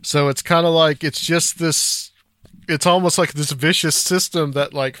 So it's kind of like, it's almost like this vicious system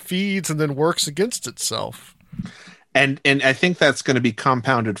that like feeds and then works against itself. And I think that's going to be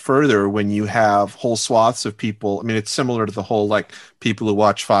compounded further when you have whole swaths of people. I mean, it's similar to the whole, like, people who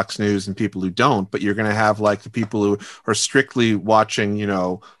watch Fox News and people who don't, but you're going to have like the people who are strictly watching,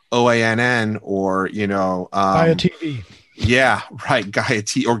 OANN or, Gaia TV. Yeah, right. Gaia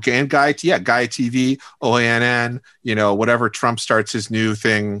TV, OANN, whatever Trump starts his new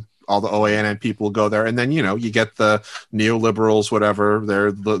thing, all the OANN people will go there. And then, you get the neoliberals, whatever,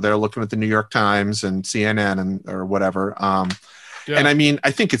 they're looking at the New York Times and CNN or whatever. And I mean,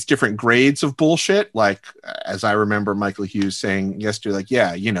 I think it's different grades of bullshit. Like, as I remember Michael Hughes saying yesterday, like,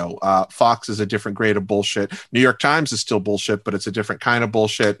 Fox is a different grade of bullshit. New York Times is still bullshit, but it's a different kind of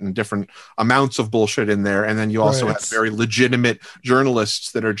bullshit and different amounts of bullshit in there. And then you also have very legitimate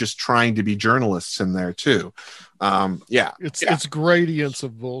journalists that are just trying to be journalists in there too. It's gradients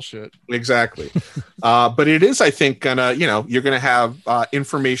of bullshit. Exactly. But it is, I think, gonna, you're gonna have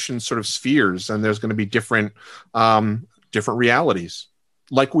information sort of spheres, and there's gonna be different realities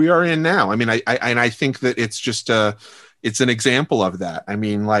like we are in now. I mean, I think that it's just it's an example of that. I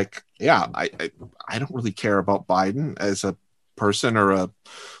mean, like, I don't really care about Biden as a person or a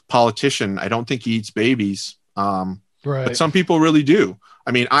politician. I don't think he eats babies. But some people really do. I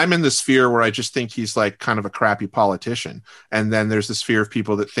mean, I'm in the sphere where I just think he's like kind of a crappy politician. And then there's the sphere of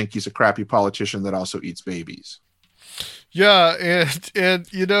people that think he's a crappy politician that also eats babies. Yeah. And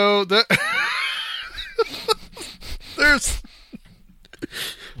that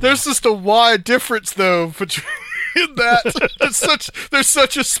there's just a wide difference though between that. There's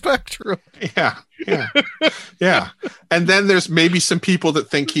such a spectrum. Yeah. And then there's maybe some people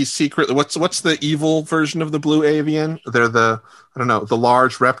that think he's secretly, what's the evil version of the blue avian? They're the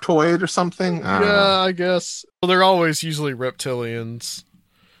large reptoid or something. I guess. Well, they're always usually reptilians.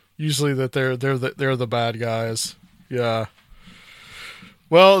 Usually that they're the bad guys. Yeah.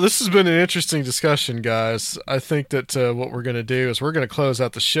 Well, this has been an interesting discussion, guys. I think that what we're going to do is we're going to close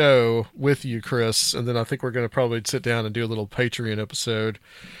out the show with you, Chris, and then I think we're going to probably sit down and do a little Patreon episode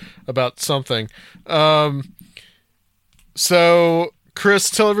about something. So, Chris,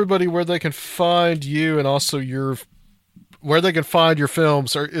 tell everybody where they can find you and also where they can find your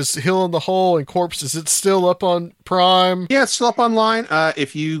films. Is Hill in the Hole and Corpse, is it still up on Prime? Yeah, it's still up online.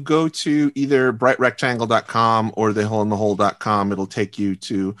 If you go to either brightrectangle.com or thehillinthehole.com, it'll take you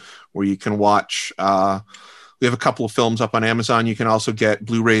to where you can watch. We have a couple of films up on Amazon. You can also get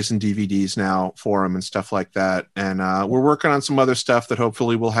Blu-rays and DVDs now for them and stuff like that. And we're working on some other stuff that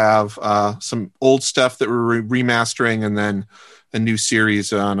hopefully we'll have some old stuff that we're remastering, and then a new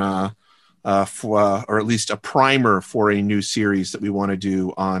series on or at least a primer for a new series that we want to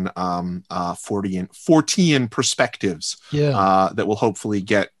do on Fortean perspectives. That will hopefully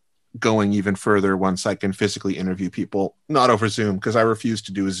get going even further once I can physically interview people, not over Zoom, because I refuse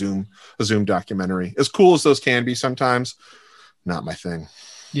to do a Zoom documentary. As cool as those can be sometimes, not my thing.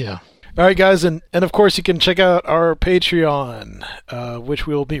 Yeah. All right, guys, and of course you can check out our Patreon, which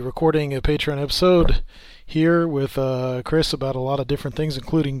we'll be recording a Patreon episode here with Chris about a lot of different things,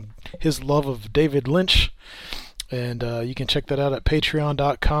 including his love of David Lynch. And you can check that out at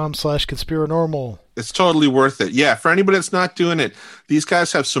patreon.com/conspiranormal. It's totally worth it. Yeah, for anybody that's not doing it, these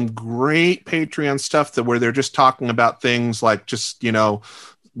guys have some great Patreon stuff where they're just talking about things like just,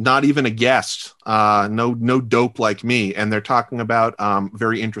 not even a guest, no dope like me. And they're talking about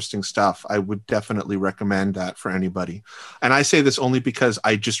very interesting stuff. I would definitely recommend that for anybody. And I say this only because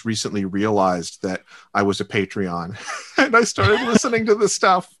I just recently realized that I was a Patreon and I started listening to this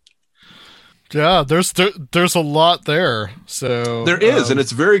stuff. Yeah, there's a lot there. So there is, and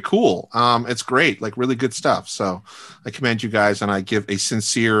it's very cool. It's great, like really good stuff. So I commend you guys, and I give a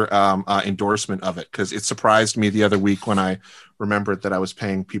sincere endorsement of it, because it surprised me the other week when I remembered that I was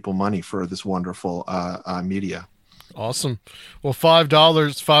paying people money for this wonderful media. Awesome. Well,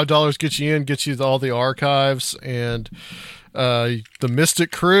 $5 gets you all the archives and the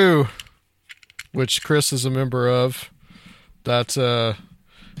Mystic Crew. which Chris is a member of. That's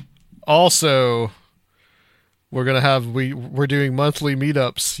also we're doing monthly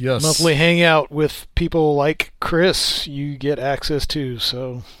meetups. Yes, monthly hangout with people like Chris. You get access to,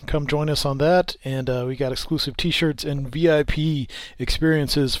 so come join us on that. And we got exclusive T-shirts and VIP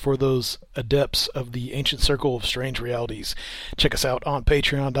experiences for those adepts of the ancient circle of strange realities. Check us out on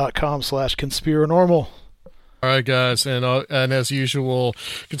patreon.com/conspiranormal. All right, guys, and as usual,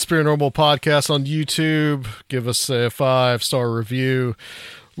 Conspiranormal Podcast on YouTube. Give us a 5-star review,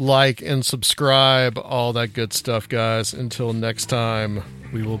 like and subscribe, all that good stuff, guys. Until next time,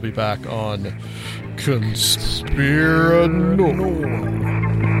 we will be back on Conspiranormal.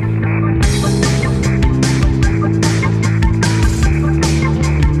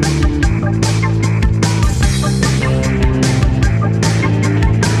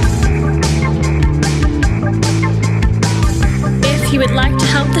 If you would like to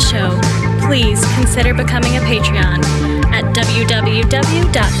help the show, please consider becoming a Patreon at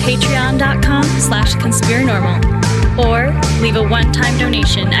www.patreon.com/conspiranormal or leave a one-time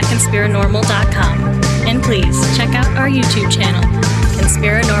donation at conspiranormal.com. And please check out our YouTube channel,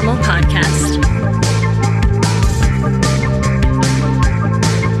 Conspiranormal Podcast.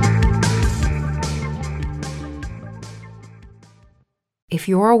 If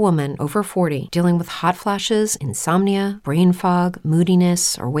you're a woman over 40 dealing with hot flashes, insomnia, brain fog,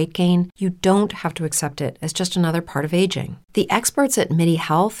 moodiness, or weight gain, you don't have to accept it as just another part of aging. The experts at MIDI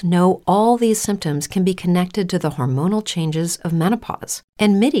Health know all these symptoms can be connected to the hormonal changes of menopause.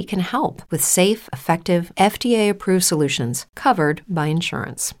 And MIDI can help with safe, effective, FDA-approved solutions covered by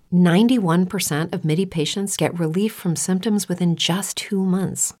insurance. 91% of MIDI patients get relief from symptoms within just 2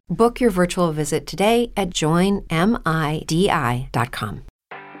 months. Book your virtual visit today at joinmidi.com.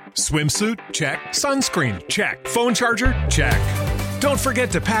 Swimsuit? Check. Sunscreen? Check. Phone charger? Check. Don't forget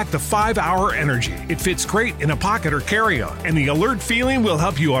to pack the 5-Hour Energy. It fits great in a pocket or carry-on, and the alert feeling will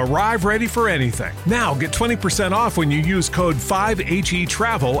help you arrive ready for anything. Now get 20% off when you use code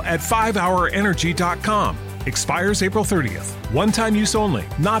 5HETRAVEL at 5hourenergy.com. Expires April 30th. One-time use only.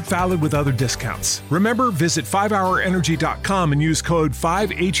 Not valid with other discounts. Remember, visit 5hourenergy.com and use code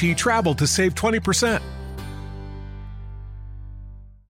 5HETRAVEL to save 20%.